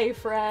okay,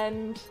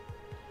 friend.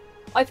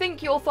 I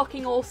think you're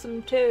fucking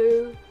awesome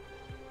too.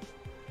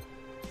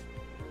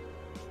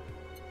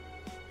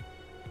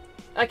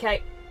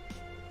 Okay.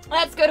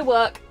 Let's go to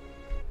work.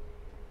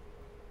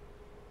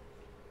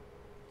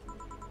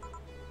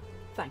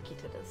 Thank you,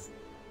 titters.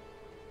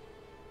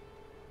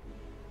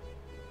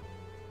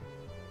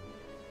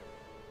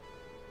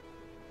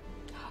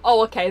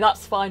 Oh, okay,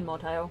 that's fine,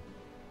 Modhail.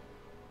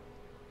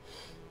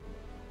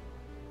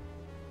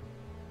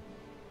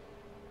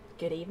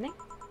 Good evening.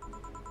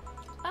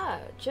 Ah,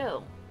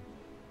 Jill.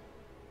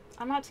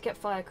 I'm out to get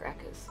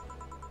firecrackers.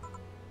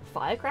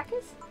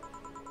 Firecrackers?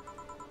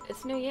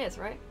 It's New Year's,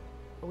 right?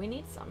 We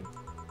need some.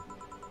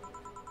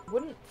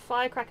 Wouldn't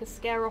firecrackers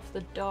scare off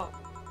the dog?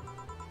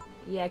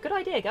 Yeah, good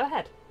idea, go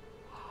ahead.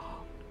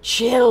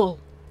 Jill!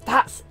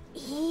 That's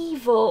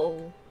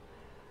evil!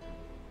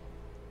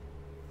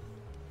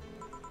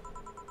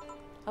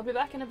 I'll be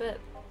back in a bit.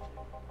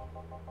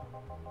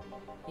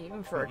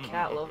 Even for a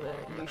cat lover,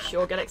 you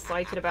sure get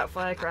excited about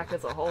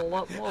firecrackers a whole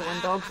lot more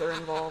when dogs are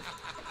involved.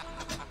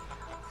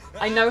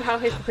 I know how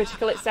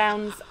hypocritical it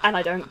sounds, and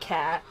I don't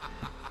care.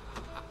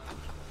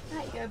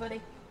 There you go,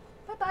 buddy.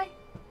 Bye-bye.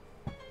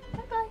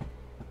 Bye-bye.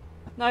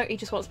 No, he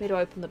just wants me to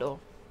open the door.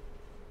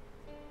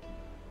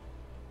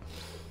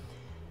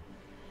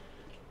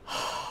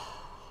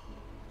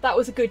 That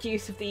was a good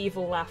use of the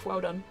evil laugh, well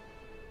done.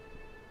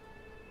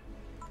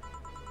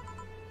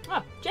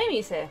 Oh,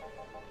 Jamie's here.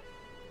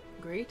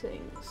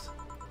 Greetings.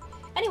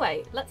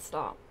 Anyway, let's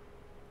start.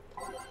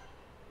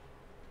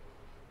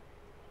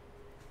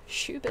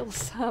 Shoebill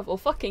Serval,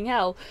 fucking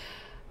hell.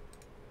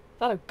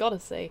 That I've gotta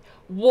see.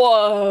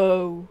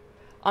 Whoa!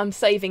 I'm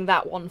saving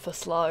that one for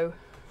Slow.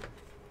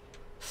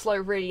 Slow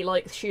really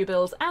likes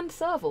shoebills and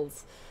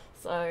servals,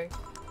 so...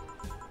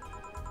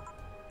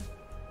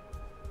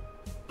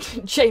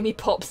 Jamie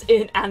pops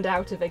in and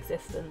out of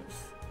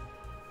existence.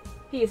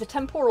 He is a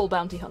temporal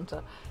bounty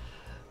hunter.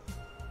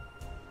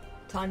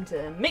 Time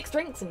to mix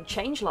drinks and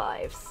change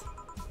lives.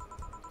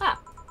 Ah,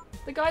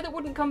 the guy that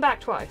wouldn't come back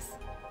twice.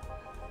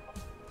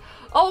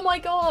 Oh my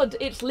god,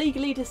 it's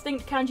legally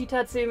distinct Kanji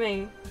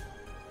Tatsumi.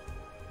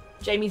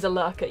 Jamie's a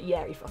lurker.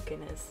 Yeah, he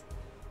fucking is.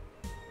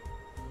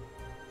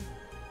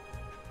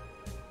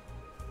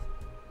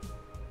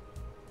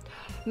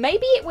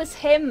 Maybe it was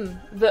him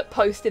that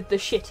posted the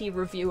shitty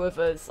review of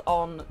us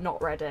on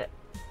not Reddit.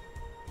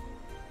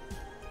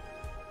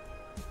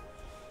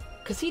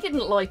 Because he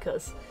didn't like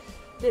us,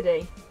 did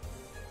he?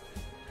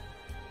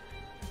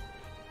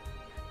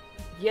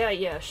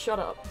 Yeah, shut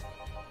up.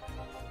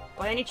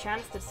 By any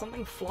chance, did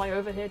something fly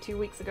over here 2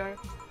 weeks ago?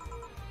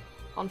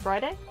 On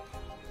Friday?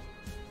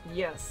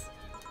 Yes.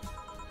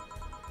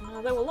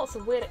 There were lots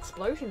of weird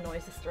explosion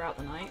noises throughout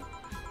the night.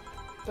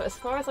 But as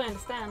far as I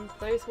understand,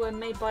 those were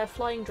made by a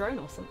flying drone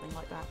or something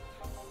like that.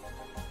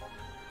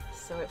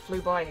 So it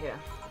flew by here.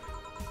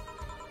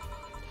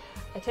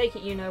 I take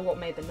it you know what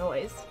made the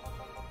noise.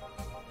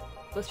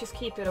 Let's just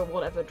keep it a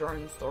whatever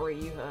drone story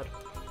you heard.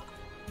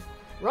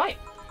 Right.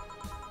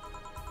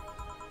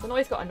 The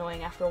noise got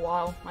annoying after a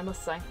while, I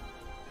must say.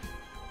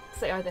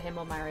 Say either him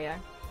or Mario.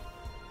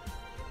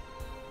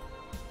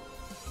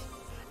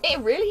 It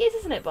really is,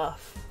 isn't it,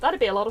 Buff? That'd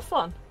be a lot of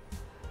fun.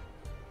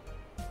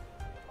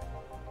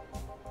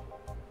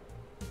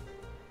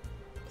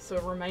 So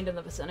it remained in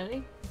the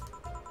vicinity?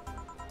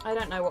 I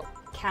don't know what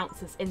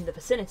counts as in the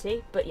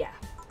vicinity, but yeah.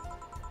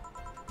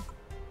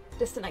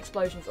 Distant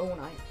explosions all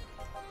night.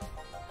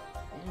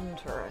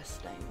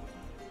 Interesting.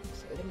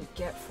 So it didn't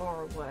get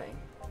far away.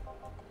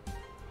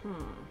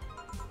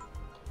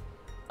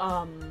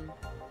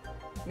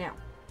 Now,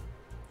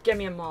 give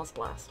me a Mars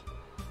Blast.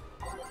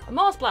 A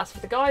Mars Blast for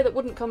the guy that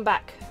wouldn't come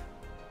back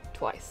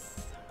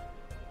twice.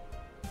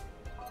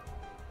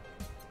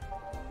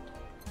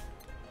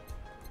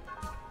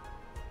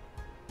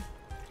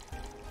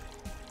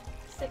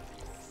 Six.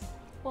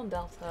 1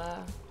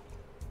 Delta.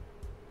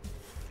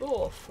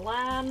 4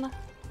 Flan.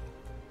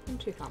 And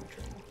 2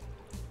 Cometry.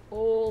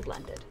 All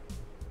blended.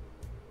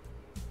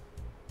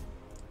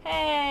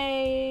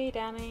 Hey,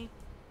 Dammy.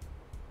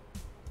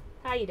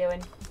 How you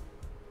doing?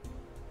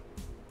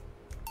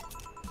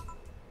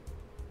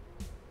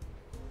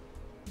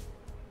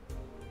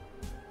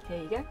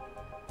 Here you go.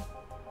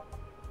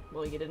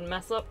 Well, you didn't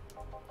mess up.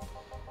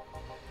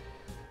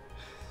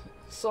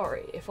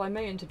 Sorry, if I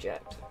may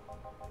interject.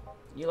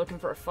 You looking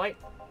for a fight?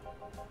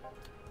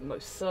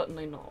 Most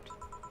certainly not.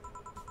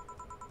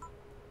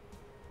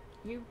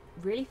 You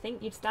really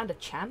think you'd stand a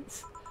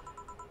chance?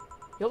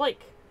 You're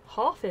like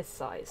half his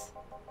size.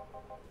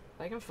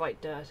 I can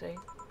fight dirty.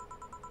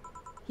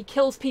 He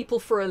kills people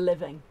for a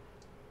living.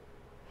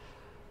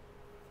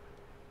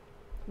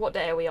 What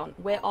day are we on?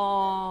 We're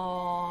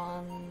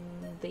on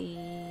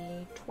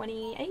the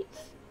 28th?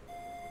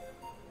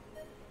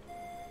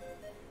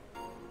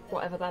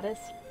 Whatever that is.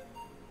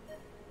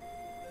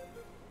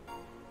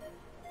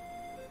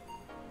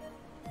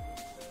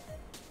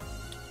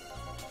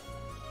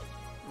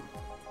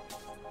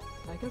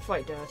 I can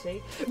fight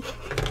dirty.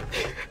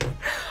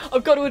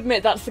 I've got to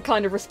admit, that's the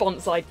kind of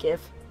response I'd give.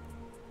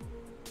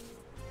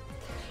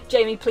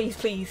 Jamie, please,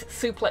 please,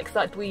 suplex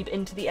that dweeb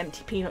into the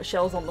empty peanut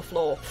shells on the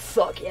floor.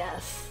 Fuck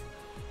yes.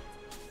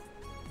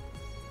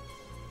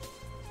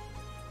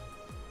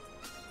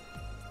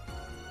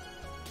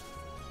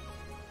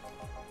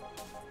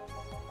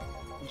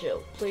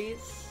 Jill,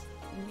 please.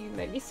 You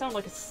make me sound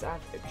like a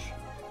savage.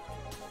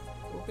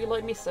 It would be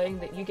like me saying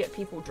that you get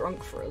people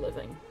drunk for a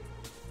living.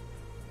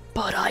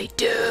 But I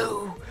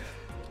do!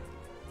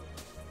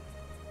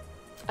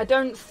 I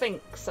don't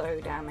think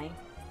so, Dammy.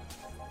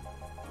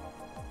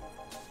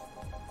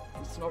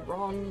 It's not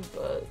wrong,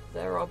 but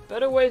there are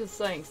better ways of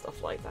saying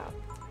stuff like that.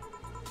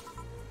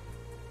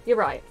 You're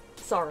right.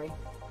 Sorry.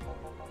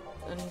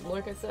 And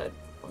like I said,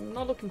 I'm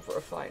not looking for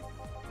a fight.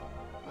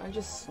 I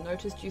just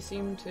noticed you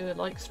seem to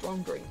like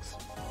strong drinks.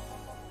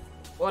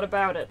 What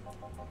about it?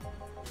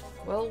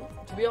 Well,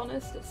 to be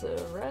honest, it's a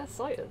rare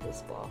sight at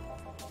this bar.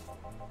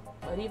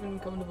 I'd even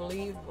come to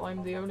believe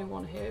I'm the only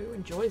one here who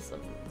enjoys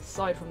them,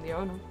 aside from the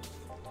owner.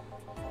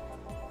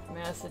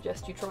 May I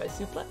suggest you try a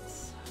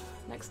suplex?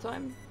 Next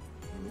time,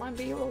 it might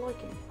be your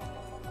liking.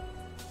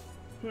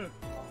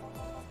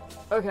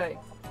 Okay,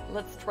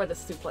 let's try the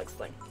suplex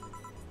thing.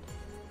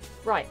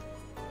 Right,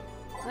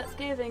 let's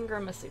give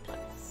Ingram a suplex.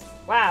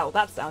 Wow,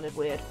 that sounded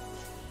weird.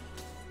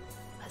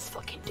 Let's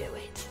fucking do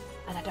it.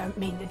 And I don't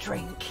mean the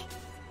drink.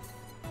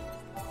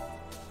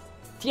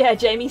 Yeah,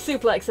 Jamie,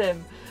 suplex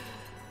him.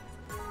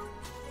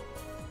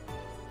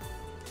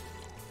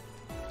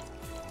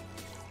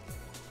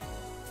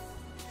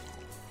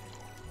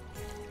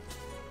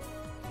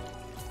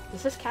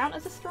 Does this count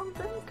as a strong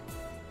drink?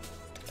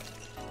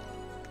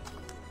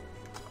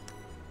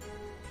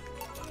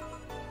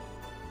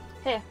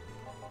 Here.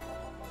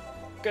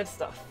 Good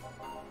stuff.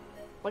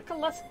 Like a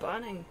less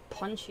burning,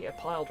 punchier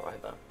pile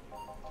driver.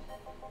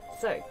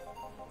 So,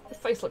 your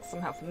face looks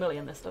somehow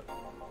familiar, mister.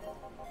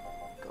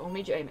 Call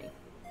me Jamie.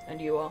 And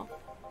you are?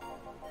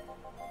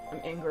 I'm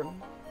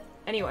Ingram.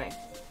 Anyway,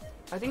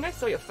 I think I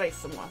saw your face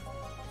somewhere.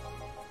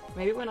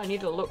 Maybe when I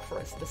need to look for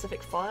a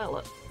specific file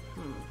at...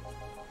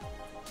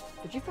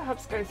 Did you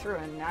perhaps go through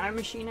a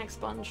nanomachine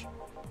expunge?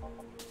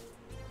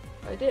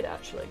 I did,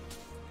 actually.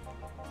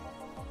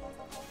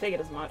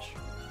 Figured as much.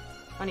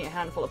 Only a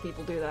handful of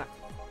people do that.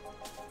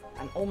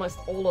 And almost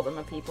all of them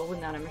are people with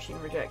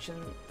nanomachine rejection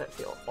that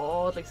feel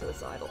oddly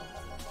suicidal.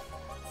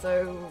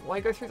 So why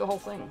go through the whole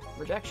thing?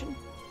 Rejection?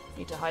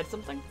 Need to hide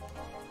something?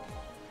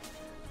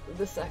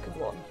 The second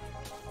one.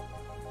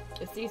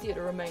 It's easier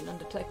to remain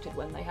undetected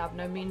when they have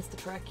no means to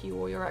track you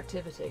or your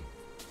activity.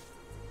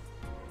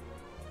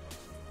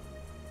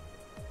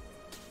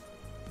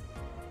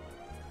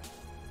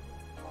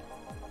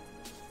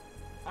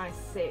 I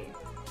see.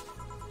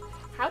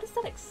 How does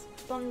that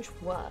expunge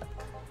work?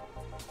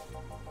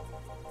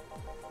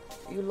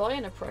 You lie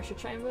in a pressure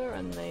chamber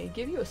and they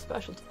give you a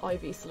special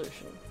IV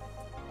solution.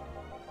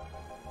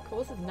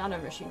 Causes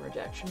nanomachine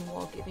rejection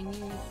while giving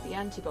you the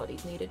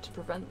antibodies needed to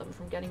prevent them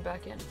from getting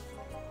back in.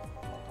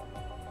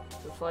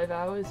 For 5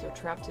 hours you're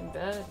trapped in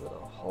bed with a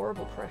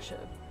horrible pressure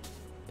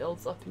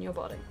builds up in your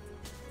body.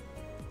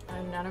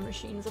 And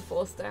nanomachines are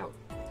forced out.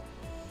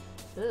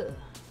 Ugh.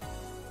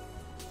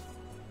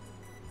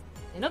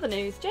 In other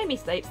news, Jamie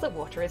states that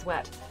water is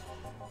wet.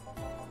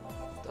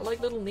 They're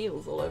like little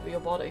needles all over your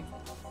body.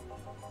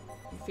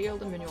 You feel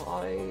them in your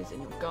eyes,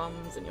 in your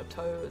gums, in your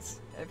toes,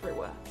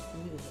 everywhere.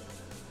 Ugh.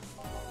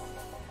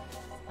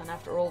 And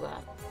after all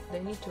that,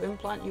 they need to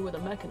implant you with a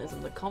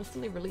mechanism that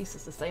constantly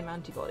releases the same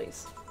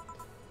antibodies.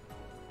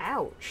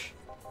 Ouch!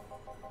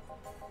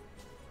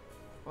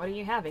 What are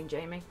you having,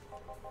 Jamie?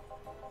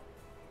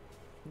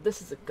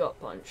 This is a gut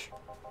punch.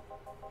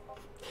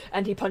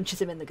 And he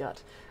punches him in the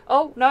gut.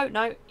 Oh,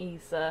 no,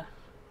 he's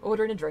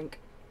ordering a drink.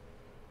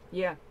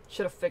 Yeah,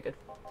 should have figured.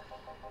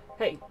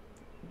 Hey,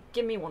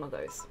 give me one of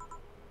those.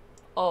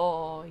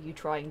 Oh, you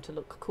trying to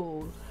look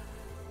cool?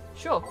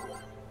 Sure.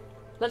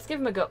 Let's give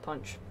him a gut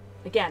punch.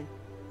 Again,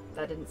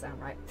 that didn't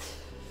sound right.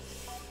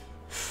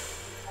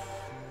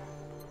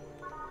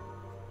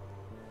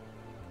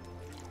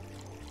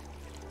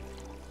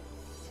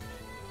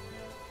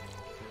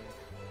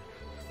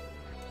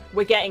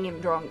 We're getting him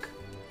drunk.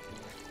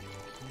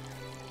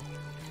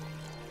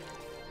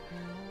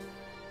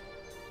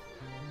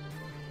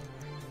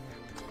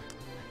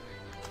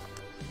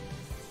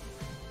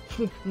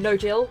 No,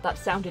 Jill, that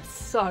sounded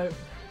so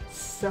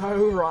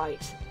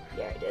right.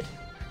 Yeah, it did.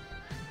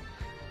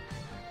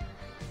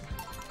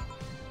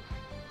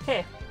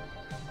 Here.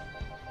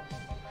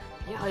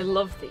 Yeah, I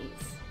love these.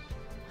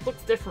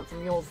 Looks different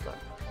from yours, though.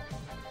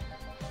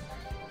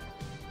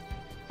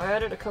 I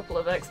added a couple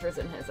of extras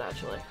in his,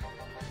 actually.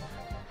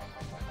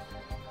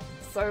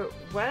 So,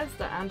 where's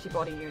the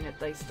antibody unit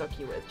they stuck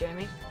you with,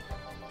 Jamie?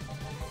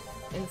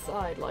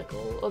 Inside, like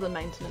all other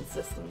maintenance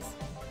systems.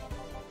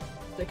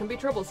 They can be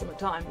troublesome at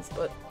times,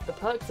 but the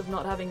perks of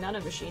not having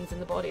nanomachines in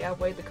the body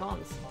outweigh the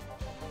cons.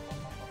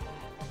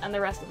 And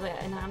the rest of the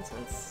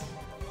enhancements?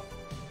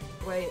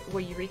 Were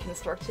you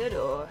reconstructed,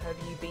 or have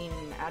you been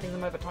adding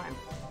them over time?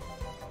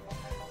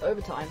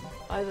 over time,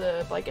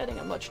 either by getting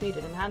a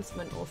much-needed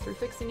enhancement or through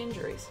fixing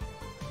injuries.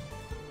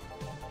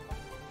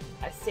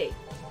 I see.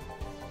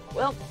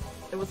 Well,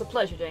 it was a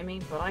pleasure,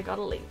 Jamie, but I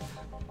gotta leave.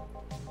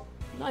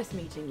 Nice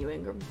meeting you,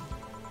 Ingram.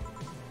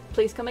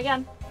 Please come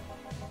again.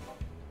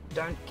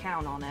 Don't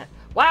count on it.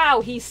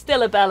 Wow, he's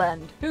still a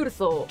bellend. Who'd have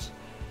thought?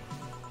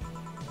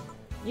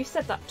 You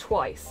said that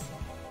twice.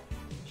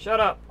 Shut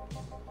up.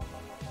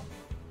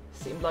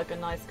 Seemed like a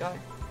nice guy.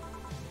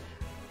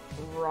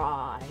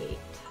 Right.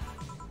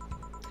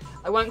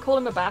 I won't call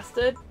him a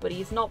bastard, but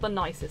he's not the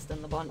nicest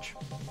in the bunch.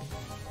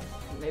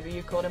 Maybe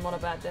you caught him on a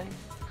bad day.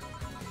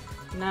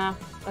 Nah,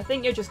 I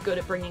think you're just good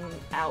at bringing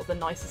out the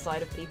nicer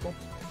side of people.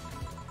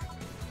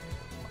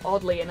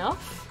 Oddly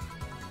enough,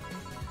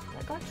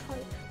 that guy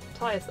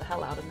tires the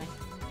hell out of me.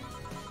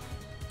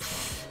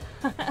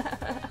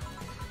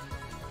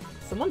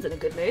 Someone's in a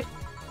good mood.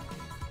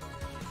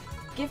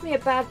 Give me a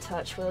bad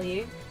touch, will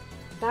you?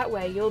 That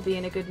way you'll be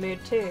in a good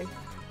mood too.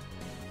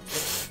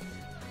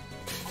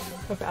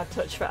 A bad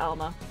touch for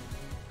Alma.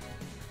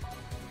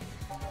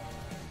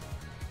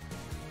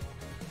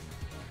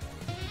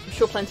 I'm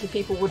sure plenty of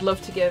people would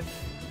love to give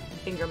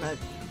Ingram a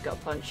gut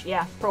punch.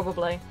 Yeah,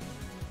 probably.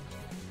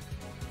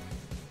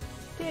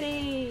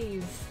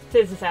 Titties!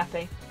 Tiz is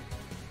happy.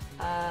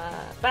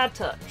 Bad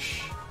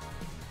touch.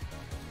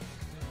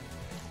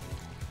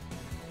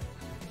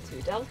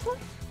 2 Delta.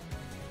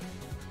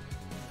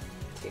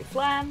 2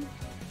 Flan.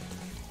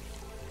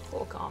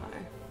 4 Carmo.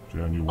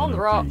 Genuine On the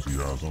rocks.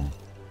 enthusiasm.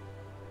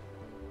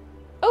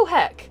 Oh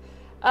heck!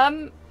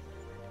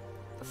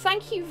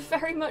 Thank you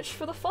very much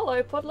for the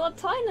follow, Podlord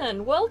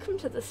Tynan. Welcome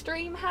to the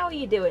stream. How are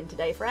you doing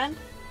today, friend?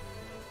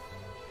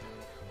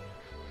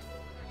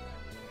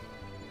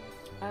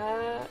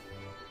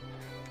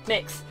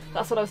 Mix.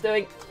 That's what I was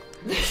doing.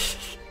 The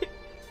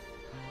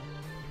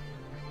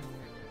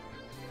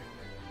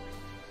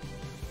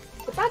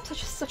bad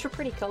touch is such a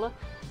pretty colour.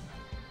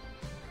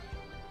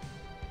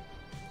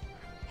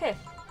 Here.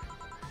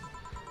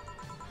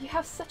 You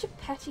have such a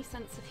petty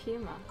sense of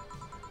humour.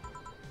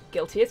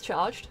 Guilty as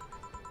charged.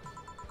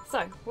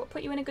 So, what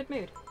put you in a good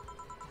mood?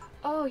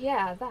 Oh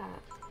yeah,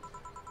 that.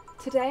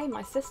 Today,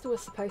 my sister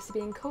was supposed to be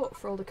in court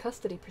for all the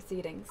custody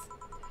proceedings.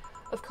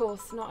 Of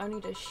course, not only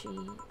does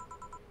she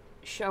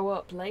show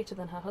up later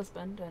than her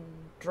husband, and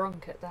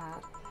drunk at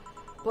that,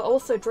 but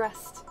also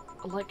dressed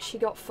like she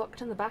got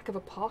fucked in the back of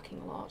a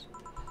parking lot.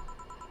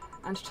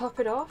 And to top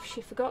it off,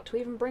 she forgot to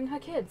even bring her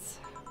kids.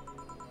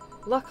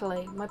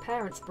 Luckily, my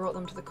parents brought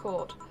them to the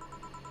court.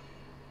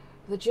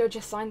 The judge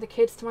assigned the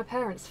kids to my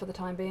parents for the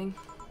time being.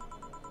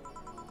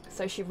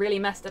 So she really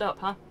messed it up,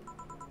 huh?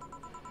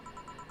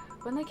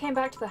 When they came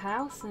back to the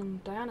house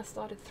and Diana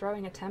started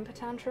throwing a temper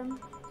tantrum,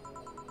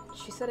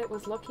 she said it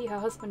was lucky her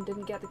husband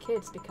didn't get the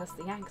kids because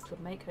the angst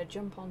would make her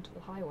jump onto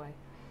the highway.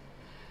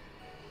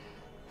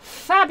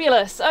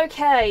 Fabulous!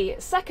 Okay,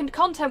 second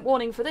content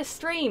warning for this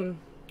stream.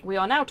 We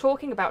are now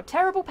talking about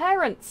terrible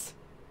parents.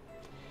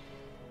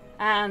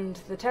 And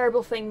the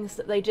terrible things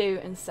that they do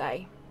and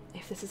say.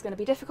 If this is going to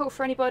be difficult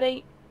for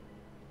anybody,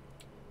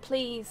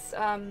 please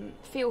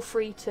feel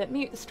free to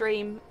mute the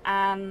stream,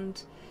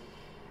 and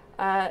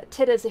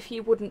Tidders, if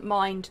you wouldn't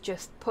mind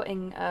just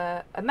putting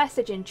a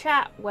message in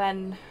chat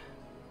when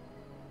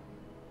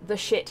the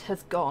shit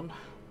has gone.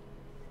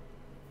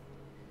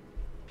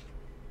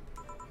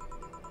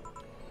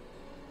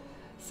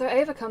 So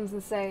Ava comes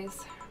and says,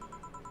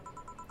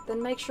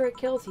 then make sure it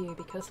kills you,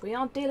 because we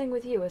aren't dealing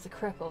with you as a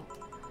cripple.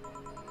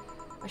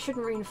 I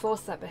shouldn't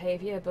reinforce that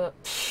behaviour,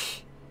 but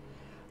psh,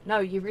 no,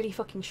 you really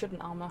fucking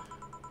shouldn't, Alma.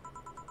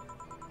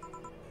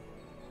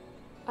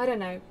 I don't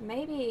know,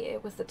 maybe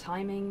it was the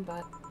timing,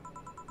 but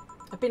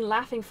I've been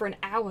laughing for an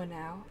hour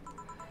now.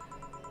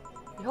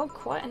 You hold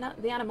quite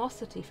the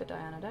animosity for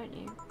Diana, don't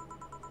you?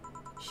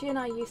 She and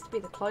I used to be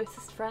the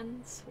closest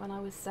friends when I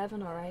was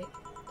 7 or 8.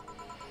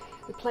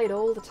 We played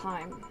all the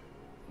time.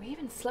 We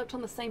even slept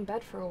on the same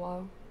bed for a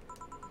while.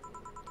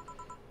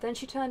 Then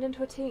she turned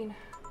into a teen.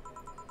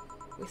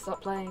 We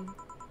stopped playing.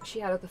 She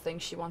had other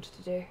things she wanted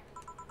to do.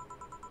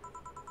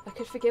 I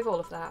could forgive all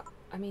of that.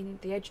 I mean,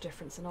 the age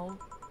difference and all.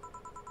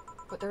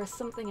 But there is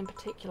something in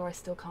particular I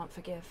still can't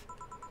forgive.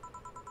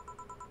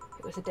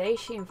 It was a day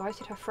she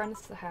invited her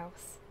friends to the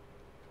house,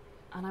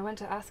 and I went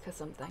to ask her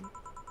something.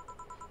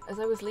 As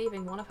I was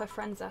leaving, one of her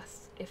friends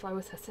asked if I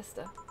was her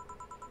sister,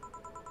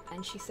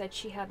 and she said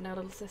she had no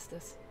little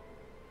sisters.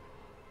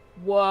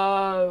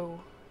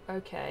 Whoa.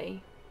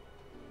 Okay.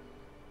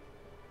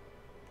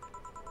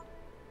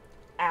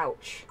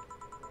 Ouch.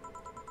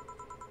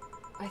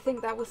 I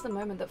think that was the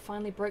moment that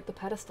finally broke the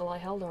pedestal I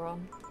held her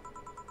on.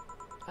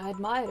 I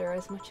admired her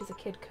as much as a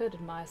kid could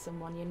admire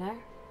someone, you know?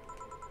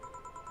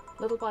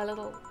 Little by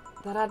little,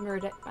 that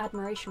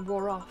admiration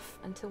wore off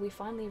until we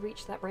finally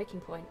reached that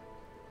breaking point.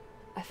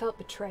 I felt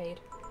betrayed.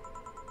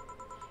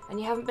 And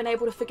you haven't been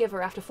able to forgive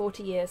her after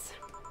 40 years.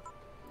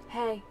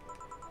 Hey.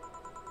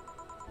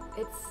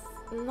 It's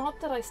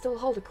not that I still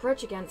hold a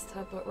grudge against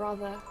her, but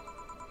rather...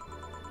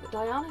 the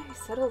Diana who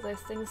said all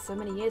those things so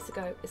many years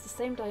ago is the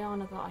same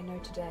Diana that I know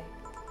today.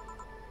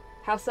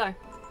 How so?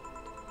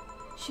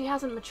 She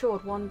hasn't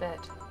matured one bit.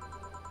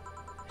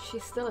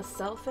 She's still as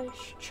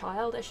selfish,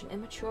 childish, and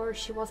immature as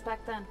she was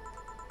back then.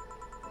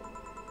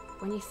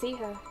 When you see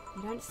her,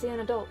 you don't see an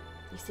adult.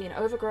 You see an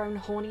overgrown,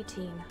 horny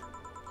teen.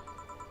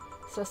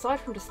 So aside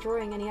from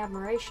destroying any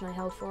admiration I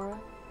held for her,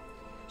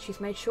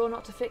 she's made sure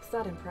not to fix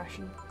that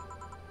impression.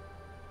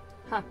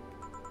 Huh.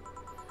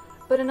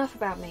 But enough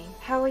about me.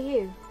 How are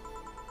you?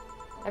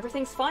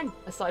 Everything's fine,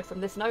 aside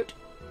from this note.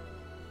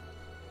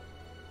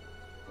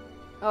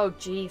 Oh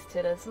jeez,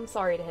 Titters. I'm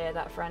sorry to hear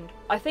that, friend.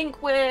 I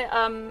think we're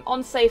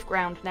on safe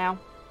ground now.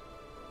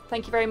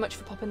 Thank you very much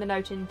for popping the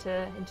note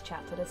into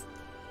chat, Titters.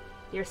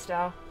 You're a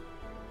star.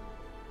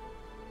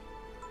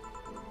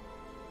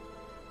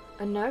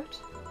 A note?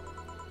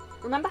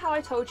 Remember how I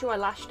told you I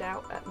lashed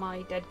out at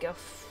my dead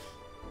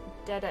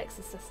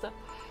ex's sister?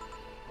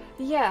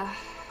 Yeah,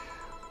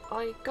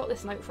 I got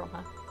this note from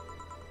her.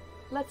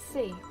 Let's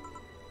see.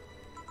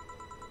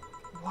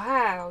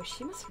 Wow,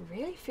 she must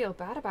really feel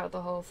bad about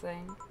the whole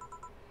thing.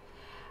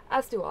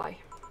 As do I.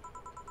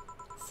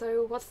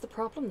 So what's the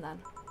problem then?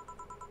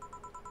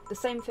 The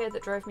same fear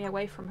that drove me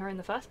away from her in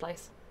the first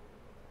place.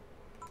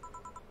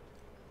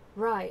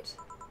 Right.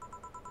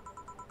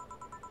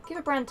 Give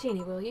a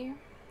Brantini, will you?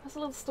 There's a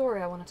little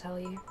story I want to tell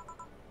you.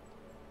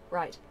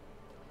 Right.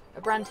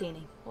 A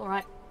Brantini.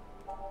 Alright.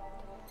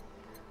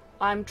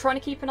 I'm trying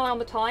to keep an eye on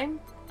the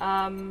time.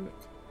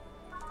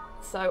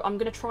 So I'm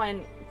going to try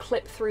and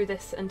clip through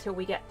this until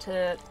we get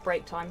to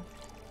break time.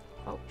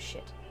 Oh,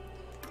 shit.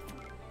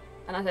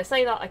 And as I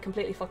say that, I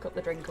completely fuck up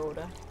the drink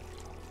order.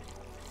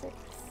 6.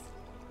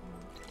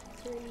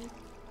 1, 2, 3.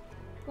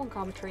 1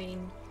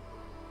 Carmetrine.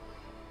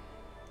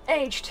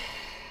 Aged.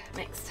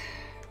 Mixed.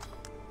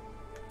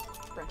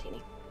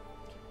 Brantini.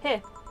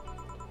 Here.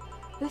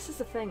 This is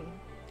the thing.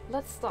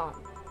 Let's start.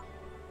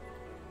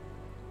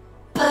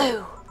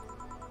 Boo!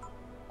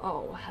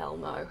 Oh, hell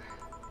no.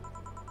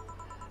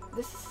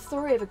 This is the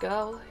story of a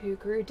girl who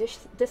grew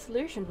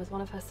disillusioned with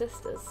one of her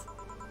sisters.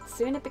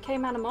 Soon it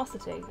became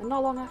animosity, and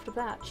not long after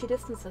that, she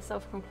distanced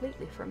herself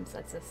completely from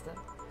said sister.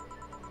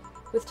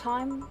 With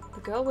time,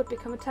 the girl would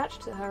become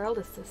attached to her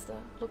eldest sister,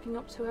 looking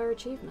up to her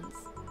achievements.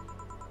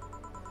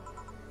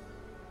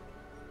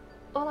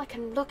 All I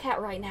can look at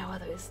right now are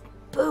those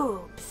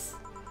boobs.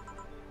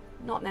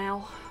 Not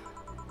now.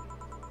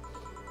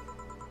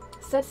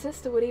 Said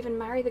sister would even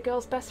marry the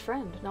girl's best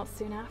friend not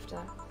soon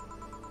after.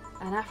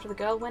 And after the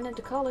girl went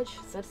into college,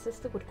 said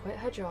sister would quit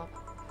her job.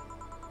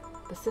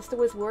 The sister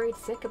was worried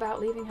sick about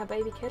leaving her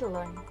baby kid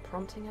alone,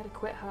 prompting her to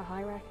quit her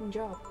high-ranking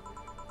job.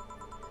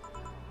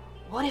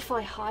 What if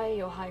I hire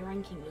your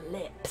high-ranking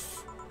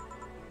lips?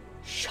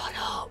 Shut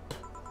up!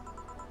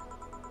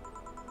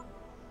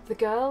 The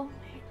girl,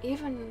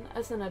 even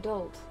as an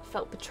adult,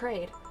 felt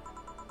betrayed.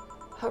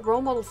 Her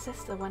role model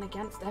sister went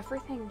against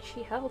everything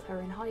she held her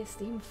in high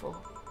esteem for.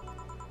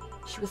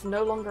 She was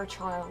no longer a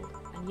child,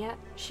 and yet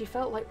she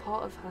felt like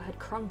part of her had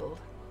crumbled.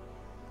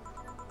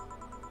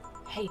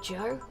 Hey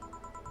Joe,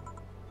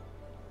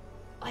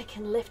 I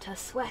can lift her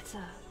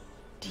sweater.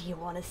 Do you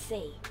want to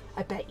see?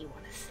 I bet you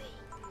want to see.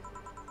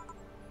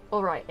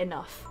 Alright,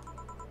 enough.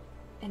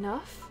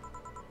 Enough?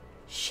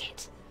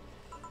 Shit.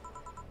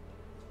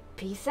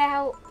 Peace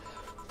out.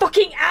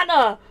 Fucking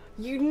Anna!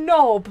 You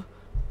knob!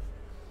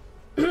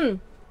 I'm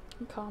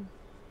calm.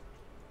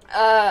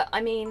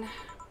 I mean,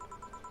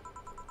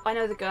 I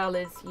know the girl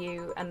is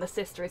you and the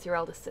sister is your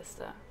eldest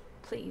sister.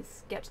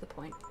 Please, get to the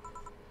point.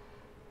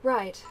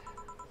 Right.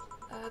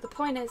 The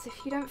point is,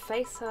 if you don't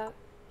face her,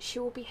 she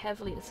will be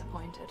heavily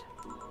disappointed.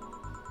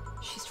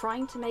 She's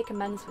trying to make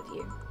amends with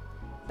you.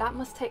 That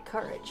must take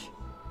courage.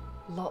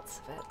 Lots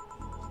of it.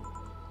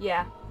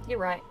 Yeah, you're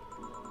right.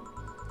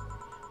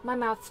 My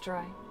mouth's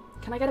dry.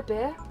 Can I get a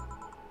beer?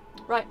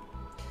 Right.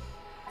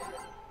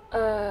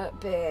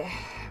 Beer.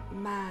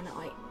 Man,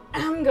 I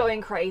am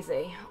going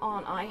crazy,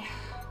 aren't I?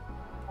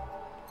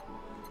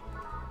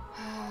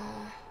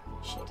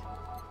 Shit.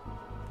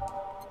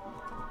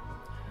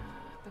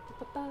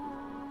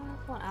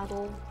 1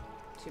 Adel,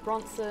 2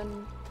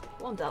 Bronson,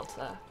 1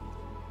 Delta,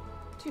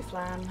 2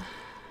 Flan,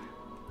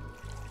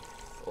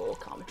 4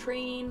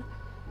 Carmetrine,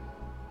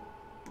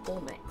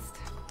 all mixed.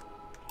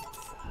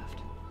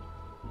 Served.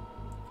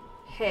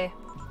 Here.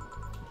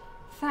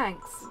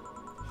 Thanks.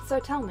 So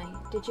tell me,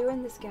 did you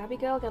and this Gabby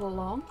girl get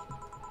along?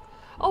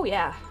 Oh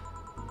yeah.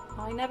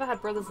 I never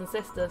had brothers and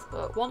sisters,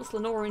 but once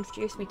Lenora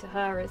introduced me to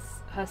her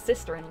as her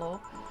sister-in-law,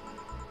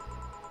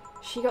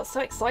 she got so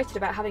excited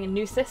about having a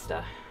new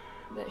sister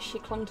that she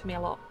clung to me a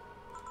lot.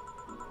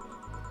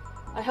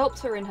 I helped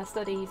her in her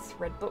studies,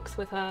 read books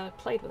with her,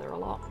 played with her a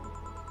lot.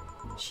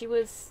 She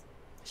was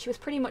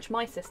pretty much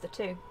my sister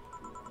too.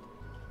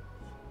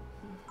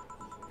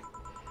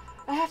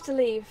 I have to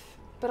leave,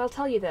 but I'll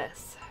tell you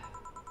this.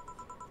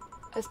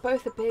 As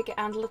both a big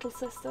and little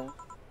sister,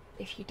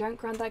 if you don't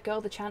grant that girl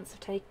the chance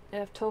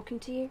of talking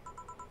to you,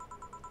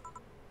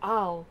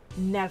 I'll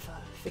never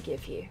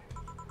forgive you.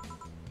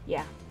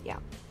 Yeah.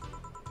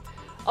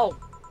 Oh,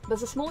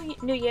 there's a small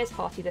New Year's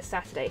party this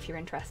Saturday if you're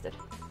interested.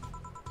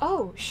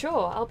 Oh,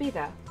 sure, I'll be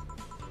there.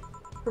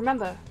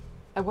 Remember,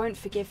 I won't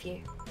forgive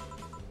you.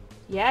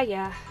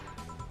 Yeah.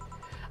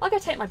 I'll go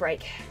take my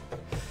break.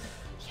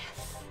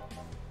 Yes.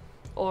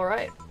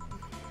 Alright.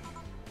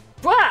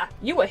 Wah!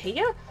 You were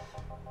here?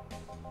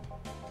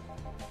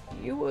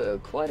 You were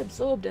quite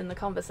absorbed in the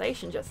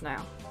conversation just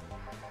now.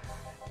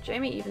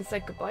 Jamie even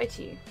said goodbye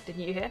to you.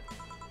 Didn't you hear?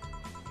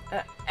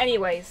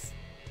 Anyways,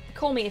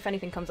 call me if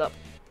anything comes up.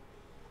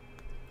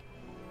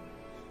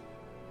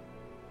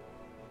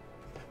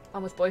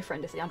 Alma's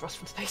boyfriend is the Andros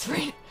from Space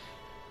Marine.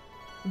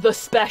 The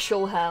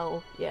special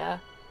hell, yeah.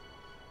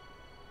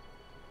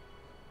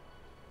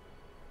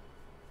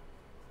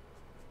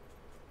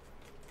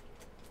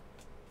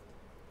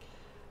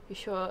 You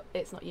sure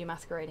it's not you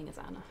masquerading as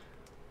Anna?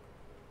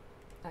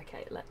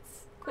 Okay,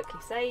 let's quickly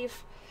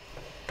save.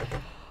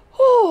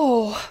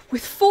 Oh,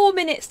 with 4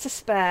 minutes to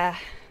spare.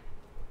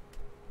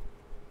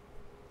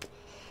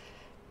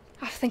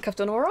 I think I've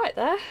done alright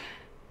there.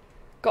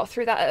 Got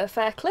through that at a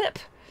fair clip.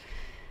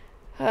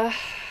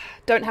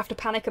 Don't have to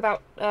panic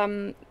about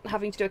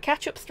having to do a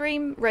catch-up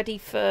stream. Ready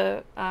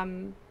for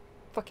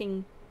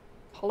fucking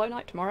Hollow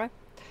Knight tomorrow.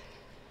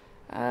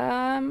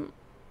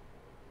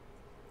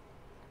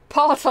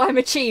 Part-time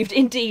achieved,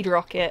 indeed,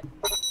 Rocket.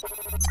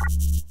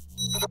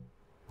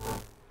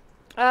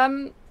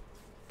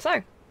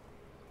 So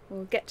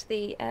we'll get to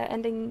the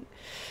ending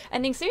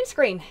soon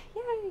screen.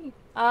 Yay!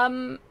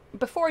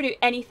 Before I do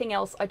anything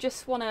else, I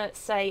just want to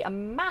say a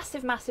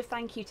massive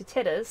thank you to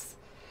Tidders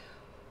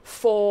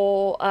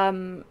for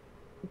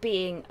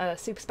being a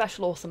super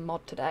special awesome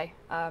mod today.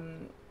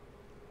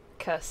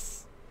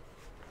 Because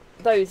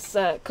those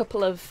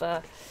couple of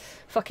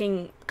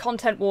fucking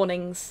content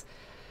warnings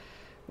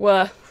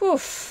were,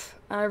 oof,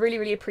 I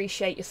really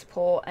appreciate your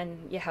support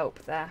and your help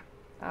there.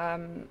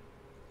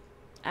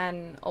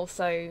 And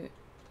also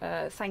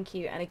thank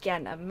you, and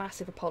again a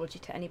massive apology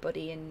to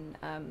anybody in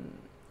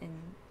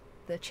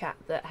the chat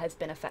that has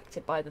been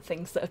affected by the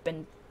things that have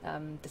been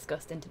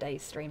discussed in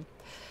today's stream.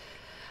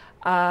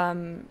 I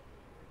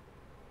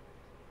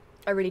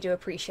really do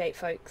appreciate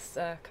folks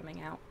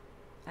coming out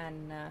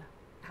and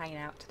hanging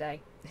out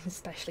today,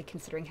 especially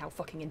considering how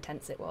fucking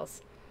intense it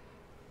was.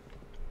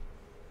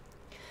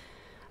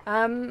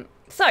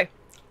 So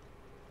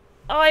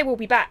I will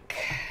be back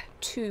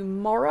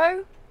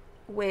tomorrow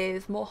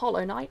with more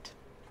Hollow Knight,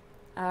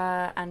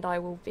 and I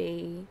will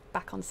be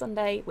back on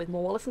Sunday with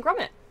more Wallace and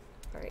Gromit.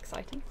 Very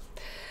exciting.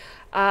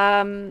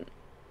 And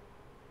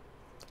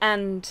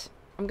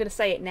I'm going to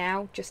say it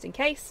now just in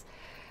case.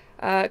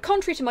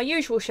 Contrary to my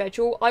usual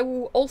schedule, I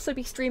will also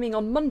be streaming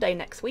on Monday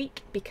next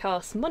week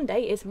because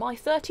Monday is my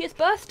 30th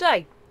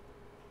birthday.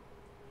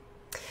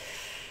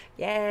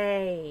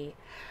 Yay!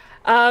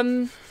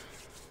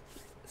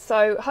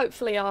 So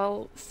hopefully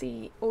I'll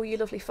see all you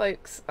lovely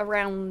folks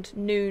around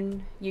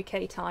noon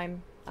UK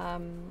time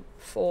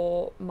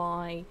for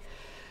my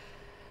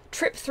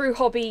trip through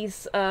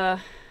hobbies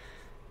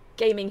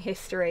gaming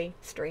history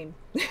stream.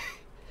 I'm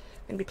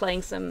going to be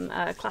playing some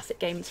classic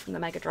games from the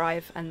Mega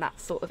Drive and that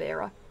sort of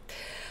era.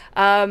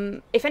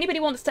 If anybody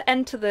wants to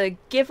enter the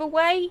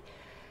giveaway,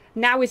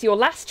 now is your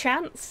last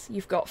chance.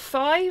 You've got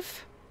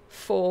 5,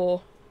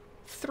 4,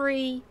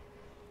 3,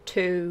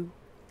 2,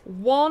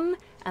 1,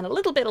 and a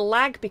little bit of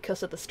lag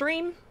because of the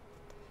stream.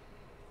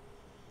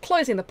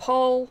 Closing the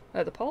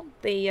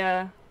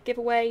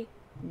giveaway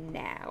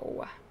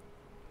now.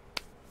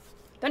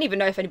 Don't even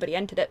know if anybody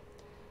entered it.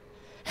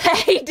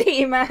 Hey,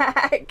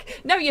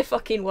 D-Mac! No, you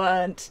fucking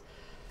weren't.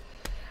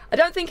 I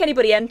don't think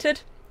anybody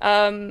entered.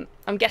 I'm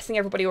guessing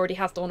everybody already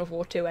has Dawn of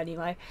War 2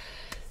 anyway.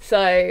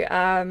 So,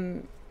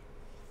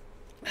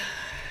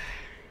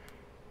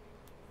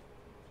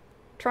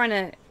 trying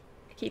to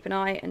keep an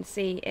eye and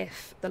see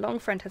if the long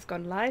friend has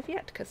gone live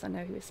yet, because I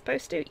know he was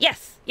supposed to.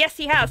 Yes! Yes,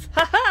 he has!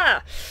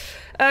 Ha-ha!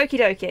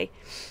 Okie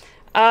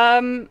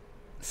dokie.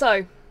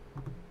 So,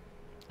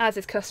 as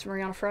is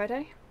customary on a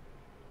Friday,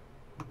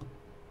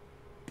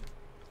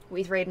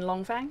 with Raiden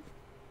Longfang.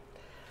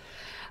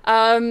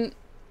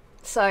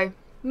 So,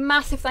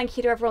 massive thank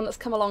you to everyone that's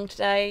come along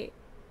today.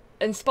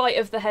 In spite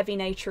of the heavy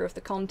nature of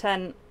the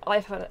content,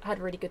 I've had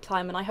a really good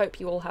time and I hope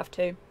you all have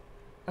too.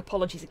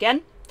 Apologies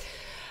again.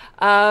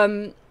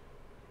 I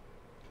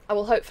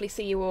will hopefully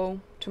see you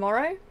all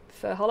tomorrow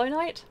for Hollow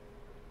Knight.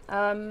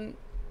 And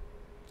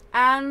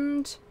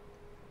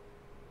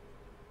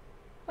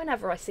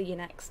whenever I see you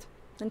next.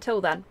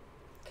 Until then,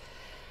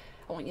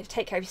 I want you to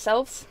take care of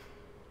yourselves.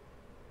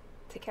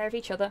 Take care of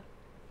each other.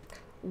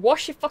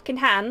 Wash your fucking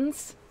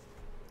hands.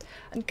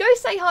 And go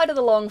say hi to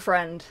the long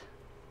friend.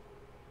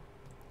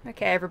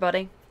 Okay,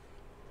 everybody.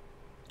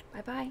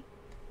 Bye-bye.